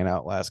Yim's been hanging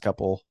out last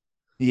couple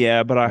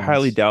Yeah, but I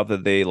highly months. doubt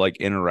that they like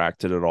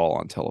interacted at all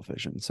on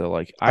television. So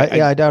like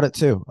I doubt it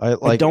too.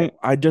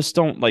 I just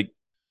don't like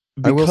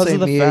I will because say of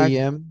the Mia fact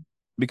Yim.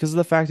 because of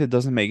the fact it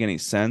doesn't make any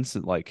sense.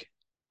 And like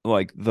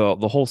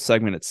the whole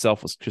segment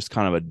itself was just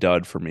kind of a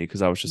dud for me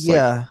because I was just like,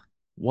 Yeah.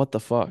 what the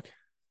fuck?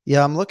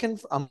 Yeah, I'm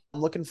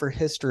looking for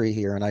history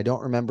here, and I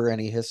don't remember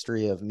any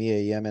history of Mia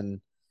Yim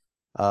and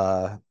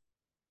uh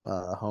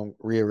home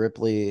Rhea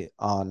Ripley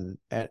in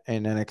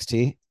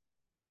NXT.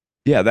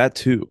 Yeah, that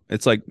too.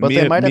 It's like But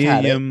they might have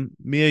had it.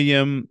 Mia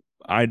Yim.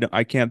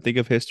 I can't think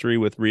of history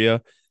with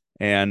Rhea,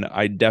 and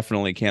I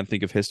definitely can't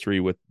think of history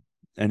with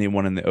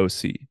anyone in the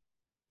OC.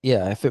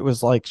 Yeah, if it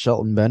was like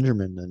Shelton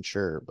Benjamin, then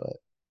sure, but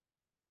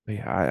But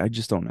yeah, I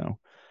just don't know.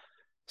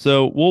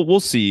 So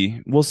we'll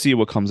see. We'll see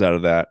what comes out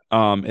of that.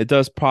 It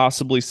does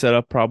possibly set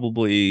up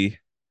probably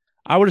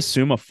I would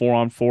assume a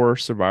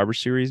 4-on-4 Survivor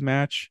Series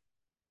match,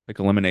 like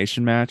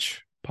elimination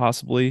match,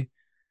 possibly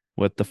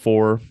with the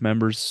four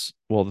members,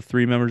 well, the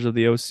three members of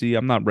the OC.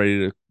 I'm not ready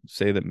to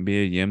say that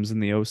Mia Yim's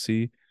in the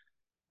OC.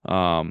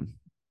 Um,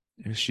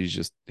 she's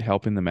just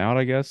helping them out,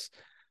 I guess.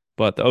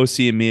 But the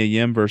OC and Mia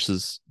Yim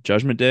versus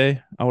Judgment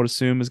Day, I would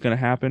assume is going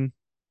to happen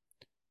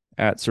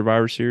at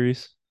Survivor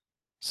Series.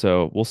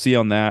 So we'll see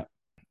on that.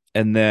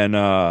 And then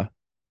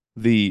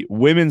The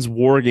women's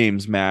War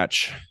Games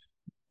match.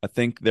 I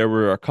think there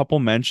were a couple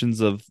mentions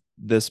of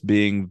this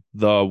being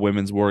the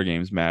women's War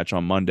Games match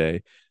on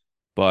Monday,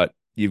 but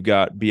you've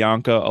got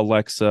Bianca,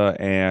 Alexa,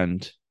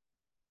 and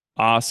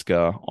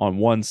Asuka on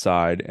one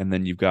side, and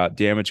then you've got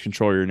Damage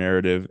Control Your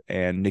Narrative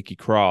and Nikki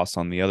Cross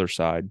on the other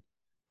side.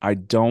 I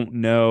don't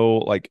know,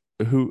 like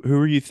who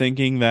are you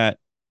thinking that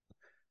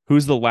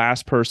who's the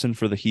last person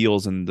for the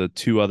heels and the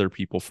two other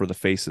people for the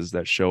faces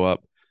that show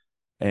up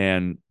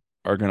and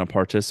are going to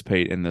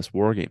participate in this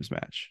War Games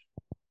match?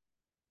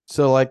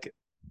 So like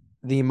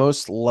the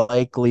most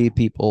likely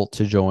people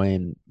to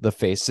join the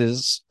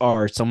faces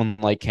are someone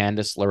like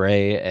Candice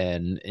LeRae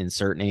and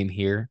insert name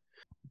here.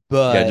 Yeah,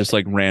 But just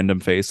like random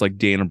face, like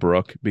Dana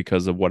Brooke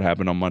because of what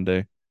happened on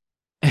Monday.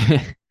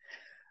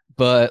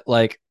 but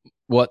like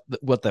what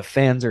the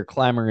fans are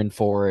clamoring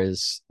for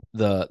is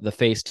the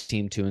face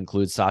team to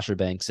include Sasha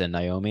Banks and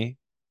Naomi.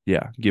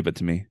 Yeah, give it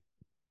to me.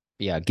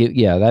 Yeah,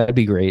 that'd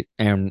be great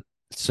and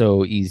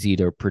so easy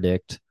to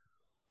predict.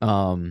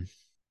 Um,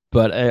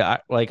 but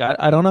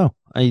I don't know.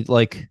 I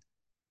like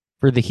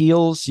for the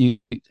heels, you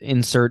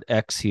insert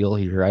X heel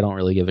here. I don't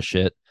really give a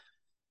shit.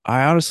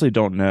 I honestly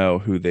don't know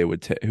who they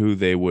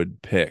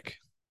would pick.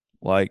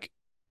 Like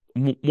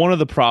one of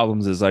the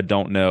problems is I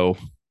don't know.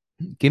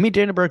 Give me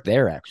Dana Brooke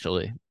there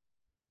actually,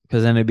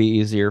 because then it'd be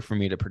easier for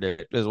me to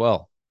predict as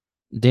well.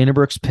 Dana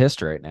Brooke's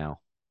pissed right now.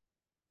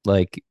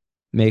 Like,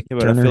 make Yeah,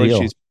 but I turn her feel like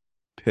heel. she's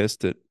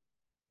pissed at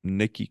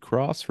Nikki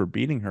Cross for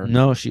beating her.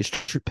 No, she's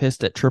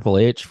pissed at Triple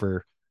H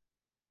for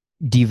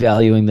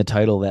devaluing the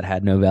title that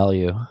had no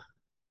value.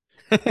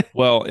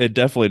 Well, it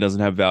definitely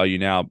doesn't have value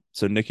now.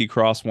 So Nikki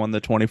Cross won the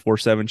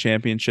 24/7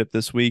 championship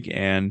this week,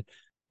 and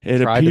it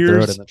Tried to throw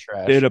it appears in the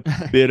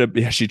trash.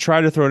 yeah, she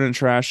tried to throw it in the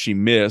trash. She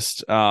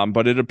missed.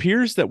 But it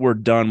appears that we're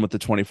done with the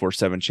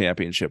 24/7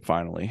 championship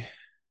finally.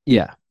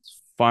 Yeah.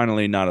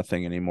 Finally not a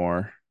thing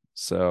anymore.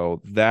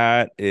 So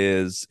that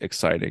is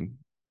exciting.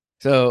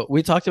 So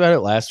we talked about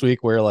it last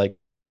week where like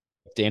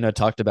Dana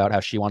talked about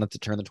how she wanted to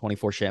turn the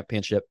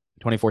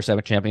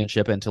 24/7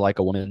 championship into like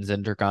a women's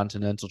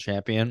intercontinental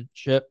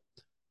championship,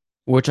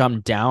 which I'm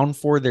down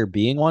for there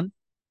being one,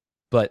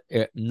 but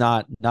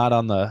not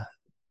on the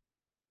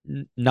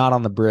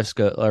brisk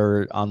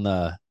or on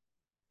the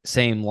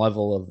same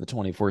level of the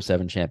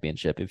 24/7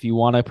 championship. If you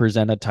want to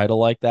present a title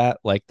like that,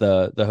 like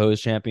the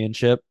Hose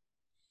Championship,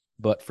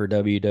 but for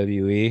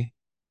WWE,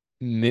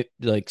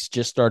 like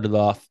just started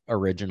off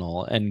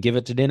original and give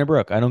it to Dana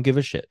Brooke. I don't give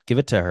a shit. Give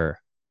it to her.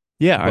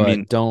 Yeah, I But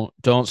mean,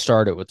 don't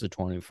start it with the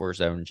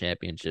 24/7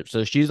 championship.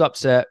 So she's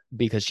upset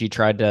because she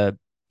tried to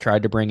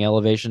bring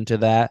elevation to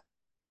that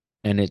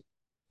and it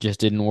just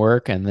didn't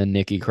work. And then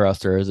Nikki Cross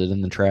throws it in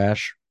the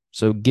trash.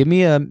 So give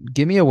me a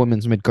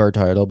women's mid card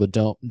title, but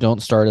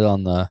don't start it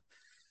on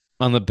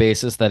the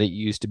basis that it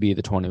used to be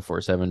the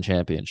 24/7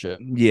 championship.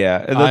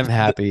 yeah, I'm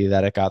happy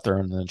that it got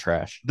thrown in the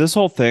trash. this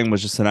whole thing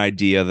was just an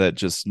idea that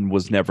just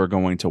was never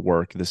going to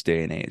work this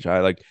day and age. I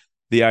like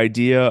the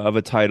idea of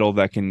a title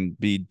that can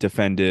be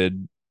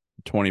defended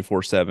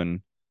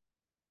 24/7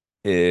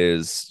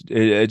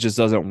 it just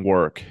doesn't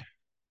work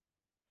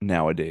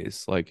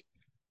nowadays. Like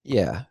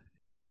Yeah.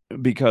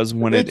 because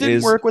when It it didn't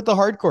is work with the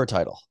hardcore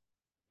title.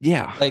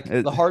 yeah, Like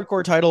the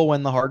hardcore title,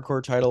 when the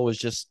hardcore title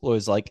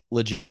was like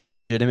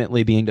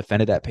legitimately being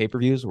defended at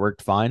pay-per-views,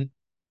 worked fine.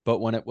 But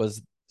when it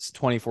was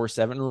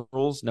 24/7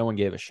 rules, no one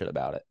gave a shit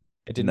about it.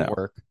 It didn't no.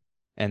 work.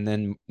 And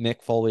then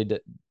Mick Foley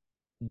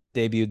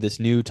debuted this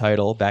new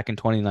title back in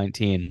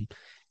 2019,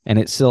 and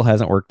it still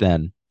hasn't worked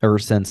then or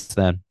since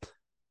then.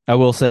 I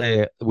will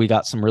say we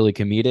got some really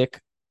comedic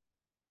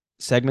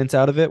segments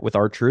out of it with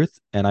R-Truth,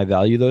 and I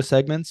value those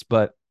segments.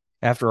 But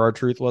after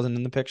R-Truth wasn't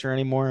in the picture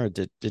anymore,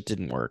 it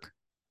didn't work.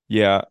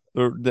 Yeah,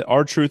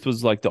 R-Truth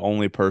was like the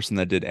only person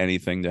that did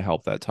anything to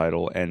help that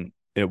title, and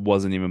it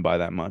wasn't even by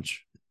that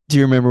much. Do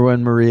you remember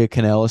when Maria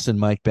Kanellis and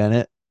Mike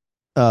Bennett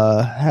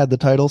had the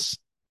titles?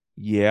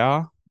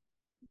 Yeah.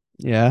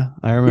 Yeah,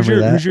 I remember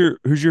that.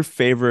 Who's your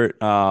favorite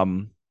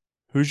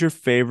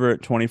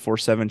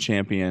 24/7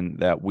 champion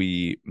that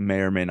we may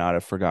or may not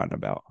have forgotten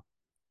about?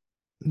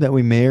 That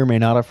we may or may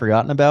not have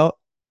forgotten about.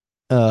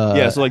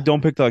 Yeah, so like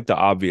don't pick like the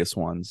obvious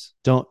ones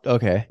Don't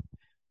okay.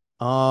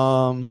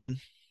 Um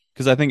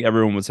because I think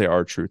everyone would say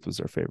R-Truth was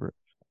their favorite.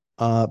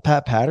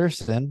 Pat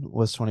Patterson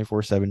was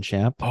 24/7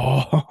 champ.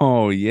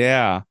 Oh,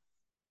 yeah.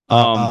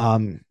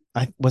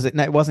 I was it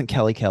it wasn't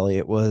Kelly Kelly,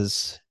 it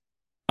was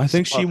I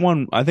think she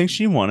won. I think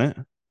she won it.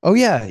 Oh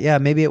yeah,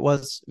 maybe it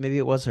was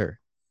her.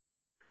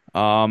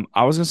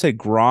 I was gonna say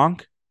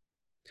Gronk.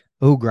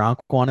 Oh, Gronk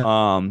won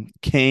it.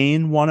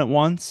 Kane won it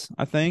once,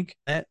 I think.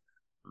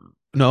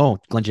 No,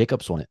 Glenn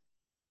Jacobs won it.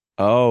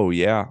 Oh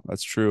yeah,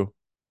 that's true.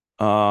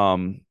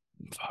 Um,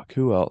 fuck,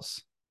 who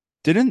else?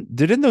 Didn't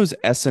those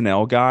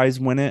SNL guys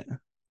win it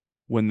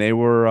when they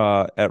were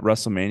at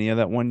WrestleMania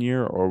that one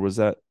year, or was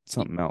that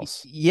something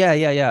else?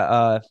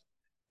 Yeah.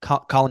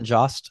 Colin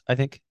Jost, I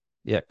think.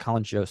 Yeah,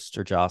 Colin Jost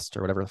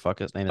or whatever the fuck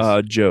his name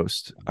is.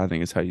 Jost, I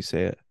think is how you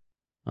say it.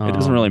 It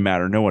doesn't really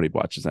matter. Nobody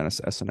watches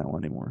SNL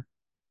anymore.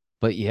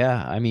 But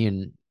yeah, I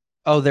mean,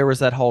 Oh, there was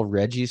that whole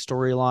Reggie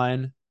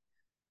storyline,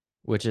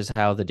 which is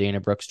how the Dana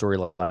Brooke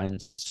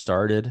storyline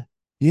started.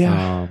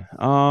 Yeah.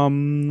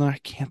 Um, I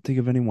can't think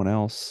of anyone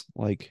else.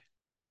 Like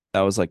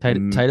that was like,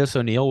 Titus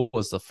O'Neil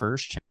was the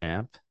first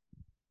champ.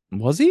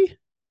 was he?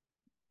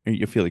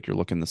 You feel like you're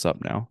looking this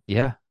up now.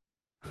 Yeah.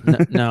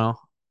 No,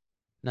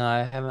 no,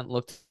 I haven't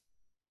looked it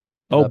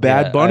Oh, up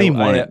Bad yet. Bunny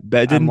won it. I'm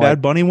Didn't like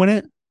Bad Bunny win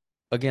it?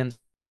 against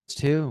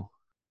two.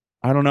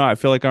 I don't know. I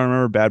feel like I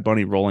remember Bad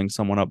Bunny rolling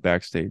someone up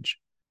backstage.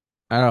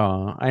 I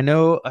don't know. I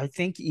know. I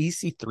think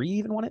EC3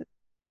 even won it.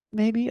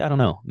 Maybe I don't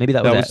know. Maybe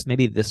that was That it. was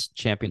Maybe this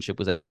championship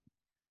was it.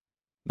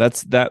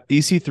 that's that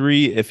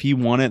EC3. If he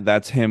won it,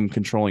 that's him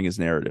controlling his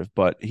narrative.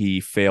 But he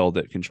failed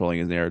at controlling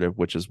his narrative,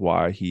 which is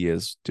why he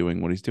is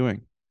doing what he's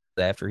doing.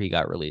 After he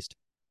got released.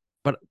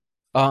 But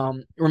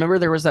remember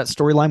there was that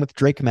storyline with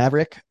Drake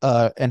Maverick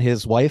and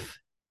his wife,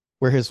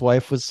 where his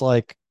wife was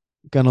like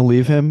gonna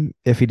leave him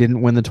if he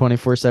didn't win the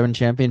 24/7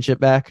 championship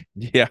back.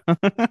 Yeah.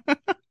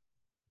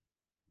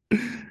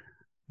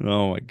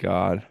 Oh my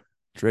God,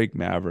 Drake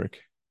Maverick,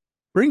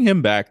 bring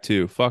him back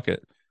too. Fuck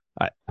it.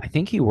 I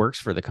think he works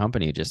for the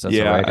company just as a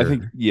Yeah, I writer.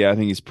 think I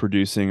think he's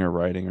producing or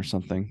writing or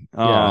something.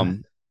 Yeah.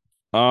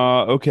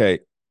 Okay.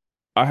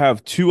 I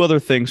have two other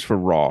things for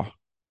Raw.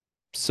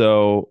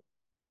 So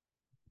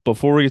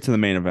before we get to the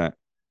main event,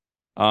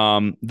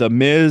 the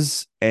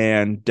Miz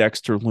and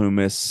Dexter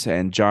Loomis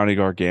and Johnny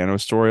Gargano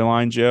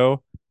storyline,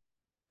 Joe,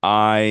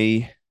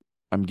 I'm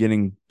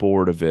getting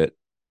bored of it,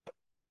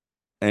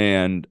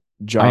 and I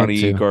am Johnny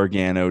too.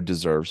 Gargano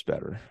deserves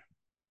better.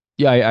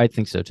 Yeah, I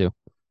think so too.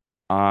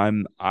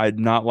 I'm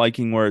not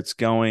liking where it's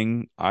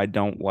going. I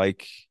think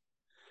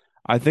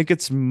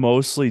it's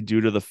mostly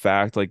due to the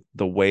fact like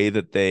the way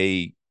that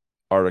they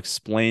are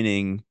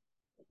explaining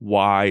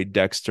why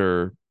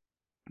Dexter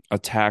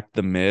attacked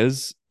the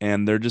Miz,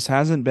 and there just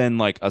hasn't been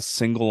like a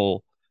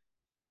single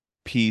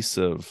piece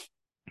of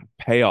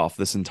payoff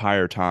this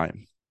entire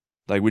time.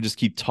 Like we just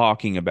keep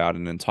talking about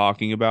it and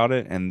talking about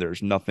it, and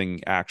there's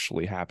nothing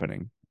actually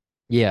happening.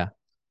 Yeah.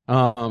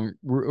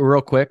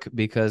 Real quick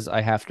because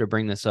I have to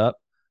bring this up.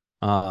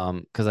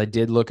 Because I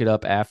did look it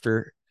up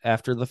after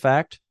the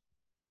fact.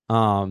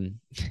 Um,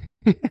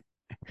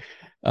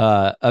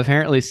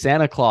 apparently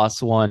Santa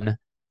Claus won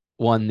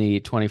the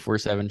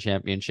 24/7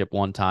 championship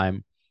one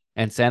time,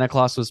 and Santa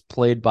Claus was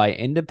played by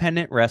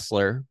independent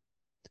wrestler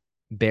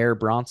Bear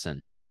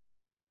Bronson.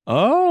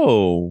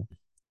 Oh,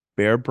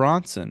 Bear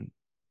Bronson,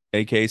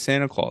 aka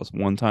Santa Claus,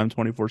 one-time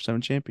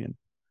 24/7 champion.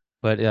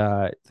 But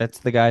that's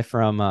the guy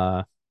from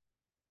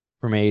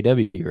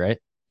AEW, right?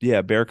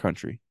 Yeah, Bear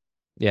Country.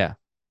 Yeah.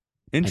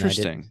 And I did.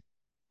 Interesting.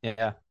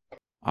 Yeah.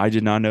 I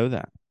did not know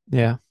that.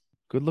 Yeah.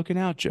 Good looking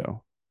out,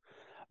 Joe.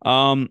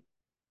 Um,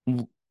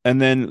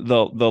 and then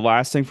the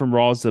last thing from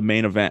Raw is the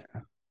main event.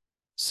 Yeah.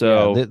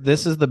 So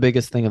This is the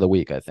biggest thing of the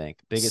week, I think.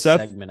 Biggest Seth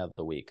segment of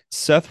the week.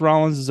 Seth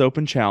Rollins'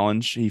 open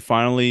challenge. He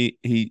finally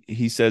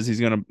he says he's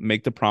gonna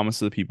make the promise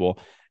to the people.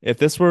 If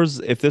this was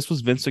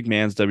Vince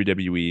McMahon's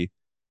WWE,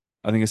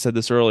 I think I said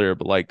this earlier,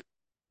 but like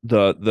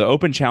the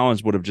open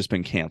challenge would have just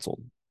been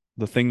canceled.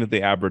 The thing that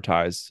they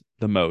advertised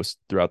the most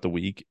throughout the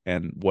week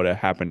and what had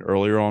happened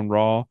earlier on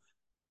Raw,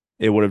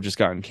 it would have just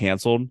gotten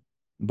canceled.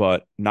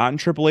 But not in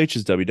Triple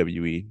H's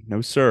WWE.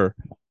 No, sir.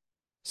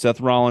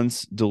 Seth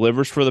Rollins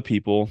delivers for the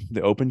people.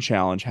 The open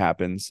challenge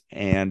happens,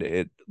 and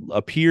it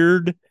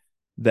appeared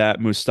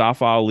that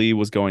Mustafa Ali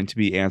was going to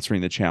be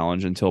answering the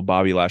challenge until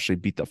Bobby Lashley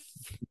beat the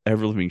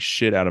ever living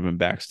shit out of him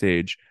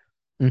backstage.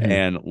 Mm-hmm.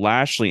 And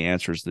Lashley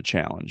answers the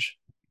challenge.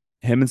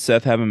 Him and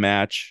Seth have a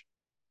match.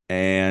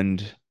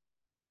 And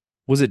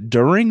was it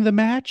during the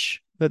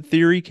match that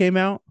Theory came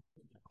out?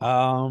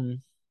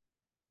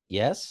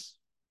 Yes.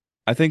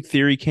 I think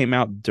Theory came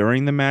out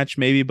during the match,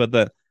 maybe,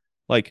 but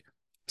like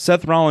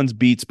Seth Rollins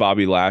beats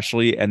Bobby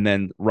Lashley, and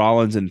then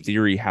Rollins and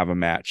Theory have a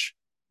match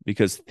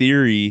because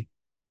Theory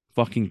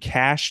fucking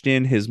cashed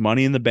in his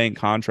Money in the Bank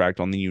contract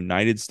on the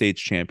United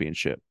States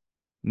Championship.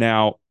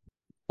 Now,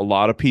 a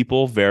lot of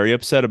people very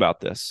upset about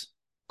this,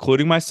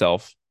 including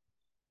myself.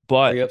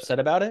 Are you But upset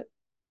about it?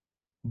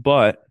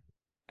 but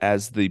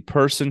as the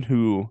person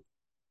who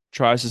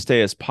tries to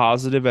stay as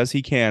positive as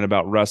he can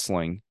about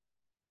wrestling,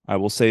 I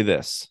will say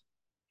this.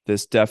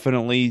 This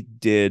definitely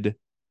did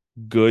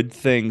good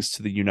things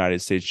to the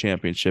United States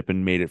Championship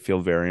and made it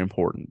feel very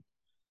important.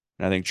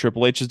 And I think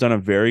Triple H has done a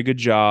very good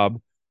job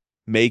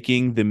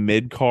making the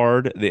mid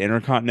card, the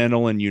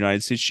Intercontinental and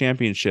United States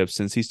Championships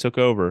since he's took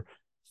over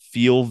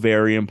feel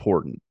very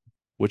important,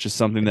 which is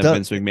something It that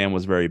does. Vince McMahon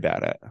was very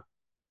bad at.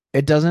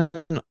 It doesn't.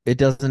 It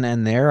doesn't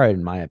end there,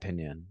 in my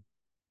opinion.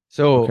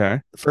 So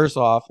Okay. first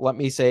off, let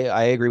me say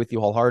I agree with you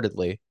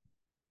wholeheartedly.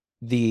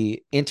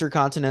 The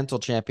Intercontinental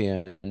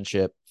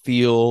Championship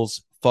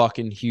feels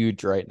fucking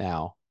huge right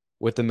now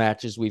with the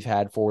matches we've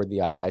had for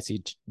the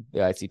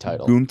IC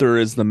title. Gunther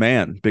is the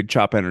man. Big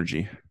Chop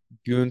Energy.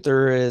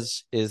 Gunther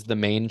is the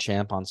main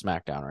champ on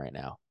SmackDown right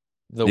now,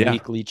 the Yeah.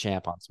 weekly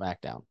champ on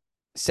SmackDown.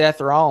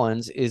 Seth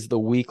Rollins is the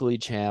weekly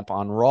champ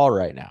on Raw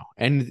right now,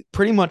 and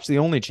pretty much the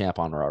only champ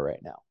on Raw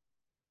right now.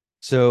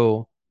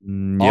 So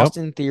Yep.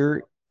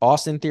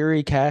 Austin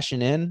Theory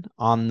cashing in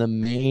on the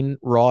main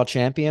Raw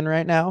champion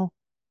right now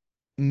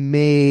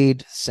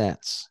made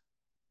sense.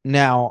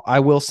 Now, I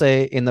will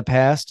say in the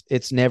past,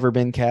 it's never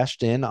been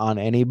cashed in on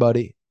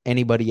anybody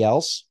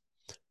else,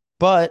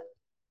 but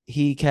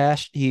he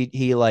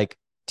like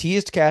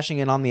teased cashing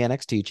in on the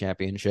NXT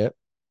championship,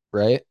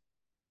 right?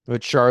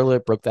 But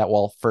Charlotte broke that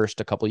wall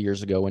first a couple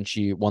years ago when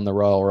she won the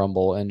Royal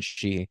Rumble and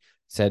she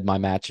said my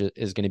match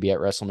is going to be at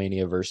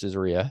WrestleMania versus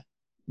Rhea.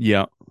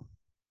 Yeah.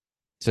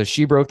 So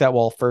she broke that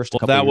wall first a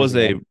Well, couple years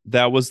ago.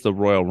 that was the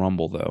Royal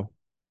Rumble though.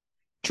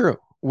 True,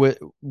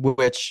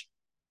 which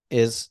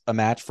is a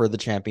match for the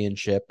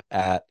championship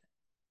at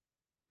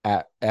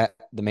the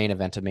main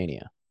event of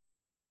Mania.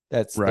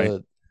 That's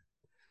Right.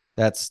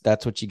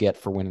 that's what you get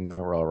for winning the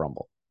Royal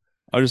Rumble.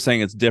 I was just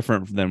saying it's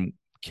different than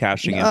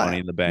cashing in Money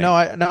in the Bank.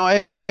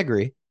 I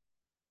agree,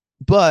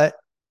 but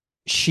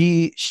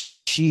she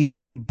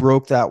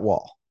broke that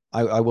wall.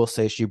 I will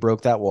say she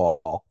broke that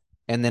wall,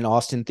 and then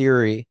Austin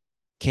Theory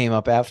came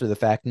up after the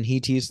fact, and he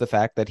teased the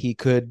fact that he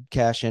could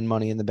cash in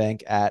Money in the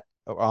Bank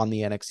on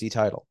the NXT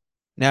title.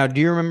 Now,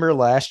 do you remember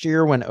last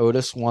year when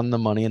Otis won the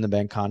Money in the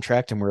Bank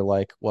contract, and we're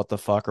like, "What the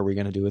fuck are we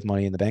gonna do with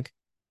Money in the Bank?"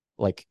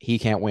 Like he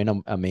can't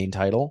win a main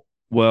title.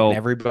 Well, and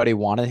everybody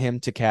wanted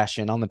him to cash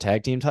in on the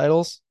tag team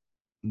titles.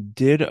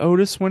 did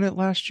Otis win it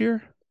last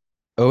year?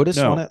 Otis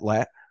won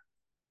it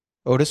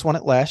Otis won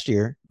it last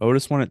year.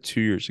 Otis won it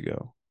 2 years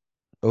ago.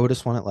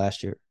 Otis won it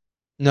last year.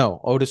 No,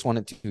 Otis won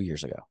it 2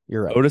 years ago.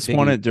 You're right. Otis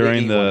won it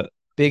during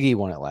Big E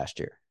won it last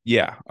year.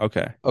 Yeah.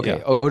 Okay. Okay.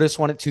 Yeah. Otis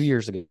won it 2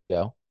 years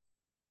ago.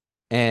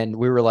 And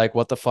we were like,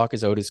 what the fuck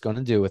is Otis going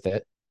to do with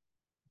it?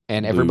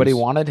 And everybody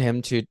wanted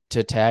him to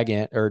tag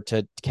in or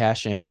to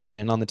cash in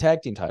on the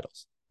tag team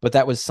titles. But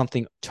that was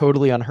something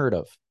totally unheard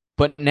of.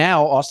 But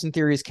now Austin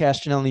Theory is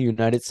cashed in on the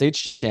United States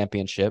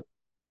Championship.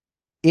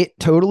 It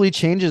totally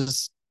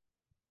changes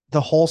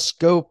the whole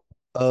scope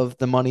of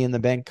the Money in the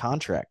Bank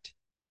contract.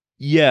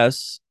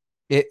 Yes.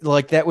 It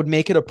like that would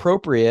make it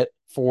appropriate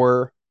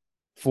for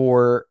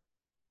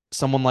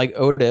someone like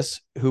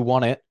Otis who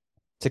won it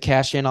to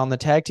cash in on the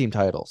tag team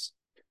titles.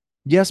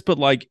 Yes, but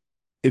like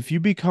if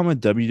you become a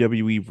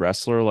WWE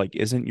wrestler, like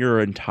isn't your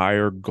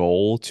entire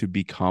goal to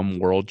become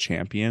world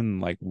champion?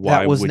 Like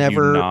why would you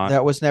not?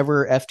 That was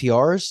never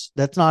FTR's.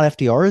 That's not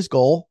FTR's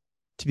goal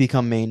to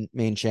become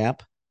main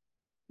champ.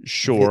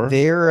 Sure.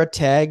 They're a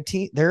tag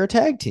team. They're a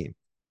tag team.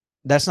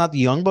 That's not the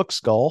Young Bucks'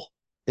 goal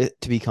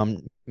to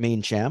become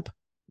main champ.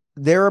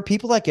 There are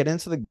people that get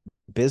into the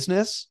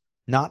business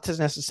not to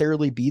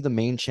necessarily be the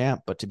main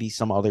champ, but to be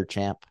some other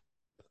champ.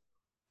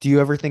 Do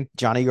you ever think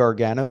Johnny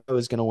Gargano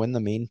is going to win the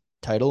main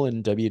title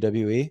in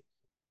WWE?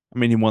 I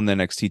mean, he won the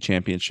NXT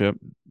championship,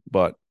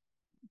 but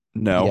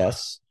no.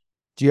 Yes.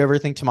 Do you ever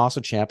think Tommaso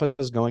Ciampa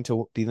is going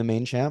to be the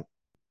main champ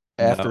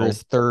after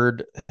his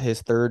third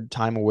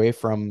time away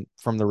from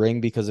the ring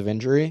because of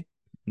injury?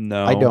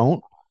 No. I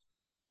don't.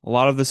 A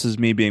lot of this is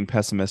me being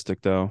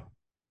pessimistic though.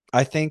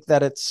 I think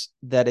that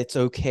it's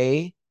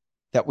okay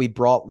that we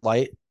brought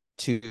light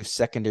to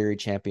secondary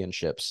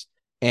championships.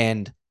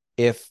 And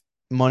if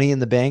Money in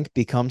the Bank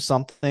becomes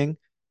something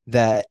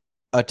that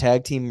a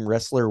tag team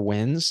wrestler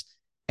wins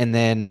and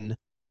then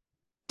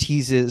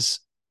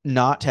teases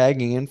not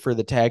tagging in for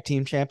the tag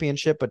team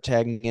championship, but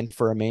tagging in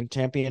for a main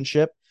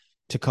championship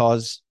to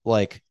cause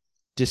like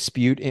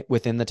dispute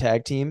within the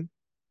tag team,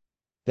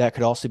 that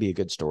could also be a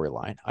good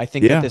storyline. I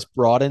think that this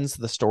broadens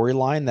the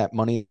storyline that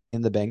Money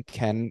in the Bank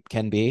can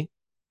be.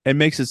 It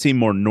makes it seem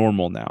more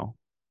normal now.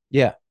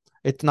 Yeah.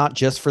 It's not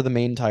just for the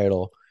main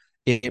title.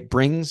 It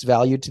brings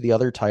value to the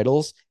other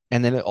titles,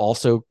 and then it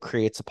also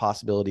creates a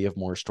possibility of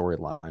more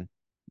storyline.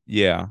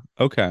 Yeah.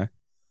 Okay.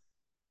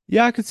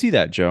 Yeah, I could see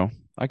that, Joe.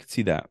 I could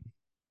see that.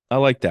 I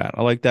like that.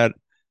 I like that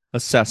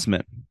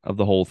assessment of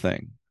the whole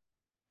thing.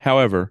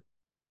 However,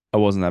 I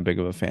wasn't that big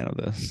of a fan of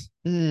this.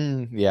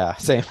 Yeah,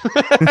 same.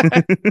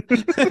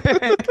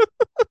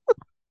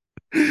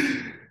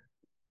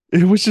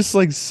 It was just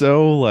like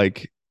so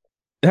like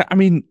I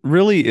mean,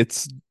 really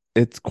it's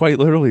quite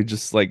literally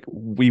just like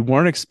we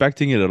weren't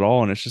expecting it at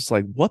all and it's just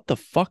like what the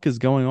fuck is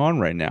going on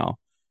right now?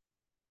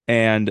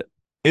 And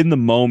in the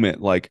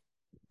moment like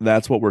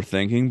that's what we're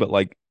thinking, but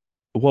like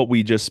what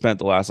we just spent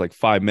the last like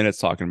 5 minutes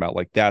talking about,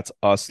 like that's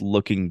us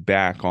looking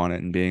back on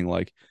it and being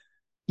like,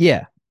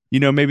 yeah,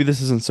 maybe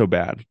this isn't so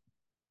bad.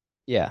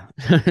 Yeah.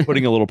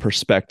 Putting a little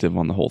perspective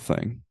on the whole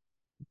thing.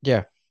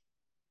 Yeah.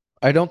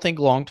 I don't think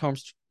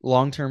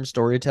long-term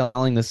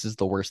storytelling, this is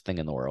the worst thing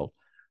in the world.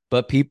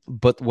 But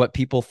what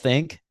people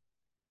think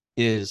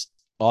is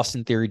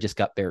Austin Theory just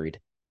got buried.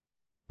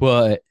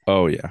 But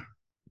oh yeah.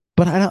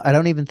 But I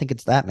don't even think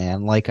it's that,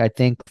 man. Like I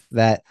think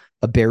that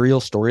a burial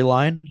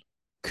storyline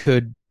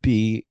could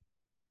be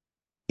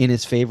in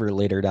his favor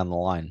later down the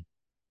line.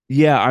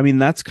 Yeah, I mean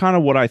that's kind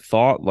of what I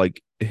thought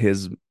like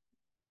his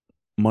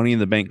Money in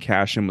the Bank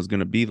cash in was going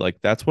to be. Like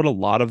that's what a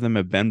lot of them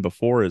have been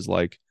before, is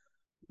like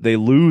they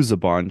lose a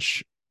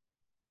bunch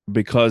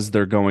because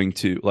they're going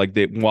to like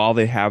while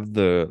they have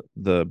the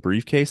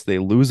briefcase, they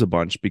lose a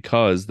bunch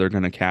because they're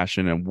going to cash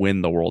in and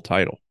win the world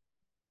title.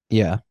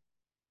 Yeah.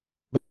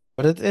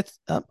 but it's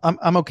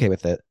I'm okay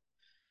with it,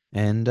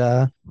 and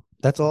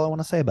that's all I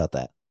want to say about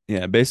that.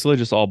 Yeah, basically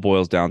just all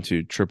boils down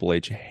to Triple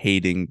H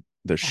hating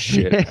the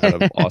shit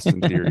out of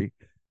Austin Theory.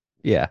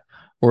 Yeah,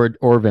 or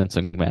Vince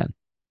McMahon,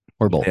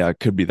 or both. Yeah, it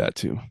could be that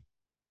too.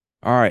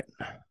 All right.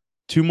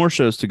 Two more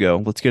shows to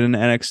go. Let's get into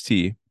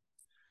NXT.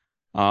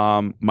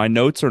 My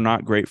notes are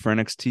not great for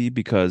NXT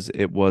because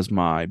it was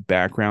my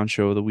background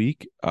show of the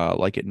week,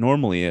 like it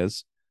normally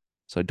is.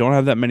 So I don't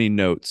have that many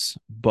notes.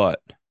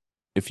 But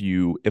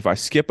if I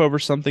skip over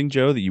something,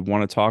 Joe, that you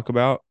want to talk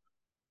about,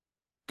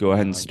 go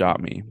ahead and stop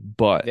me.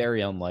 But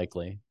Very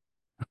unlikely.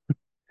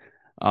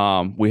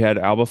 we had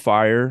Alba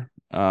Fire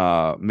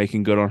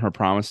making good on her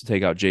promise to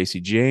take out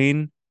JC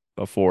Jane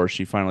before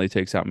she finally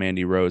takes out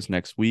Mandy Rose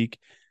next week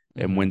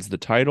and wins the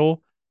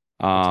title.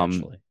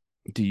 Potentially.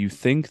 Do you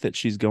think that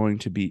she's going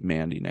to beat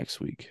Mandy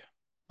next week?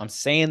 I'm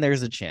saying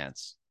there's a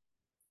chance.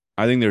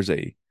 I think there's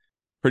a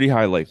pretty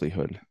high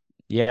likelihood.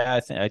 Yeah,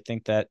 I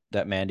think that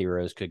Mandy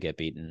Rose could get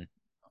beaten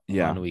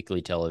Yeah. on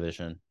weekly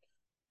television.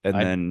 And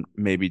I- then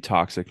maybe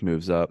Toxic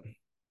moves up.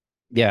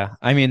 Yeah,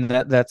 I mean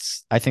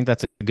that's I think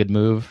that's a good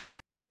move.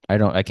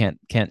 I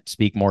can't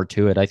speak more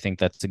to it. I think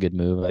that's a good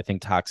move. I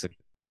think Toxic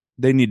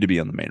They need to be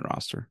on the main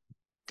roster.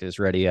 is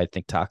ready. I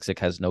think Toxic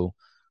has no,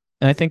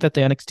 and I think that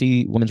the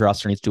NXT women's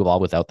roster needs to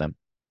evolve without them.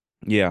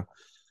 Yeah.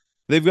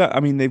 They've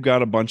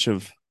got a bunch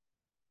of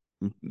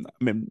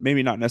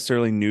maybe not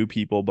necessarily new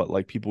people, but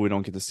like people we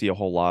don't get to see a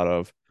whole lot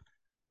of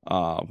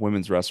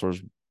women's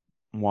wrestlers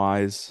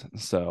wise.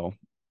 So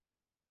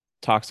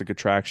Toxic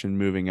Attraction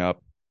moving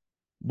up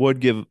would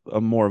give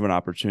a more of an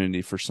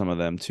opportunity for some of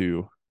them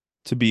to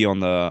be on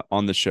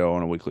the show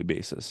on a weekly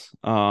basis.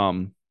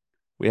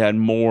 We had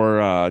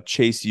more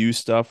Chase U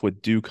stuff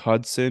with Duke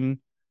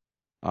Hudson.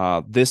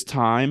 This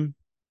time,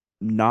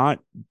 not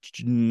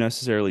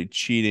necessarily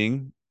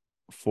cheating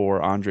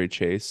for Andre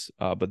Chase,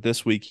 but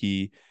this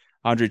week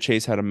Andre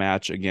Chase had a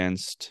match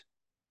against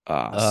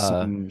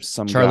some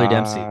Charlie guy,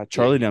 Dempsey.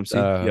 Charlie Dempsey.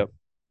 Yep.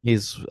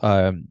 He's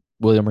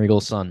William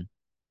Regal's son.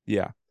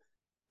 Yeah.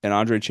 And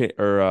Andre Chase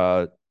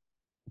or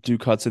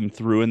Duke Hudson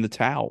threw in the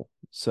towel.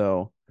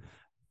 So,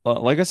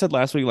 like I said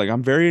last week, like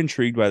I'm very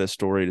intrigued by the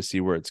story to see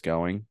where it's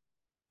going,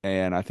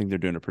 and I think they're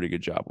doing a pretty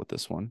good job with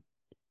this one.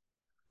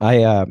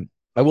 I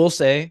will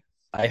say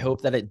I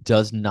hope that it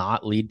does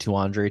not lead to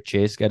Andre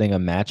Chase getting a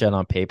match out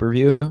on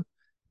pay-per-view,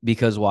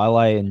 because while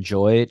I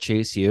enjoy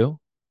Chase U,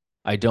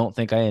 I don't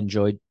think I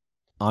enjoyed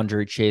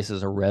Andre Chase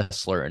as a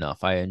wrestler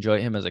enough. I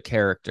enjoy him as a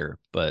character,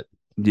 but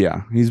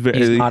Yeah, he's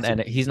he's not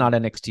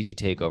NXT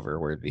Takeover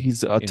worthy.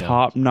 he's a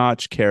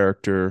top-notch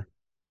character,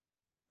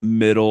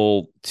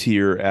 middle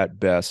tier at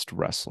best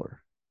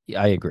wrestler.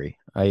 I agree.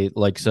 I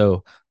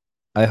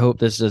hope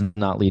this does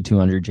not lead to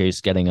Andre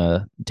Chase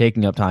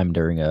taking up time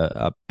during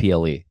a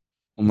PLE.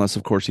 Unless,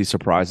 of course, he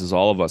surprises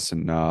all of us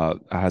and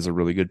has a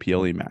really good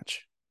PLE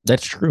match.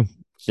 That's true.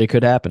 It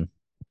could happen.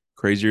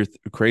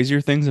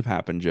 Crazier things have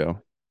happened,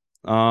 Joe.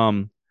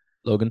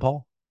 Logan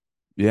Paul.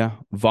 Yeah,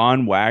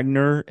 Von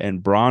Wagner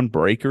and Braun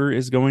Breaker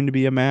is going to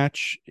be a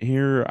match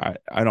here.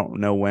 I don't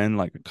know when,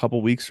 like a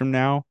couple weeks from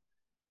now,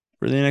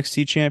 for the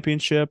NXT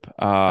Championship.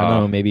 I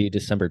don't know, maybe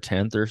December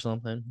 10th or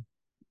something.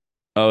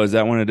 Oh, is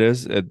that when it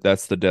is?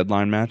 That's the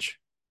deadline match.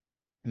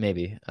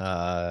 Maybe.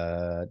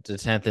 The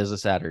 10th is a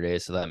Saturday,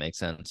 so that makes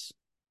sense.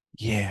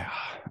 Yeah.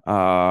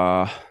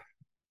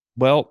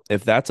 Well,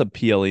 if that's a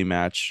PLE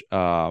match,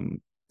 that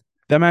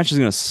match is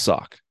gonna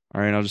suck.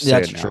 All right, I'll just say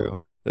That's it now.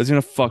 true. It's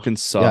gonna fucking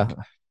suck.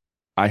 Yeah.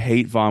 I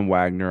hate Von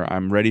Wagner.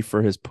 I'm ready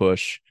for his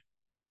push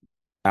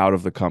out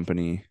of the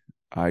company.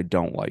 I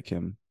don't like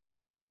him.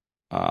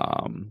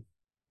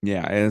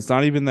 Yeah, and it's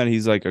not even that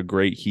he's like a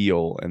great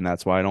heel, and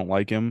that's why I don't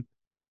like him.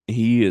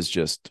 He is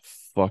just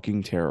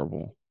fucking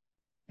terrible.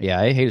 Yeah,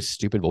 I hate his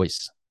stupid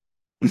voice.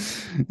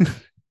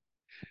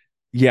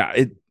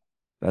 Yeah,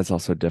 that's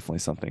also definitely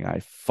something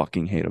I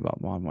fucking hate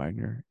about Von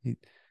Wagner.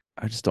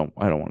 I don't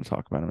want to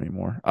talk about him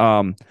anymore.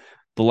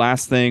 The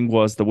last thing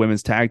was the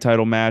women's tag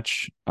title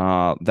match.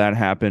 That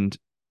happened.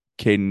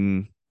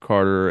 Kaden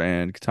Carter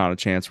and Katana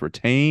Chance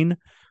retain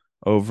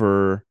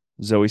over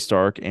Zoe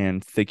Stark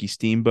and Thicky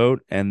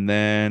Steamboat, and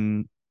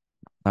then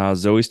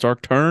Zoe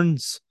Stark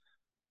turns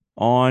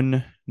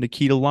on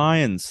Nikita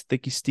Lyons,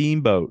 Thicky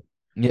Steamboat.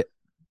 Yeah,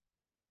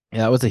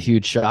 that was a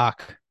huge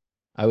shock.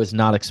 I was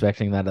not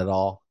expecting that at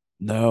all.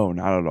 No,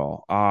 not at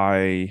all.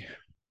 I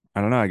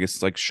don't know. I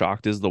guess like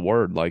shocked is the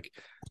word. Like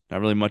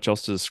not really much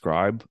else to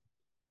describe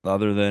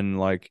other than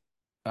like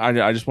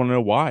I just want to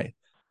know why.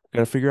 Got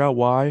to figure out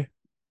why.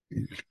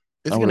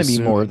 It's going to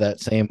be more of that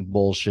same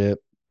bullshit.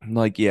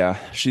 Like, yeah,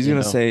 she's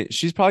going to say,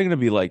 she's probably going to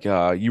be like,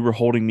 you were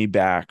holding me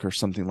back or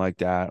something like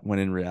that. When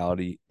in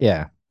reality,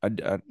 yeah,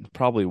 I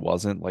probably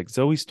wasn't. Like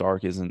Zoe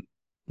Stark isn't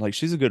like,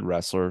 she's a good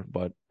wrestler,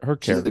 but her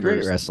character is a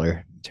great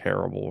wrestler.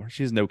 Terrible.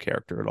 She has no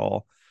character at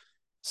all.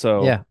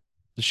 So yeah,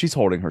 she's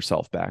holding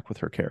herself back with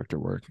her character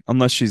work,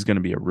 unless she's going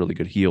to be a really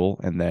good heel.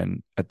 And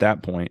then at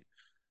that point,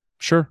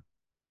 sure,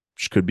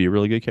 she could be a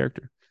really good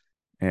character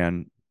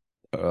and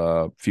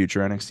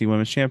future NXT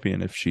Women's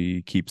Champion if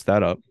she keeps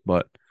that up.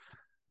 But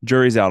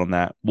jury's out on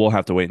that. We'll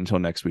have to wait until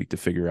next week to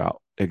figure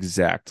out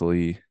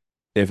exactly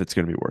if it's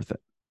going to be worth it.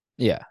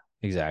 Yeah,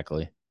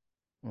 exactly.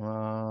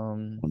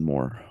 One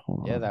more.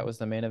 Hold Yeah, on. that was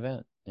the main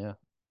event. Yeah.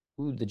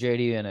 Ooh, the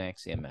JD and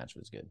Axiom match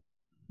was good.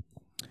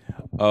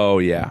 Oh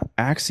yeah,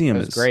 Axiom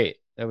That was is great.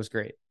 That was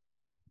great.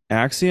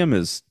 Axiom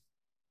is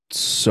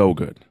so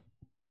good.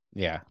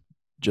 Yeah.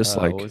 Just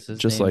What was his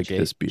just name? like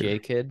this beer. J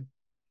Kid.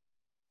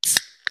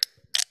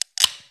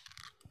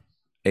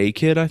 A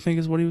Kid, I think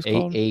is what he was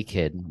called. A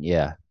Kid.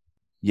 Yeah.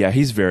 Yeah,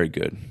 he's very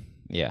good.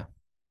 Yeah.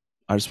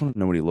 I just want to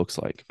know what he looks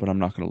like, but I'm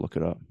not going to look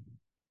it up.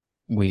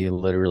 We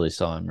literally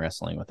saw him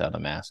wrestling without a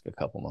mask a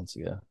couple months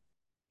ago.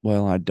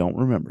 Well, I don't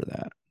remember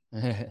that.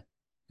 It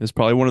It's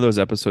probably one of those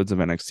episodes of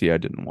NXT I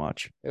didn't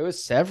watch,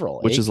 was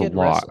several. which is a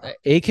lot.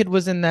 A Kid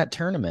was in that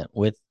tournament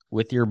with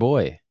your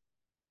boy,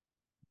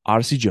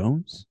 Odyssey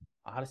Jones?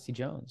 Odyssey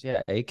Jones.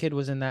 Yeah, A Kid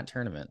was in that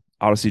tournament.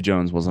 Odyssey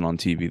Jones wasn't on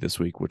TV this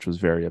week, which was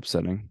very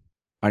upsetting.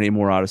 I need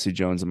more Odyssey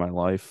Jones in my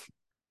life.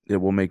 It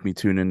will make me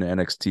tune into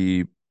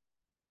NXT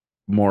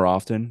more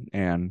often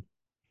and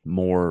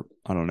more,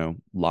 I don't know,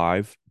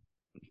 live.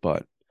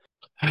 But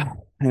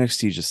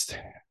NXT just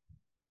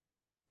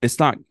it's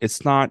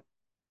not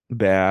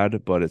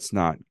bad, but it's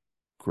not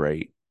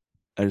great.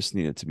 I just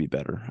need it to be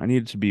better. I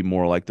need it to be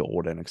more like the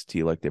old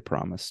NXT, like they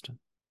promised.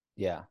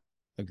 Yeah,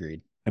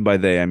 agreed. And by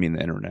they, I mean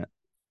the internet.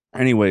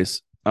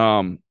 Anyways,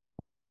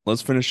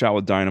 let's finish out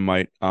with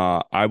Dynamite.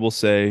 I will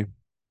say,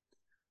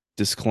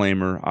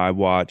 disclaimer, I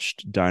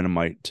watched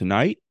Dynamite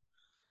tonight.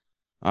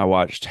 I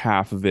watched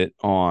half of it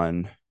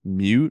on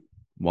mute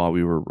while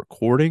we were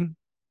recording.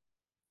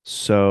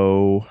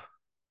 So,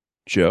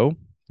 Joe,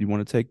 you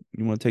want to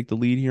take the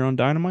lead here on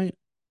Dynamite?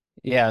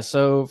 Yeah,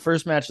 so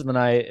first match of the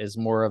night is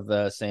more of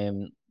the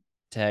same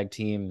tag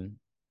team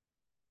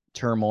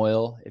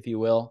turmoil, if you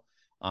will.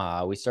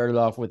 We started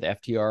off with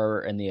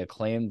FTR and the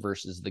Acclaimed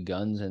versus the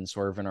Guns and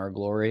Swerve in Our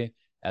Glory,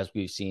 as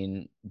we've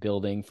seen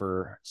building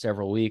for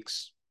several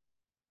weeks.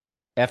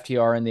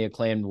 FTR and the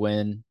Acclaimed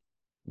win,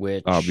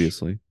 which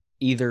Obviously.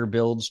 either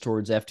builds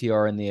towards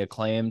FTR and the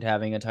Acclaimed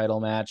having a title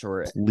match,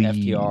 or Please.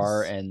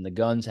 FTR and the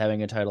Guns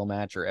having a title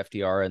match, or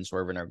FTR and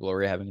Swerve in Our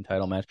Glory having a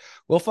title match.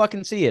 We'll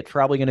fucking see. It's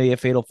probably going to be a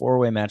fatal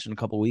four-way match in a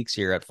couple weeks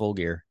here at Full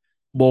Gear.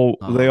 Well,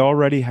 they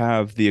already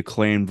have the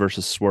Acclaim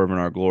versus Swerve in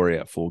Our Glory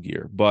at Full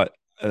Gear, but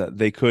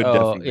they could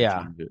definitely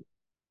change it.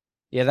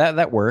 Yeah,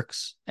 that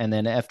works. And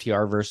then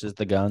FTR versus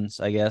the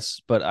Guns, I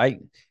guess. But I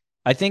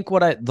think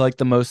what I like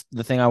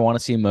the thing I want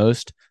to see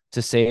most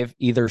to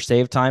either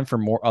save time for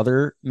more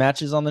other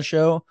matches on the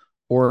show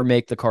or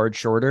make the card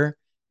shorter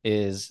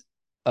is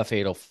a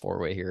fatal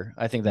four-way here.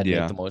 I think that'd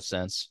make the most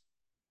sense.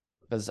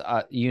 Because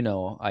I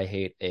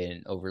hate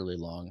an overly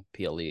long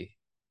PLE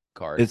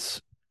card.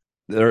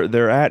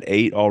 They're at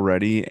 8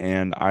 already,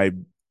 and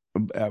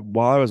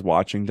while I was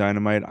watching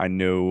Dynamite, I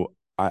know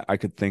I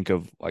could think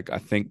of I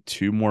think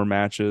 2 more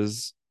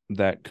matches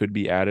that could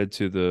be added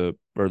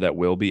or that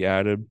will be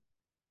added.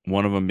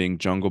 One of them being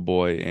Jungle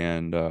Boy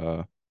and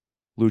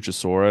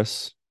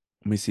Luchasaurus.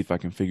 Let me see if I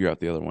can figure out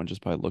the other one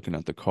just by looking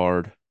at the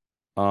card.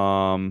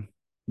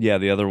 Yeah,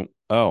 the other.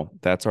 Oh,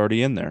 that's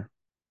already in there.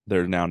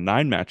 There are now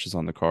 9 matches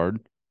on the card.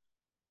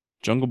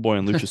 Jungle Boy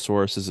and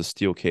Luchasaurus is a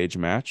steel cage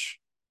match.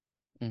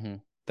 Mm-hmm.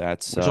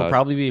 Which will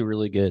probably be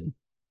really good.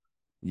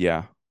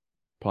 Yeah,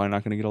 probably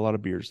not going to get a lot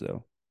of beers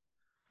though.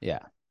 Yeah.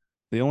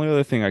 The only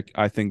other thing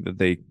I think that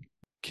they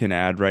can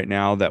add right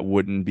now that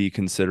wouldn't be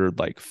considered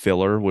like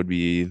filler would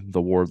be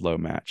the Wardlow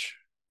match.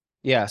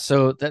 Yeah,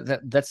 so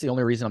that's the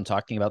only reason I'm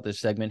talking about this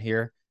segment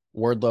here.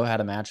 Wardlow had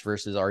a match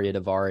versus Arya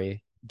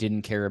Davari.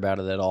 Didn't care about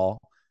it at all.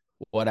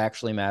 What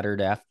actually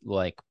mattered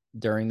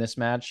during this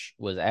match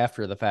was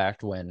after the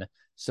fact when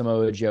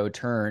Samoa Joe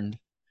turned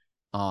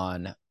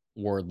on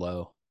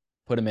Wardlow,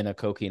 put him in a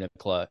coquina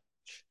clutch,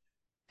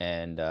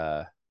 and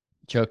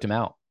choked him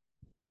out.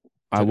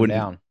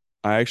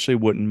 I actually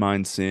wouldn't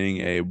mind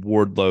seeing a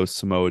Wardlow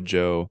Samoa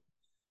Joe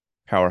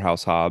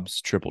Powerhouse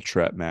Hobbs triple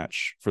threat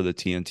match for the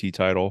TNT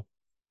title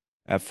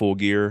at Full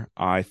Gear.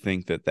 I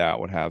think that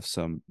would have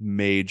some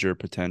major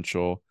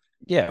potential.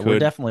 Yeah, we're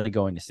definitely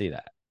going to see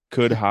that.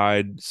 Could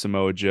hide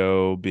Samoa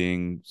Joe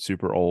being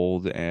super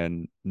old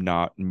and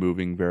not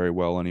moving very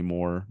well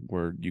anymore,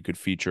 where you could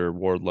feature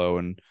Wardlow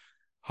and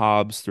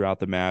Hobbs throughout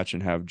the match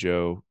and have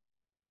Joe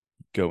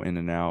go in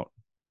and out,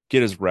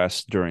 get his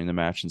rest during the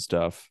match and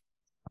stuff.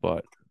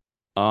 But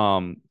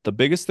the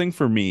biggest thing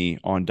for me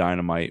on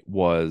Dynamite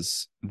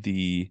was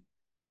the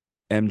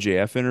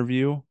MJF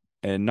interview,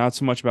 and not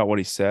so much about what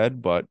he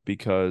said, but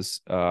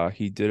because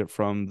he did it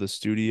from the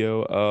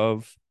studio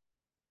of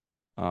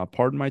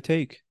Pardon My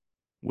Take,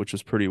 which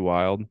was pretty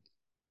wild.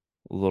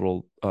 A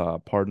little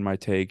Pardon My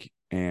Take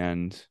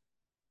and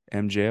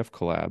MJF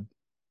collab,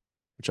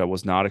 which I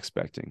was not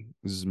expecting.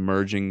 This is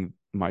merging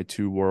my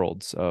 2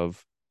 worlds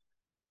of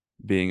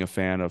being a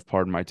fan of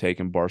Pardon My Take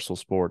and Barstool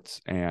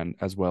Sports, and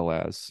as well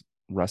as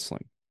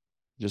wrestling.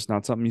 Just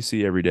not something you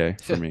see every day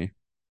for me.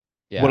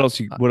 Yeah. What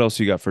else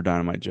you got for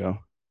Dynamite, Joe?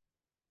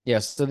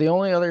 Yes. So the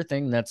only other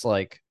thing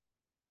the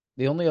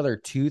only other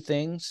 2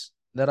 things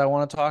that I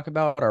want to talk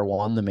about are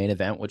one, the main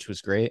event, which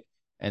was great,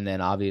 and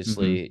then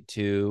obviously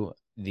two,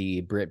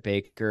 the Britt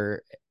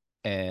Baker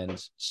and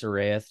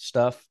Saraya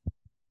stuff.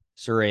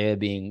 Saraya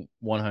being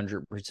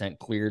 100%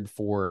 cleared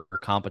for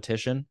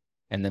competition,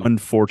 and then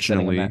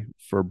Unfortunately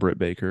for Britt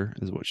Baker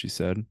is what she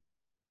said.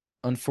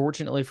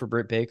 unfortunately for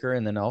Britt Baker,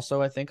 and then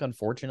also I think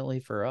unfortunately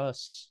for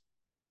us,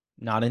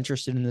 not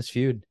interested in this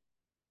feud,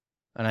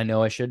 and I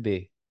know I should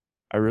be.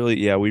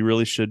 We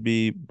really should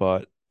be,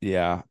 but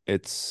yeah, I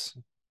that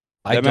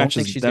don't match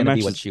think is she's that going to be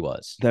match what is she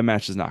was. that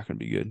match is not going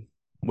to be good.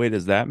 Wait,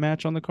 is that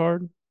match on the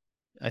card?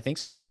 I think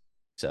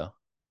so.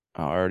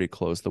 Oh, I already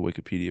closed the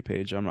Wikipedia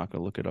page. I'm not going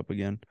to look it up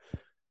again.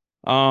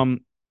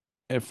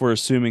 If we're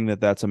assuming that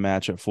that's a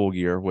match at Full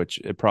Gear, which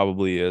it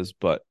probably is,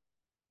 but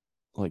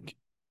like,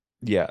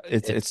 yeah,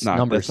 it's not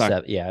number it's not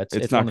 7. Yeah, it's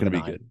it's not one of going the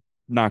to be 9. good.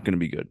 Not going to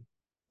be good.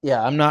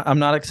 Yeah, I'm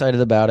not excited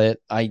about it.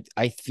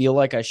 I feel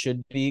like I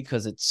should be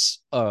because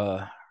it's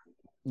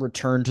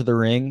return to the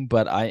ring,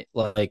 but I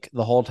like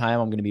the whole time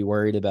I'm going to be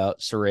worried about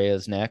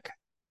Saraya's neck,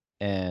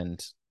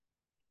 and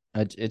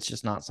it's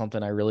just not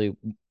something I really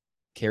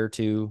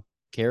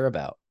care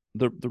about.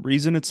 The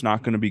reason it's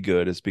not going to be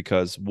good is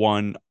because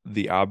one,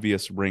 the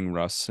obvious ring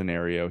rust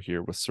scenario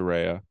here with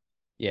Saraya,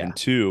 Yeah, and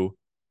two,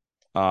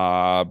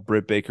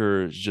 Britt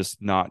Baker is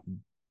just not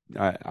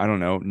I don't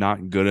know,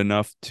 not good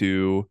enough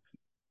to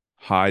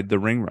hide the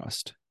ring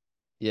rust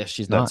yeah,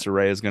 she's that not.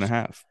 Saraya is going to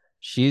have.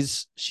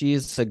 She's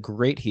a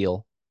great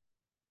heel.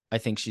 I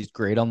think she's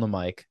great on the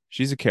mic.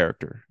 She's a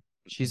character.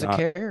 She's Not-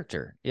 a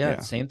character. Yeah, yeah.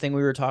 same thing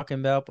we were talking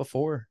about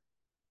before.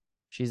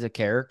 She's a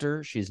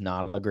character. She's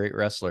not a great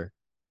wrestler,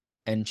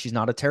 and she's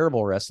not a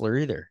terrible wrestler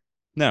either.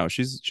 No,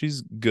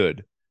 she's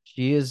good.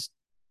 She is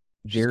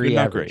She's very good,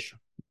 not average.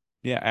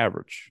 great. Yeah,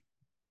 average.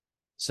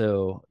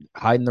 So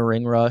hiding the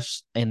ring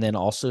rust, and then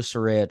also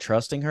Saraya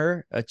trusting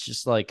her. It's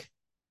just like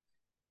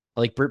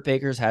Britt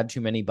Baker's had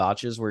too many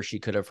botches where she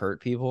could have hurt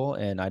people,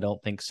 and I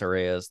don't think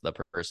Saraya is the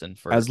person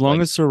for As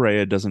long as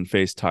Saraya doesn't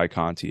face Ty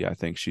Conti, I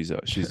think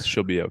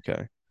she'll be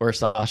okay. or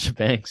Sasha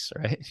Banks,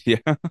 right?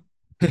 Yeah.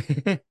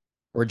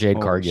 Or Jade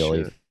Holy Cargill.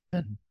 shit.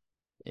 Even.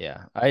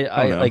 Yeah, I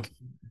don't know.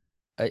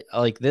 I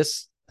like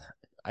this.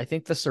 I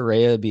think the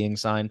Saraya being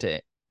signed to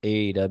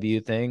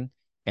AEW thing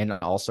and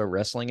also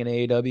wrestling in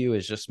AEW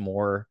is just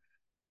more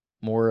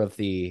of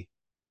the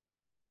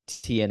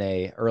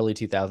TNA early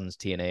 2000s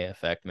TNA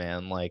effect,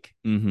 man. Like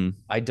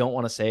I don't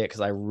want to say it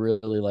because I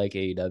really like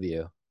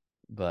AEW,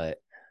 but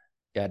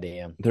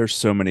goddamn, There's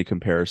so many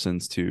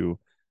comparisons to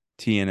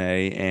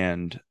TNA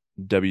and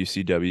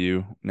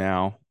WCW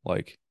now.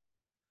 Like,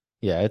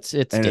 yeah, it's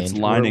and dangerous.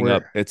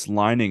 it's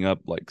lining up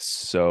like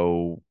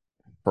so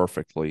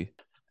perfectly.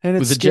 And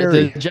it's The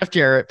scary. Jeff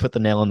Jarrett put the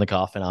nail in the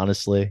coffin,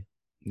 honestly.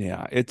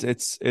 Yeah,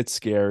 it's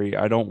scary.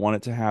 I don't want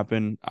it to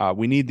happen.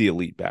 We need the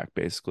Elite back,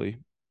 basically.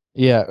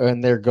 Yeah,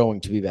 and they're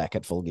going to be back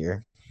at Full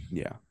Gear.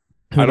 Yeah.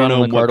 I don't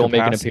know in what will make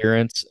an capacity.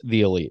 appearance.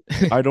 The Elite.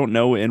 I don't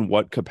know in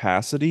what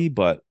capacity,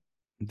 but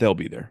they'll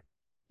be there.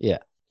 Yeah.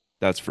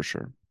 That's for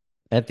sure.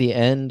 At the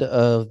end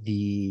of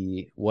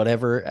the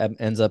whatever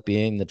ends up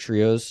being the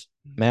trios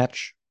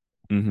match,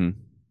 Mm-hmm.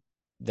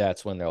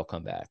 that's when they'll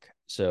come back.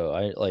 So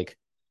I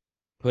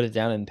put it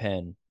down in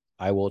pen.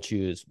 I will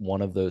choose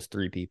one of those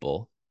 3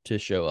 people to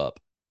show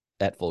up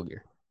at Full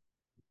Gear.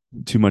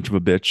 Too much of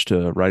a bitch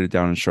to write it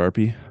down in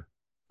Sharpie.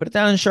 Put it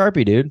down in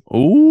Sharpie, dude.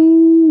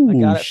 Ooh, I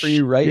got it for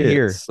you right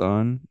here,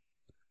 son.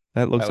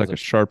 That looks like a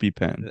Sharpie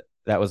pen.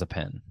 That was a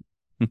pen.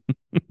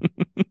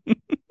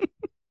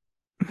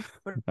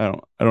 I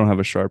don't have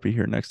a Sharpie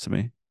here next to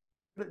me.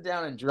 Put it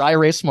down in dry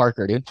erase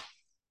marker, dude.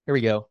 Here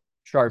we go.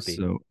 Sharpie.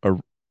 So,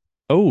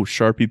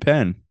 Sharpie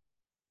pen.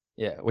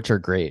 Yeah, which are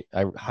great.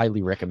 I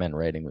highly recommend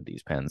writing with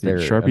these pens. Dude,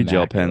 They're Sharpie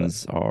gel immaculate.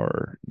 pens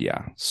are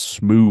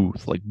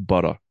smooth like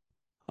butter.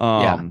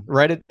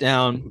 Write it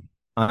down.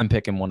 I'm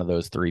picking one of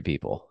those 3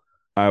 people.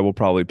 I will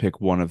probably pick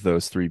one of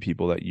those 3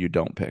 people that you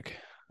don't pick.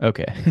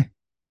 Okay.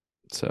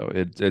 So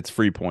it's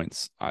free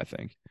points, I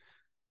think.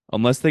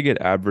 Unless they get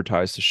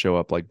advertised to show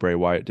up like Bray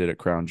Wyatt did at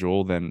Crown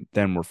Jewel, then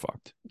we're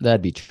fucked.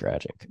 That'd be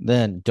tragic.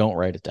 Then don't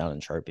write it down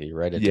in Sharpie.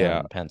 Write it down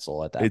in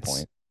pencil at that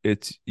point.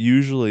 It's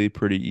usually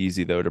pretty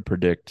easy though to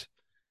predict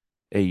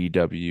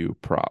AEW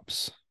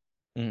props.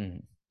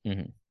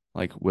 Mm-hmm.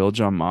 Like, will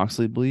John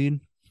Moxley bleed?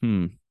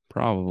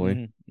 Probably.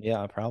 Mm-hmm.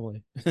 Yeah,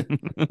 probably.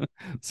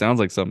 Sounds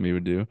like something he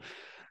would do.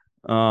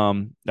 All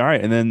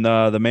right, and then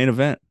the main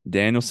event: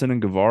 Danielson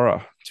and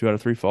Guevara, 2 out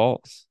of 3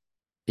 falls.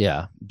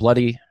 Yeah,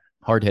 bloody,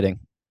 hard hitting.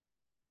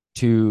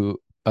 To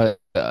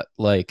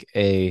like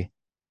a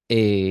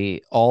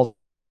all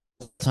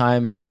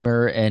timer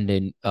and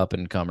an up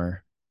and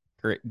comer.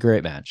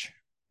 Great match.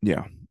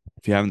 Yeah,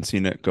 if you haven't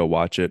seen it, go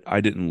watch it.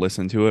 I didn't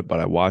listen to it, but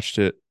I watched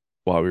it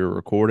while we were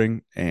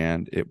recording,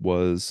 and it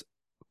was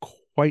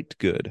quite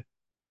good.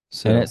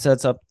 So, and it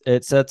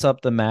sets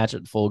up the match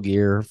at Full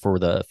Gear for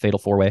the Fatal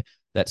 4-Way.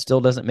 That still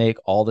doesn't make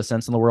all the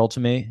sense in the world to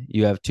me.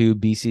 You have 2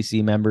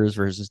 BCC members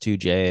versus 2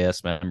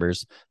 JAS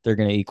members. They're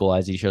going to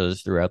equalize each other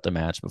throughout the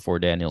match before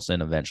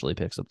Danielson eventually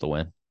picks up the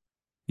win.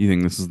 You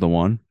think this is the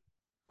one?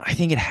 I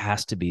think it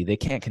has to be. They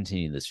can't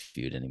continue this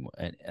feud anymore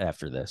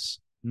after this.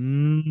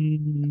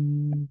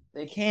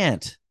 They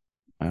can't.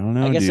 I don't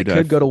know, I guess dude. it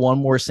could go to one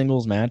more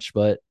singles match,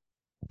 but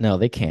no,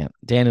 they can't.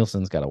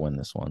 Danielson's got to win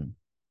this one.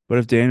 But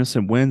if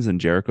Danielson wins, then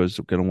Jericho's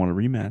going to want a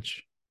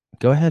rematch.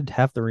 Go ahead,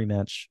 have the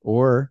rematch,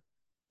 or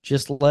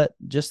just let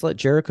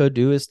Jericho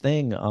do his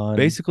thing on.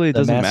 Basically, it the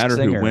doesn't Masked matter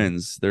Singer. who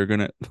wins. They're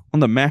going to on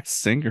the Masked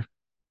Singer.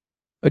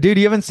 Oh, dude,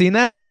 you haven't seen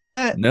that?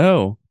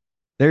 No.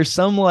 There's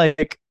some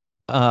like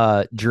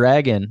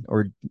dragon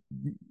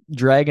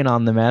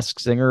on the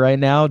Masked Singer right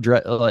now,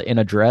 in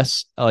a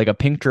dress, like a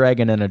pink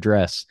dragon in a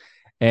dress,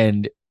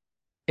 and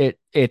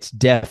it's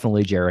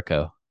definitely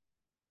Jericho.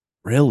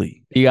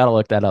 Really? You got to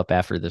look that up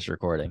after this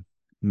recording.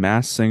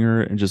 Masked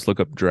Singer and just look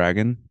up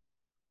Dragon.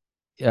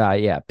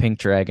 Yeah, Pink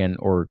Dragon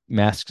or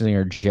Masked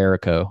Singer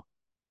Jericho,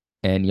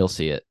 and you'll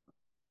see it.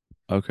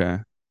 Okay.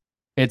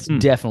 It's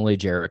definitely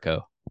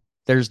Jericho.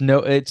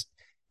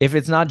 If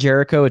it's not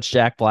Jericho, it's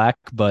Jack Black,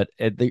 but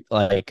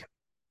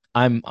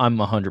I'm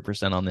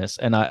 100% on this,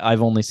 and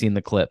I've only seen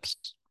the clips.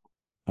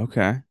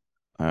 Okay.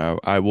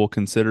 I will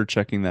consider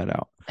checking that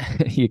out.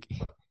 he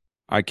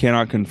I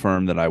cannot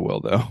confirm that I will,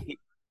 though,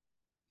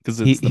 because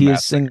he it's the is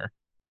Masked Singer.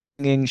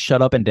 singing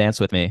 "Shut Up and Dance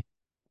with Me."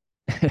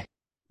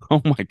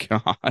 Oh my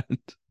God.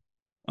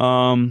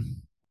 All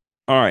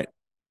right.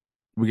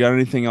 We got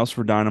anything else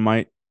for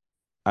Dynamite?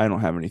 I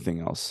don't have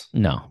anything else.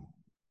 No.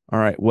 All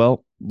right.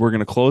 Well, we're going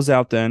to close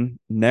out then.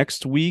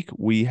 Next week,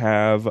 we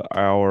have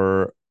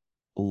our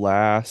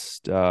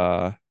last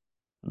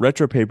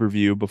retro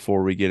pay-per-view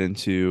before we get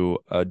into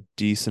a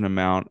decent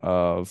amount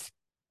of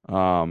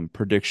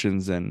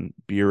predictions and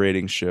beer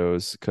rating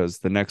shows, because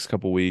the next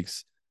couple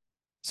weeks.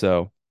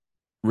 So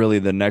really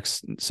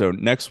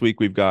next week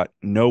we've got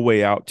No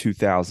Way Out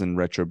 2000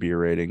 retro beer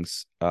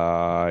ratings.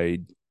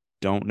 I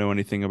don't know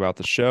anything about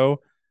the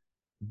show,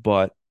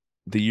 but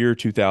the year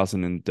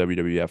 2000 in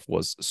WWF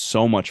was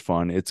so much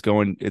fun. It's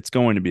going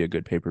to be a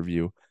good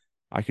pay-per-view.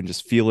 I can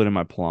just feel it in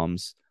my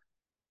plums.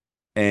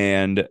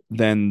 And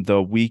then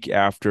the week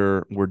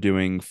after, we're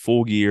doing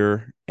Full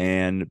Gear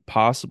and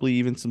possibly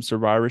even some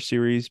Survivor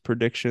Series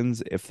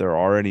predictions if there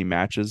are any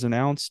matches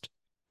announced.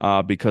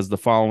 Because the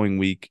following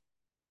week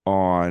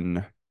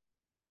on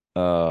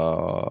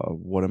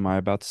what am I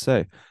about to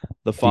say?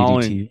 The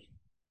following DDT.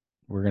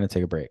 We're gonna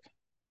take a break.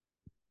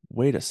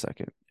 Wait a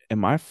second.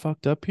 Am I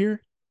fucked up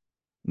here?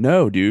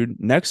 No, dude.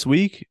 Next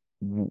week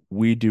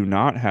we do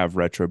not have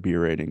retro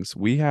beer ratings.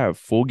 We have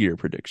Full Gear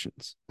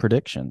predictions.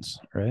 Predictions,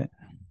 right?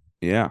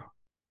 Yeah.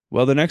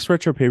 Well, the next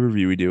retro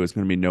pay-per-view we do is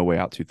going to be No Way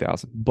Out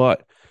 2000.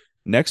 But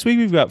next week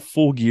we've got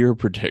Full Gear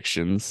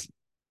predictions.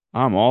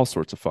 I'm all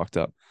sorts of fucked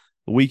up.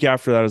 The week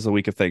after that is the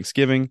week of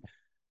Thanksgiving.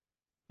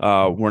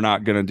 We're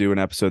not going to do an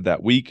episode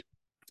that week.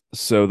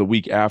 So the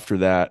week after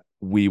that,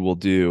 we will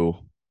do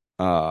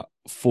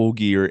Full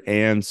Gear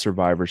and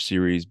Survivor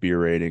Series beer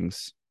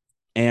ratings.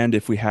 And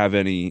if we have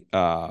any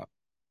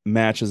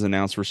matches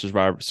announced for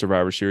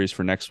Survivor Series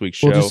for next week's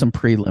show. We'll do some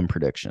prelim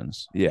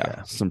predictions.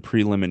 Yeah, some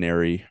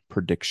preliminary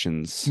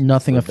predictions.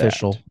 Nothing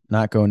official.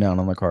 Not going down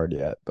on the card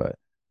yet, but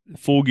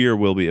Full Gear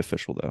will be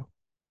official, though.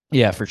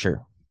 Yeah, for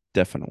sure.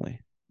 Definitely.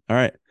 All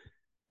right.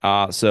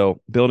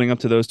 So building up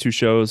to those two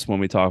shows, when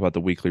we talk about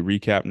the weekly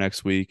recap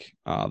next week,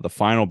 the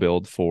final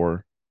build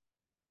for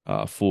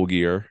Full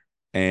Gear,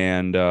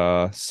 and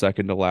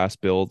second to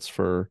last builds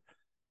for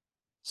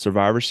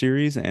Survivor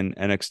Series, and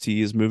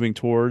NXT is moving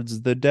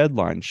towards the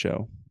Deadline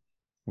show,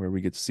 where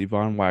we get to see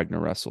Von Wagner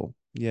wrestle.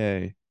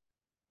 Yay.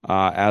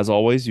 As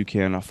always, you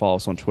can follow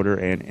us on Twitter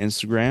and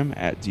Instagram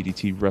at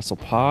DDT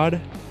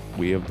WrestlePod.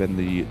 We have been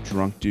the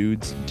Drunk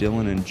Dudes,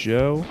 Dylan and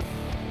Joe,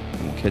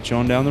 and we'll catch you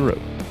on down the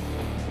road.